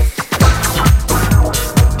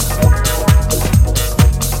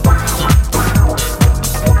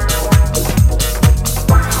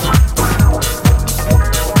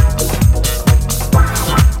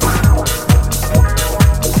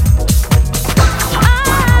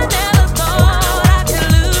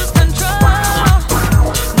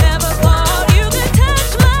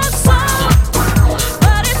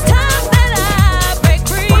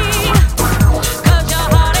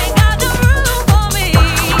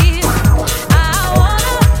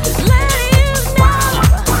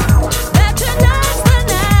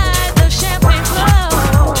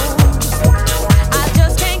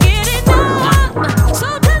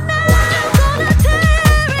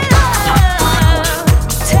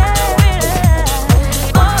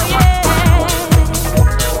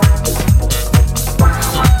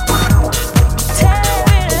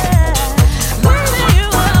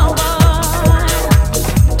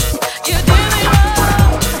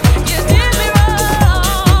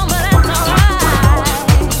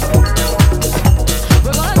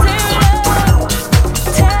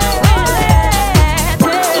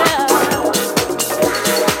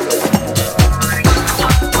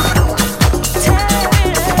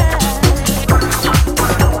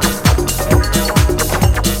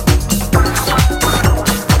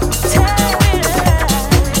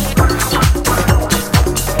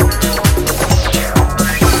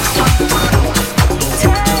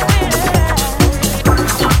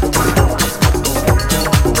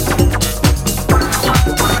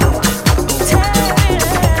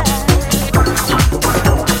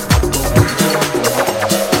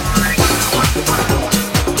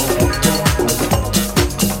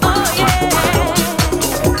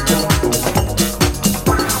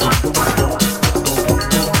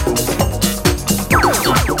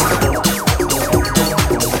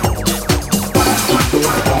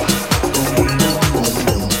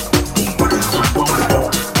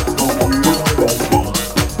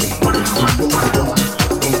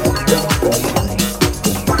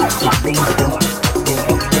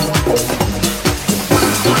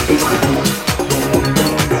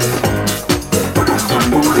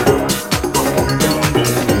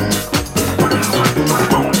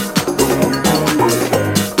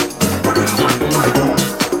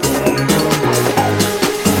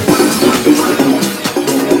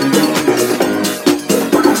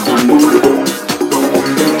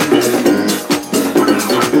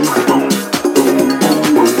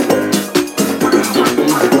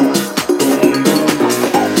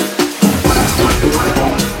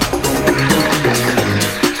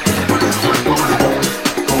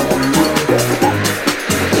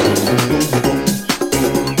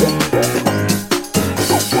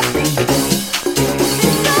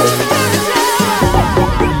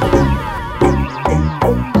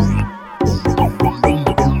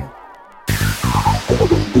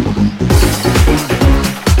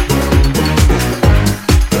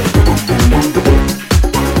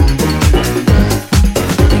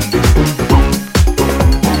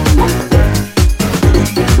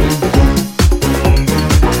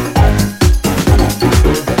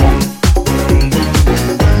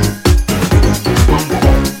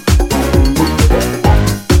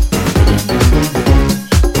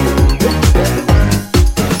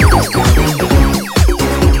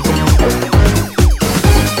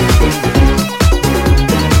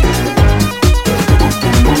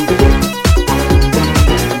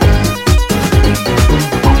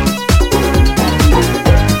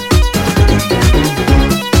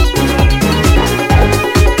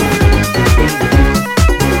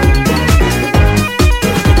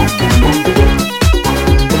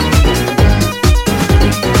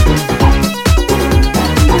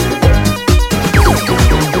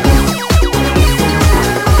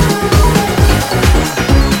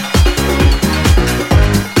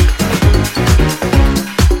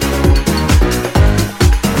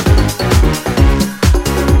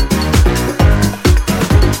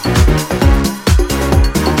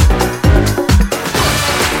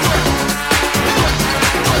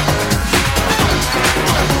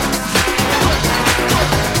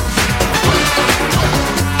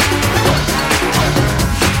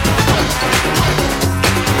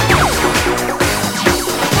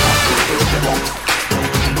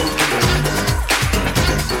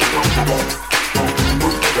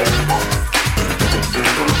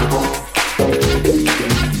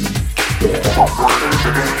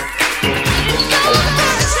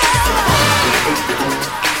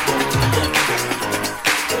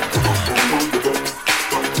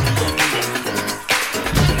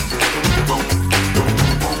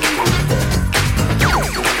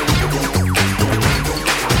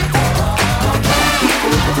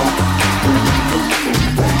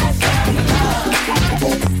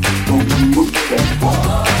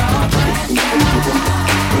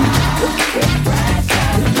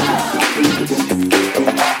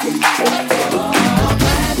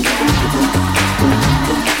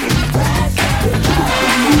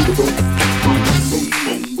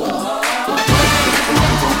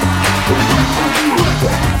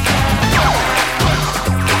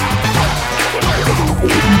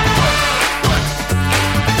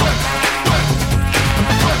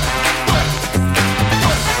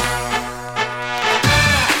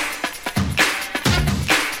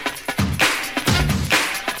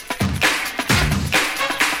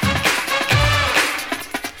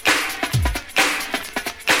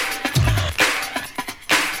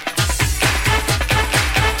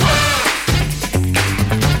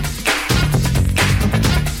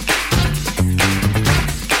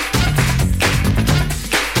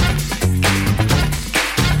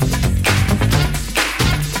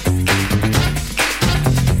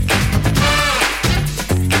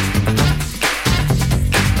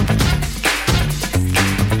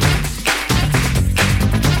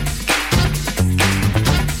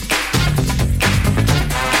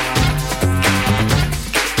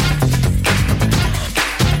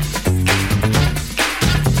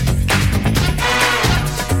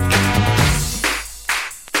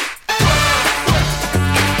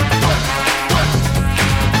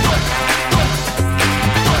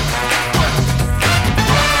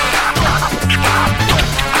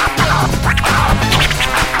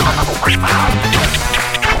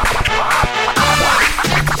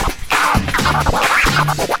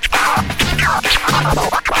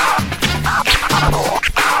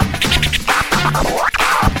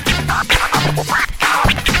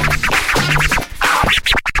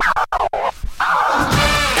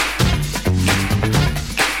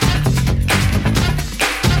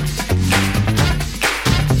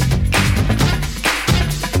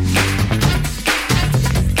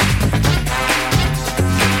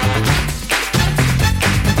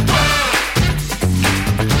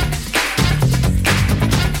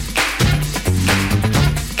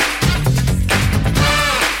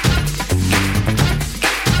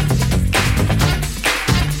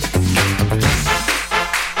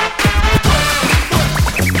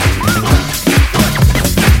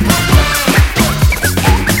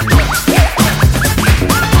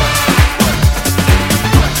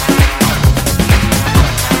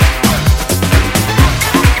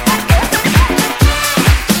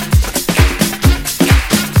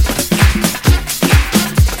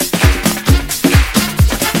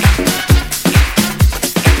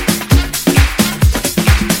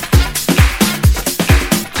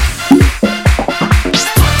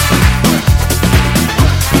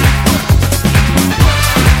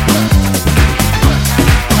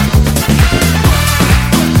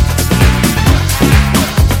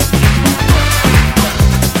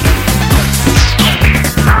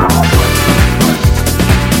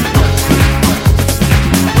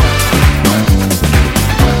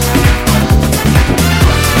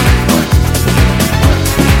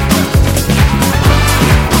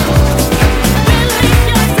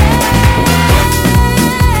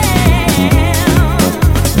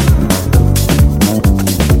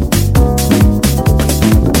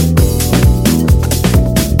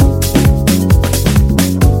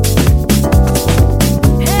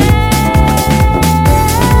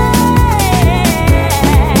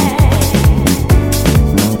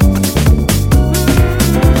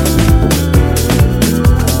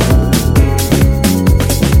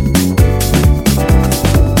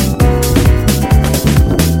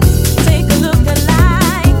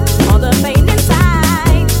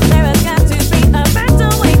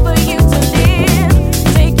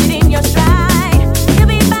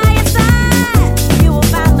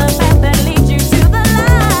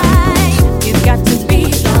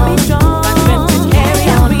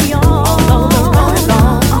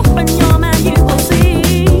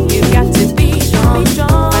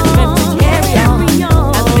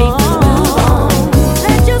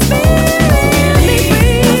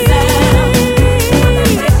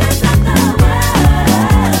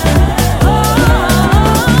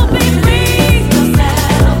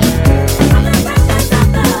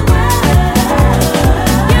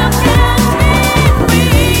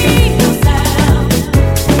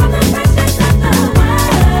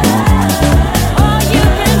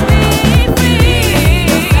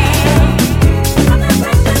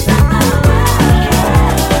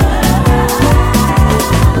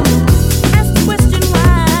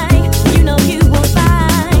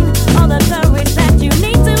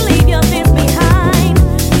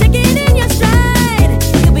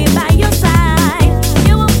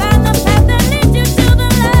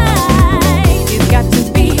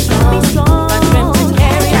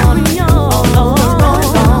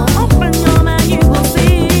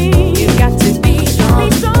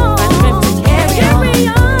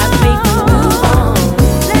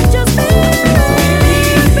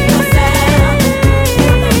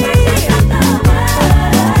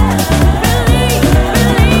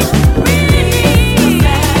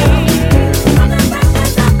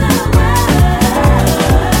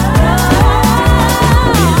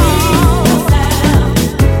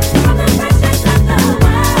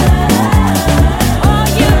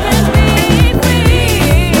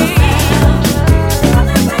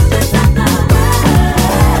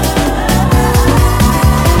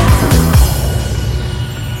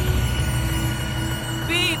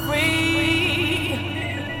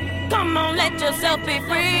 let yourself be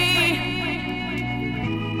free.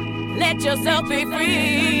 Let yourself be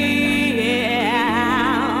free.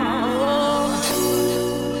 Yeah.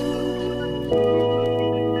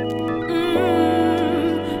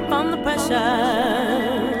 From the pressure.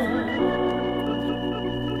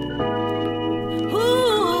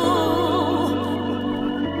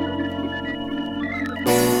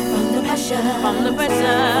 From the pressure on the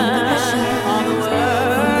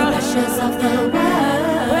world, from the pressures of the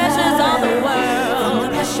world, pressures of the world, from the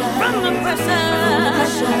pressure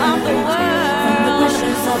of the world, from the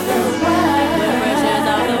pressures of the world, the pressures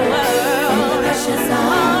of the world, from the pressures of,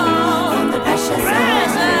 from the pressures of,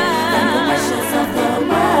 from the pressures of the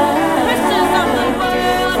world, pressures of the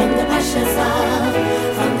world, from the pressures of,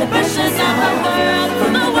 from the pressures of the world,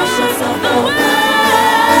 from the pressures of the world.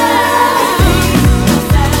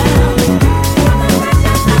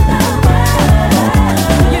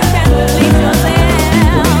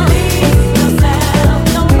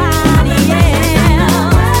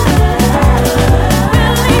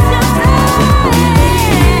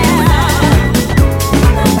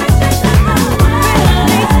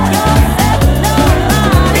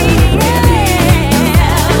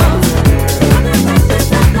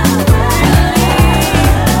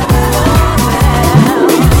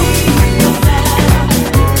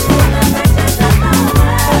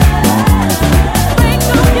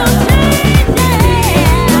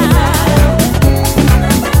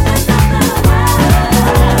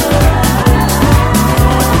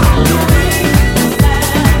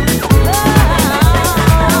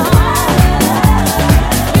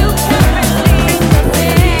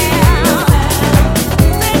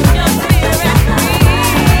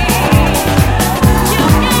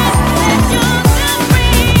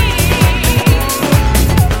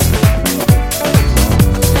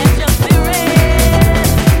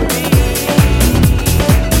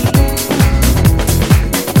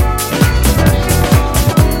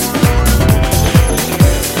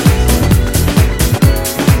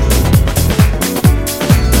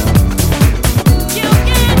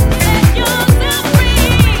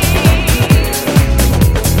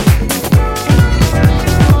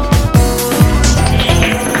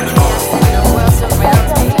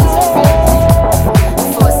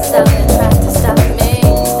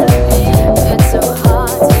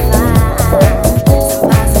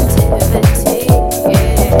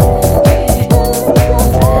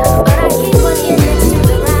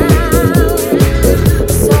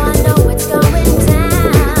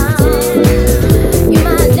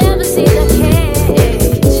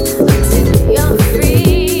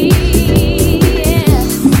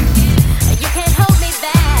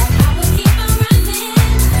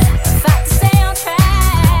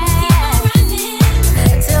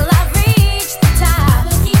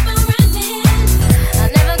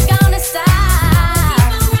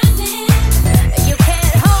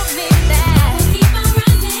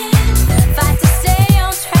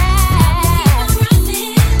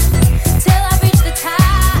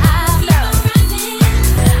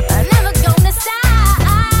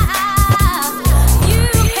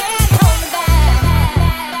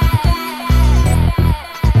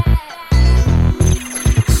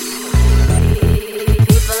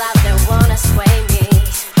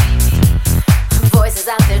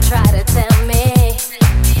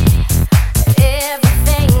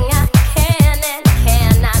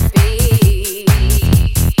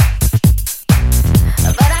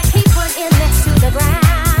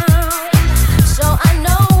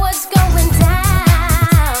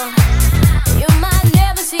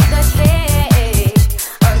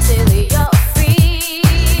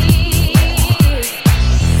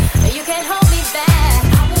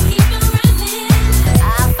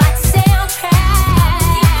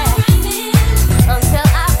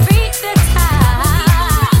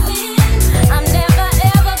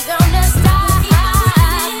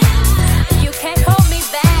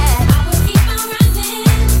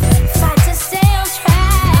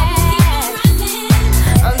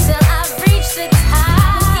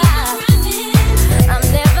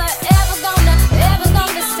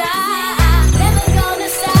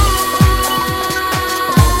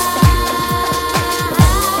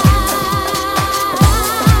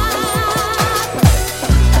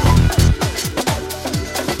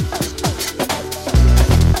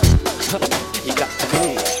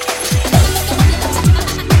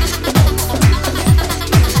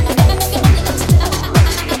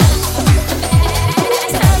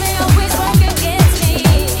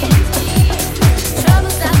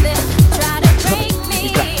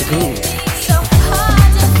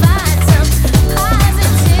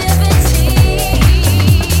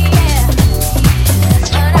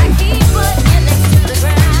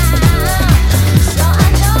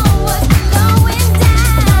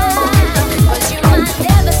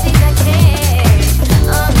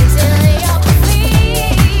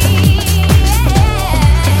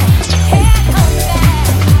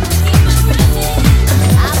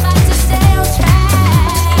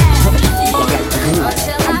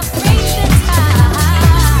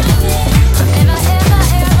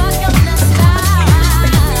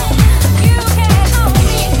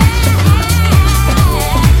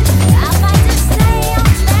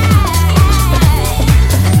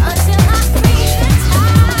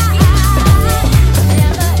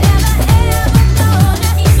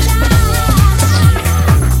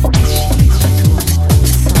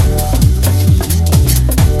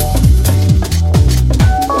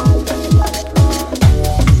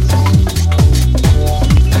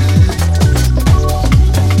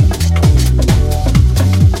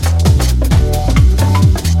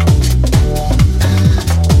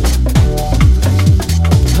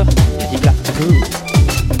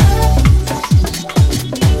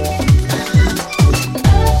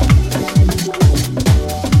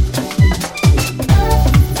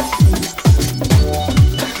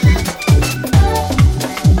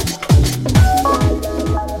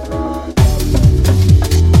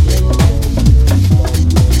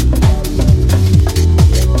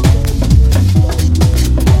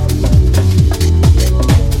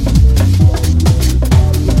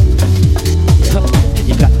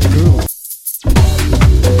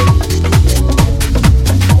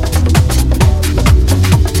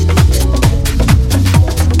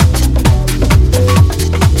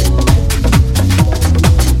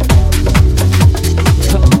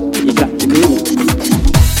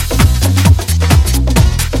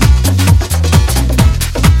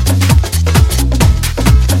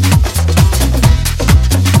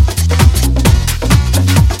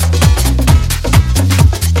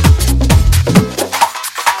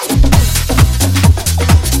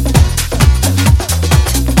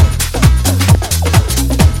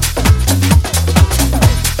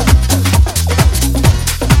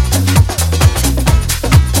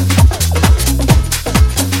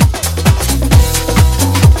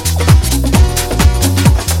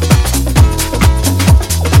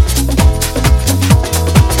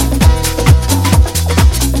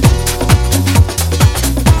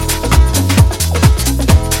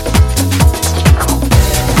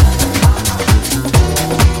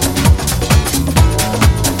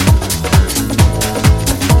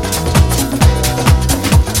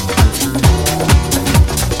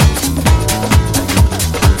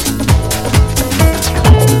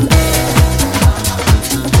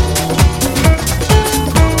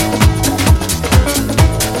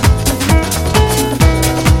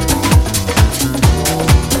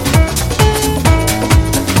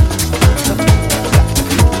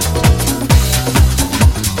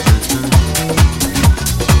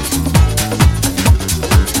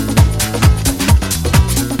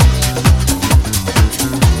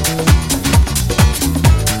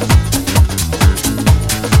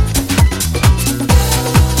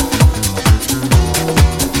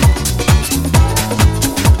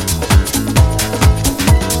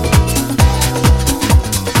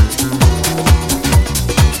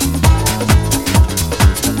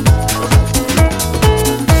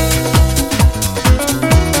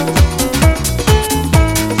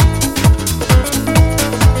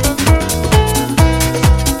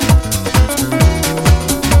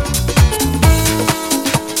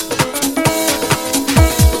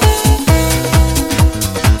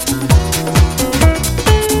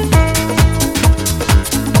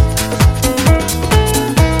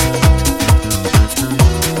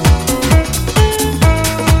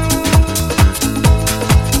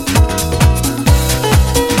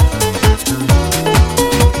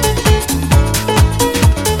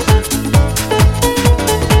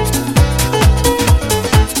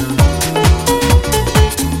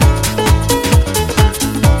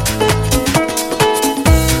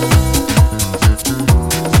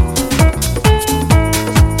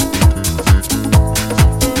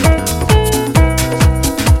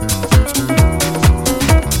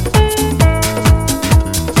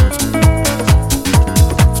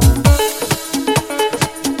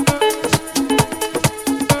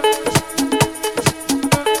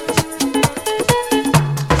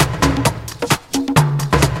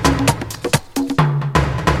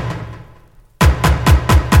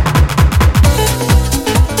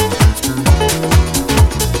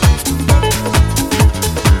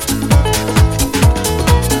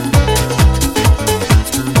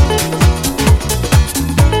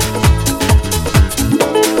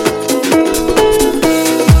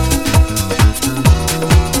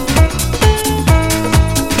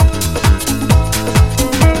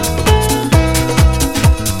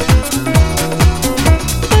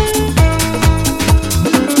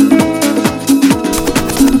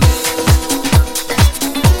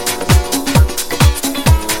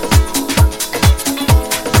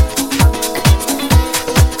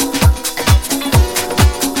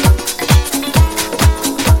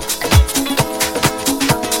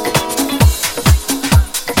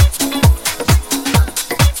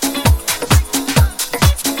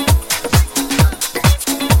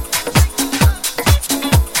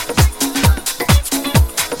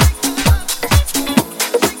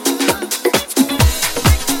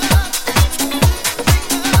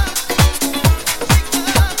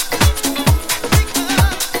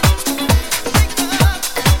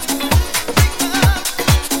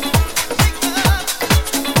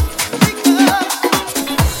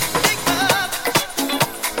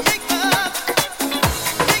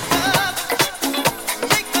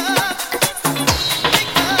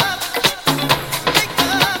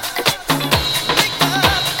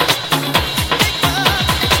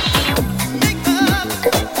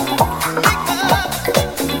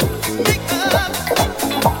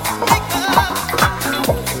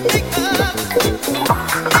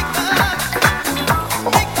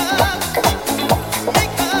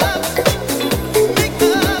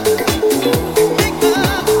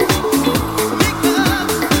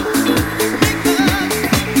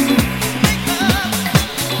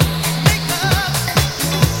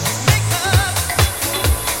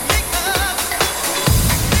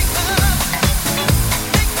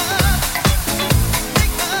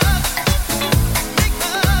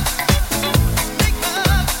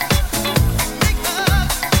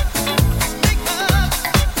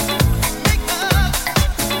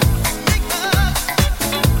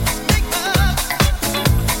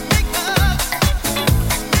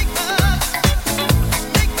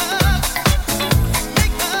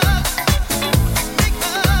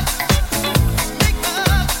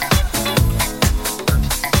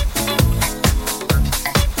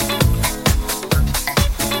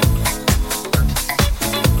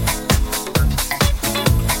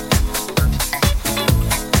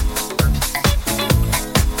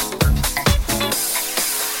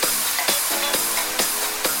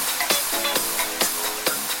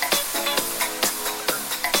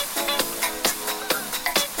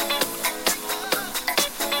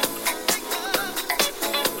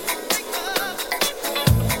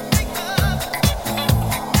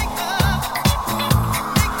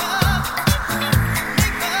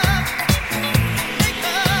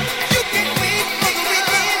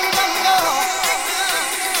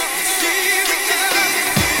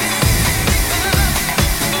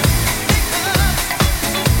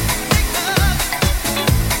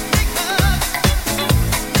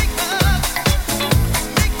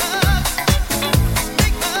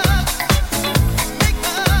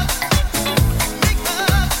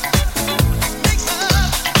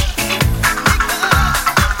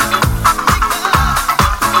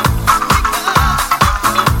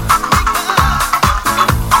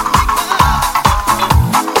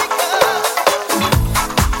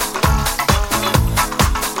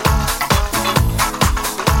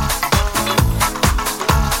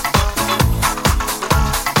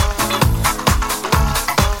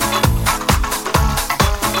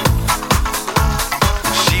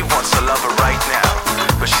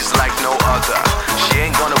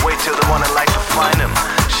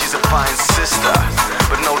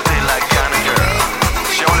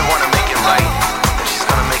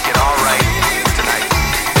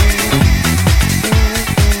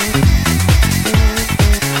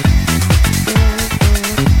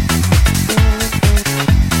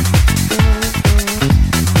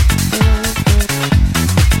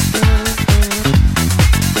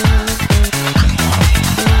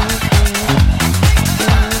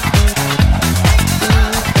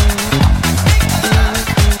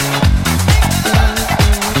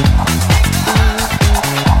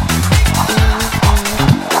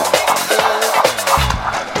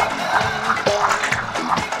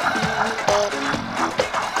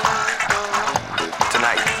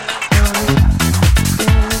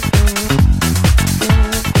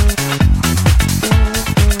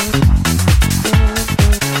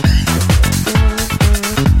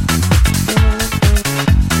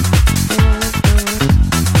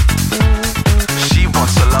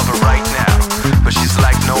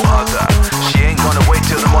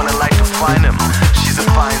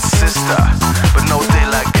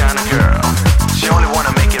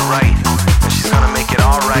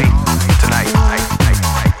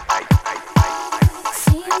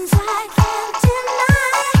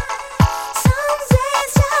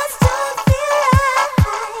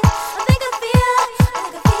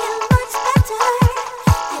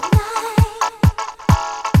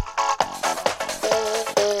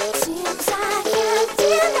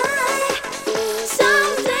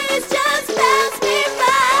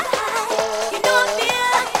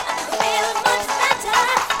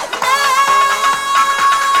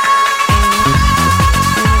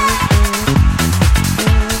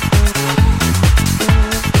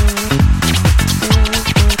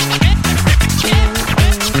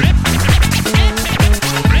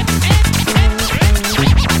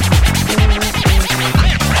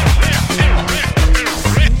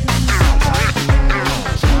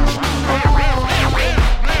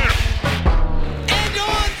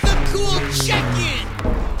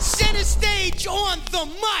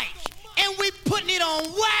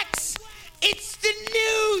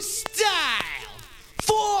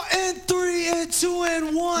 2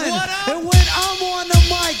 and 1. And when I'm on the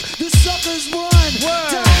mic, the suckers run.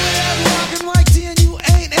 Down with that rockin' like D and you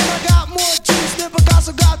ain't. And I got more juice than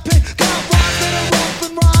Picasso got pink. Got rhymes that are rough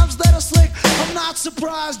and rhymes that are slick. I'm not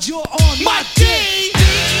surprised you're on my dick.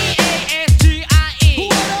 D-E-A-S-T-I-E.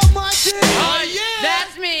 What up, my D? Oh yeah,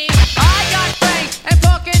 that's me. I got franks and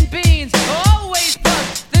pork and beans. Always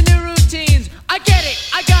bust the new routines. I get it,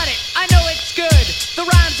 I got it, I know it's good. The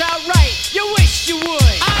rhymes are right, you wish you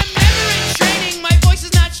would. I'm never in training, my voice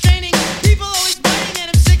is not straining. People always biting and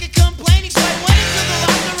I'm sick of complaining. So I went into the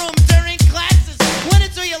locker room during classes. Went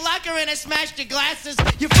into your locker and I smashed your glasses.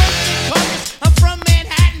 You're from Secaucus, I'm from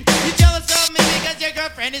Manhattan. You're jealous of me because your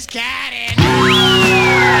girlfriend is catting.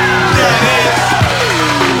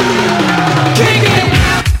 Kick it!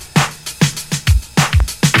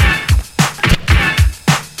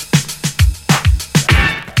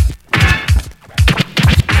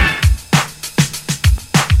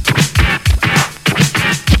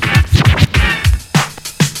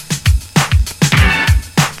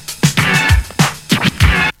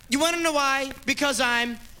 You wanna know why? Because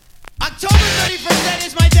I'm October 31st, that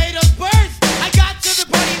is my date of birth. I got to the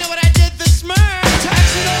party, you know what I did? The Smurf.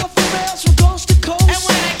 Taxing all females from coast to coast. And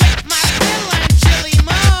when I get my pill, I'm chili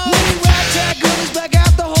mo. We ragtag girls back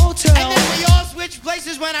at the hotel. And then we all switch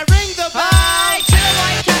places when I ring the bell. I chill at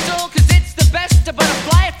White Castle, cause it's the best. But I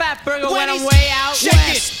fly a fat burger when I'm way out Check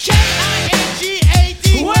west.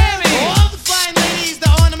 K-I-N-G-A-D. Whammy. All the fine ladies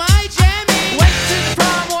that on my jammy. Went to the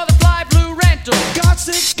prom or the fly blue rental. Got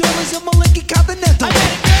 6 girls in Malinky Continental. I met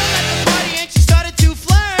a girl at the party and she started to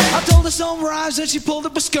flirt. I told her some rhymes and she pulled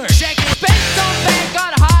up a skirt. Check it. Spent on bank,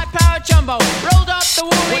 got a high-powered jumbo. Rolled up the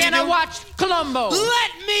woolly and I watched Columbo.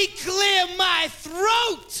 Let me clear my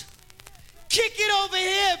throat. Kick it over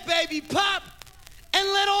here, baby pop. And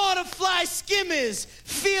let all the fly skimmers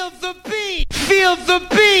feel the beat. Feel the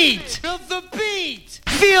beat. Feel the beat.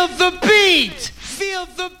 Feel the beat. Feel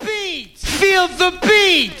the beat. Feel the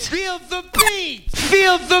beat. Feel the beat.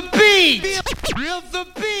 Feel the beat. Feel the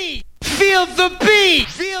beat. Feel the beat.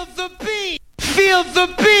 Feel the beat. Feel the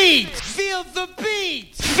beat. Feel the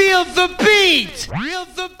beat. Feel the beat. Feel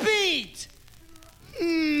the beat.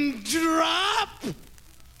 Drop.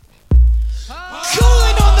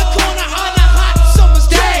 Cooling on the corner on a hot summer's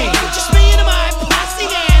day. Just me and my posse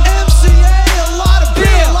and MCA, a lot of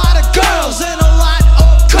beer, a lot of girls, and a lot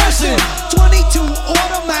of cursing. 22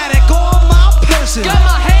 automatic on my person. Got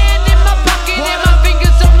my hand in my pocket and my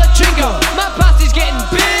fingers on the trigger. My posse's getting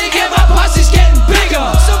big and my posse's getting bigger.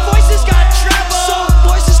 Some voices got treble, some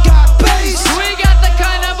voices got bass. We got the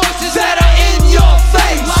kind of voices that are in your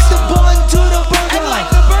face. Like the bun to the burger, and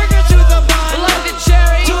like the burger to the bun, like the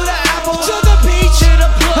cherry to the apple, to the peach, to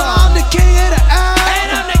the plum. I'm the king of the app,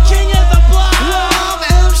 and I'm the king of the block. Well, I'm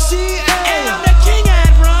MCA, and I'm the king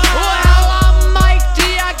at rum. Well, I'm Mike D,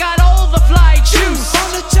 I got all the fly juice.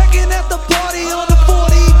 I'm the checking at the party on the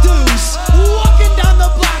 40 deuce. Walking down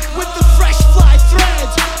the block with the fresh fly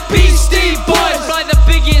threads. Beastie Boys fly the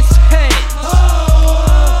biggest head.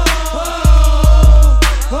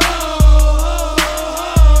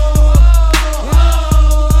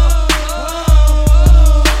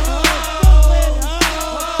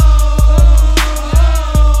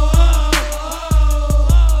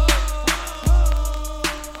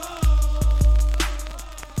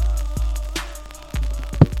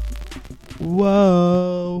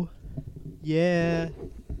 Whoa. Yeah.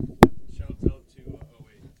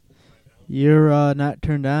 You're not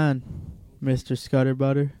turned on, Mr.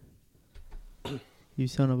 Scudderbutter. You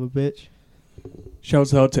son of a bitch.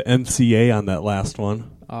 Shouts out to MCA on that last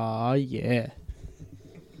one. Aw, yeah.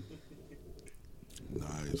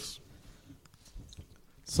 Nice.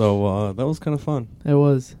 So that was kind of fun. It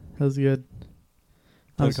was. That was good.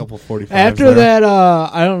 Had a couple 45s After there.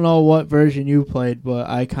 that, I don't know what version you played, but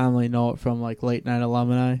I commonly know it from like Late Night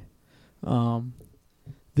Alumni.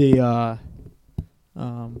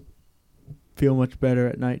 Feel Much Better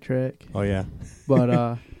at Night track. Oh yeah.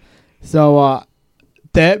 But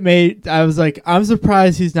that made, I was like, I'm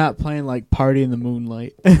surprised he's not playing like Party in the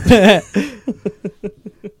Moonlight.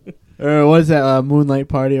 Or what is that, Moonlight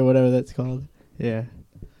Party or whatever that's called. Yeah.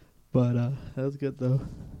 But that was good though.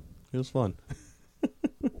 It was fun.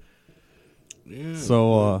 Yeah.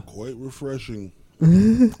 So quite refreshing.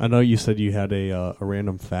 I know you said you had a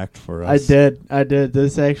random fact for I us. did.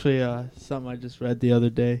 This is actually something I just read the other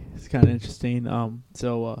day. It's kind of interesting.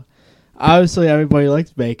 So obviously everybody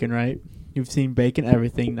likes bacon, right? You've seen bacon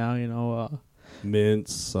everything now, you know.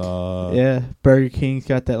 Mince. Yeah, Burger King's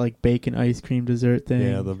got that like bacon ice cream dessert thing.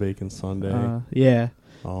 Yeah, the bacon sundae. Yeah.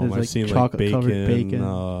 I've seen like chocolate-covered bacon.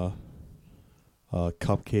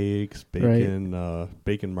 cupcakes,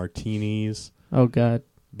 bacon martinis. Oh God.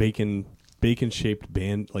 Bacon shaped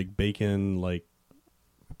band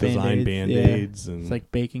design Band-Aids and it's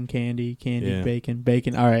like bacon candy, Yeah.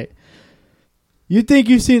 bacon. All right. You think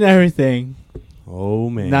you've seen everything. Oh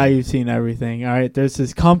man. Now you've seen everything. All right. There's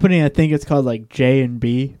this company, I think it's called like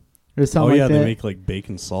J&B or something like that. They make like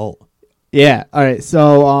bacon salt. Yeah. All right.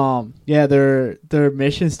 So their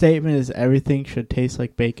mission statement is everything should taste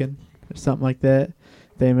like bacon or something like that.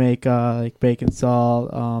 They make like bacon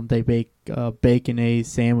salt. They bake Bacon-A's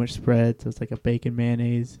sandwich spread, so it's like a bacon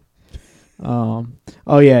mayonnaise. Oh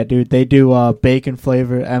yeah, dude. They do bacon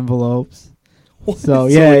flavored envelopes. So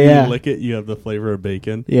when yeah. you lick it, you have the flavor of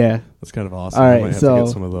bacon. Yeah. That's kind of awesome. All right, I might have so to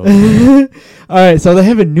get some of those. all right, so they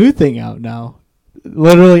have a new thing out now.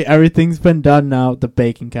 Literally everything's been done now with the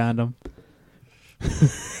bacon condom.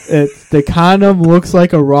 The condom looks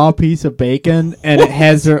like a raw piece of bacon, and it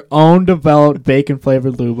has their own developed bacon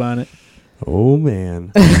flavored lube on it. Oh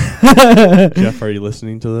man. Jeff, are you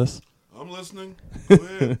listening to this? I'm listening. Go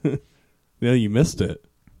ahead. No, you missed it.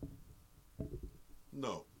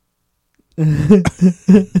 No.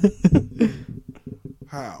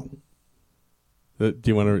 How? Do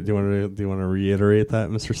you want to reiterate that,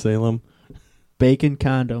 Mr. Salem? Bacon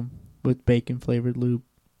condom with bacon flavored lube.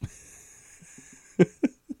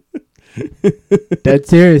 Dead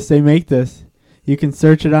serious. They make this. You can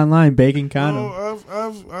search it online. Bacon condom. No,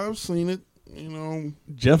 I've seen it. You know,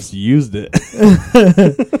 Jeff's used it.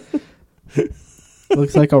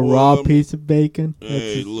 Looks like a raw piece of bacon.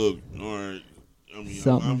 Hey, look. All right. I mean,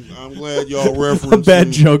 Something. I'm glad y'all referencing. A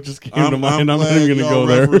bad joke just came to mind. I'm not glad even going to y'all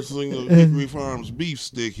go there. referencing the Hickory Farms beef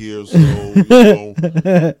stick here. So, you know,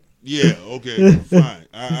 yeah, okay, fine.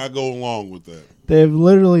 I go along with that. They've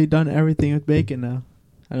literally done everything with bacon now.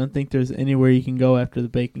 I don't think there's anywhere you can go after the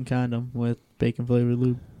bacon condom with bacon flavored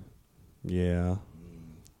lube. Yeah.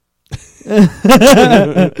 Don't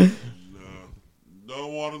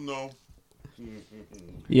want to know.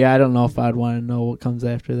 Yeah, I don't know if I'd want to know what comes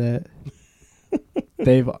after that.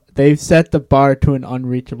 They've set the bar to an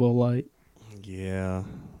unreachable light. Yeah.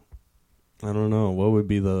 I don't know. What would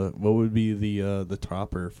be the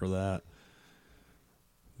topper for that?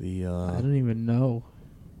 I don't even know.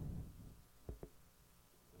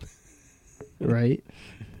 Right?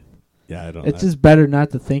 Yeah, I don't. It's just better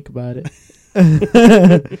not to think about it.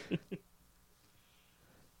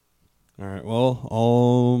 All right.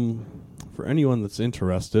 Well, for anyone that's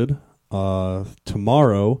interested,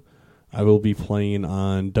 tomorrow I will be playing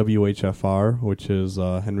on WHFR, which is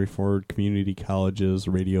Henry Ford Community College's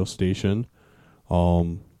radio station.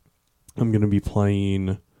 I'm going to be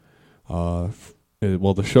playing.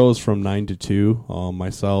 The show is from 9 to 2.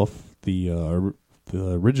 Myself, the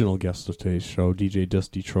original guest of today's show, DJ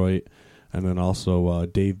Disc Detroit, and then also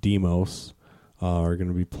Dave Demos are going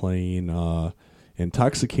to be playing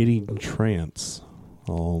Intoxicating Trance.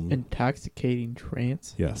 Intoxicating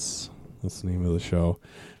Trance? Yes, that's the name of the show.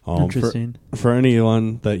 Interesting. For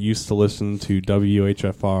anyone that used to listen to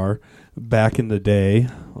WHFR back in the day,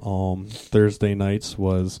 Thursday nights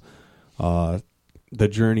was The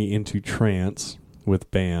Journey into Trance with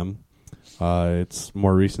BAM. It's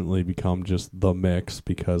more recently become just The Mix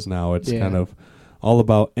because now it's kind of all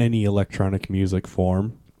about any electronic music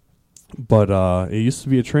form. But it used to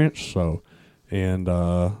be a trance show, and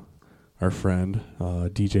our friend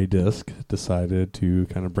DJ Disc decided to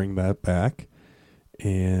kind of bring that back.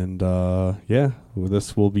 And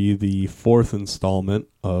this will be the 4th installment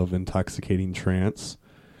of Intoxicating Trance.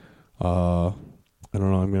 I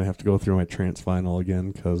don't know, I'm going to have to go through my trance vinyl again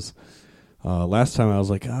because last time I was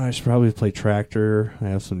like, I should probably play Tractor. I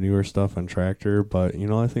have some newer stuff on Tractor, but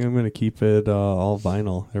I think I'm going to keep it all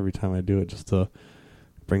vinyl every time I do it just to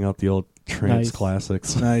bring out the old trance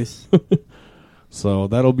classics. Nice. So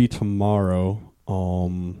that'll be tomorrow.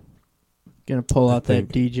 Gonna pull out that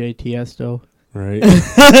DJ Tiesto. Right.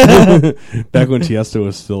 Back when Tiesto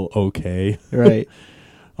was still okay. Right.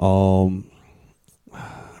 I'm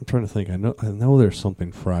trying to think. I know there's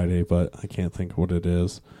something Friday, but I can't think what it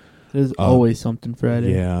is. There's always something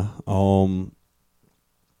Friday. Yeah. On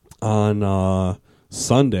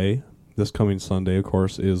Sunday, this coming Sunday, of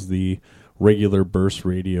course, is the regular Burst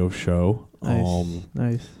Radio show. Nice.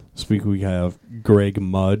 Nice. This week we have Greg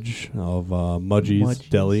Mudge of Mudgie's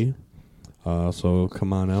Deli. So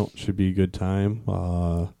come on out. Should be a good time.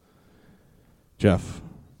 Jeff.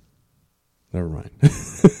 Never mind.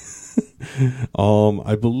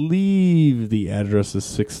 I believe the address is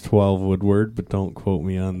 612 Woodward, but don't quote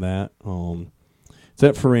me on that. It's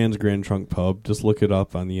at Ferran's Grand Trunk Pub. Just look it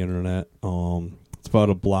up on the internet. It's about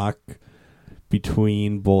a block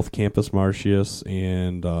between both Campus Martius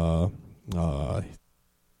and I'm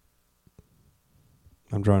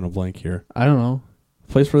drawing a blank here. I don't know.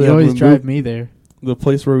 Place where You they always have drive me there. The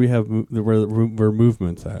place where we have where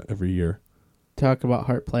movements at every year. Talk about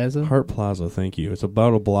Hart Plaza. Hart Plaza, thank you. It's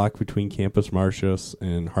about a block between Campus Martius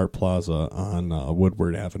and Hart Plaza on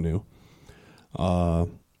Woodward Avenue.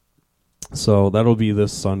 So that'll be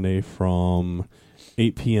this Sunday from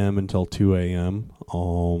 8 p.m. until 2 a.m.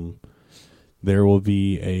 There will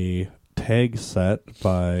be a tag set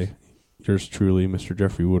by yours truly, Mr.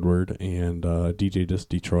 Jeffrey Woodward, and DJ Disc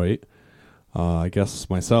Detroit. I guess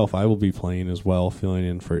myself, I will be playing as well, filling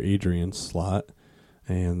in for Adrian's slot.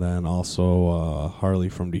 And then also Harley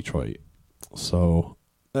from Detroit. So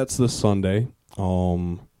that's this Sunday.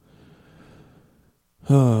 What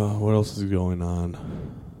else is going on?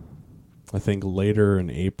 I think later in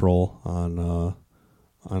April on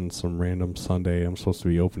some random Sunday, I'm supposed to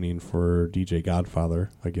be opening for DJ Godfather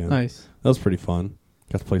again. Nice. That was pretty fun.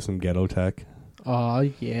 Got to play some ghetto tech. Oh,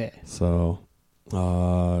 yeah. So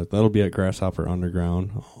that'll be at Grasshopper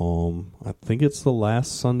Underground. I think it's the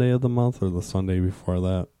last Sunday of the month or the Sunday before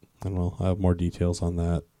that. I don't know. I have more details on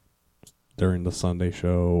that during the Sunday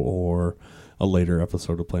show or a later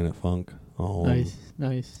episode of Planet Funk. Nice.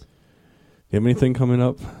 You have anything coming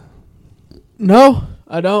up? No,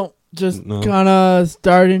 I don't. Just No. kind of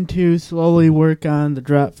starting to slowly work on the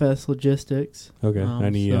Drop Fest logistics. Okay.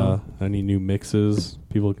 Any new mixes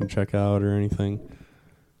people can check out or anything?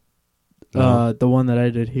 The one that I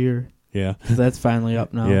did here. Yeah. 'Cause that's finally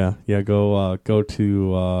up now. Yeah. Go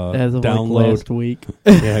to As of download like last week.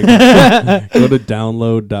 Yeah. Go to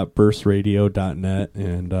download.burstradio.net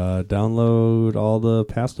and download all the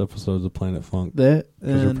past episodes of Planet Funk. That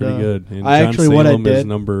those are pretty good. And I John actually what I Salem is did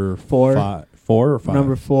number 4 or 5.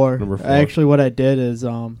 Number 4. Number 4. Actually, what I did is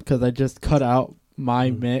because I just cut out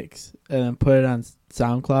my mix and then put it on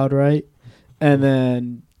SoundCloud, right? And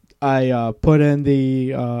then I put in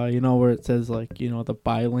the where it says the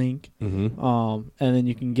buy link, and then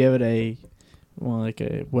you can give it a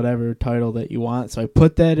whatever title that you want. So I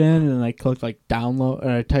put that in and I clicked download,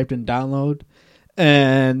 or I typed in download,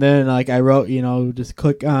 and then I wrote just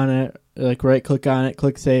click on it, right click on it,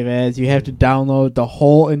 click save as. You have to download the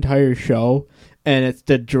whole entire show. And it's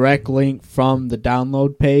the direct link from the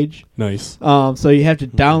download page. Nice. So you have to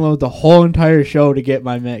download the whole entire show to get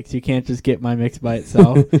my mix. You can't just get my mix by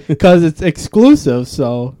itself because it's exclusive.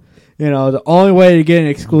 So, the only way to get an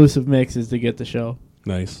exclusive mix is to get the show.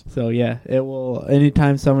 Nice. So yeah, it will.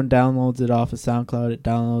 Anytime someone downloads it off of SoundCloud, it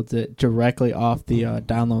downloads it directly off the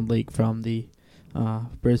download link from the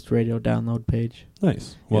Burst Radio download page.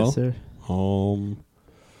 Nice. Well, yes, sir.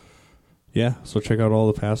 Yeah, so check out all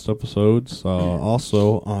the past episodes.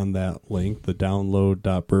 Also on that link, the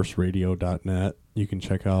download.burstradio.net, you can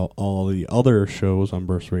check out all the other shows on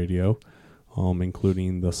Burst Radio,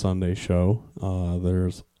 including the Sunday show.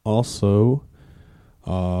 There's also,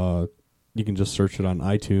 you can just search it on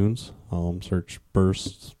iTunes, search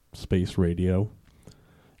Burst Space Radio.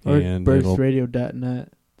 Or and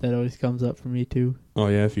burstradio.net. That always comes up for me too. Oh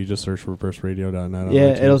yeah, if you just search for burstradio.net.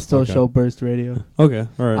 Yeah, it'll still show Burst Radio. Okay,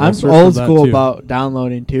 all right. I'm old school about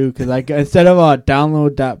downloading too, because instead of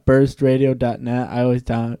download.burstradio.net, I always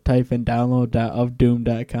type in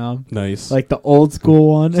download.ofdoom.com. Nice, like the old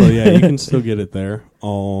school one. So yeah, you can still get it there.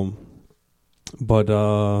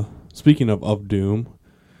 But speaking of Doom,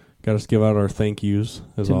 got to give out our thank yous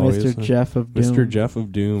as to always. Mr. Jeff of Doom. Mr. Jeff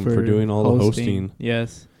of Doom for doing all the hosting.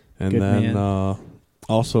 Yes, and good then. Man.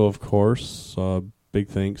 Also, of course, big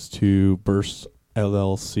thanks to Burst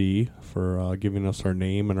LLC for giving us our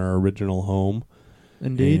name and our original home.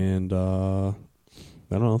 Indeed. And I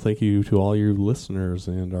don't know, thank you to all your listeners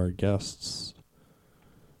and our guests.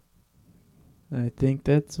 I think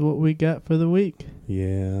that's what we got for the week.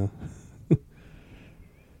 Yeah.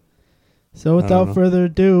 So without further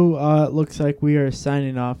ado, it looks like we are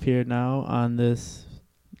signing off here now on this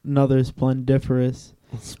another splendiferous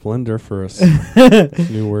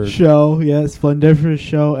new word show. Yeah, splendiferous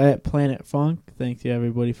show at Planet Funk. Thanks to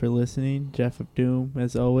everybody for listening. Jeff of Doom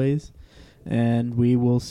as always, and we will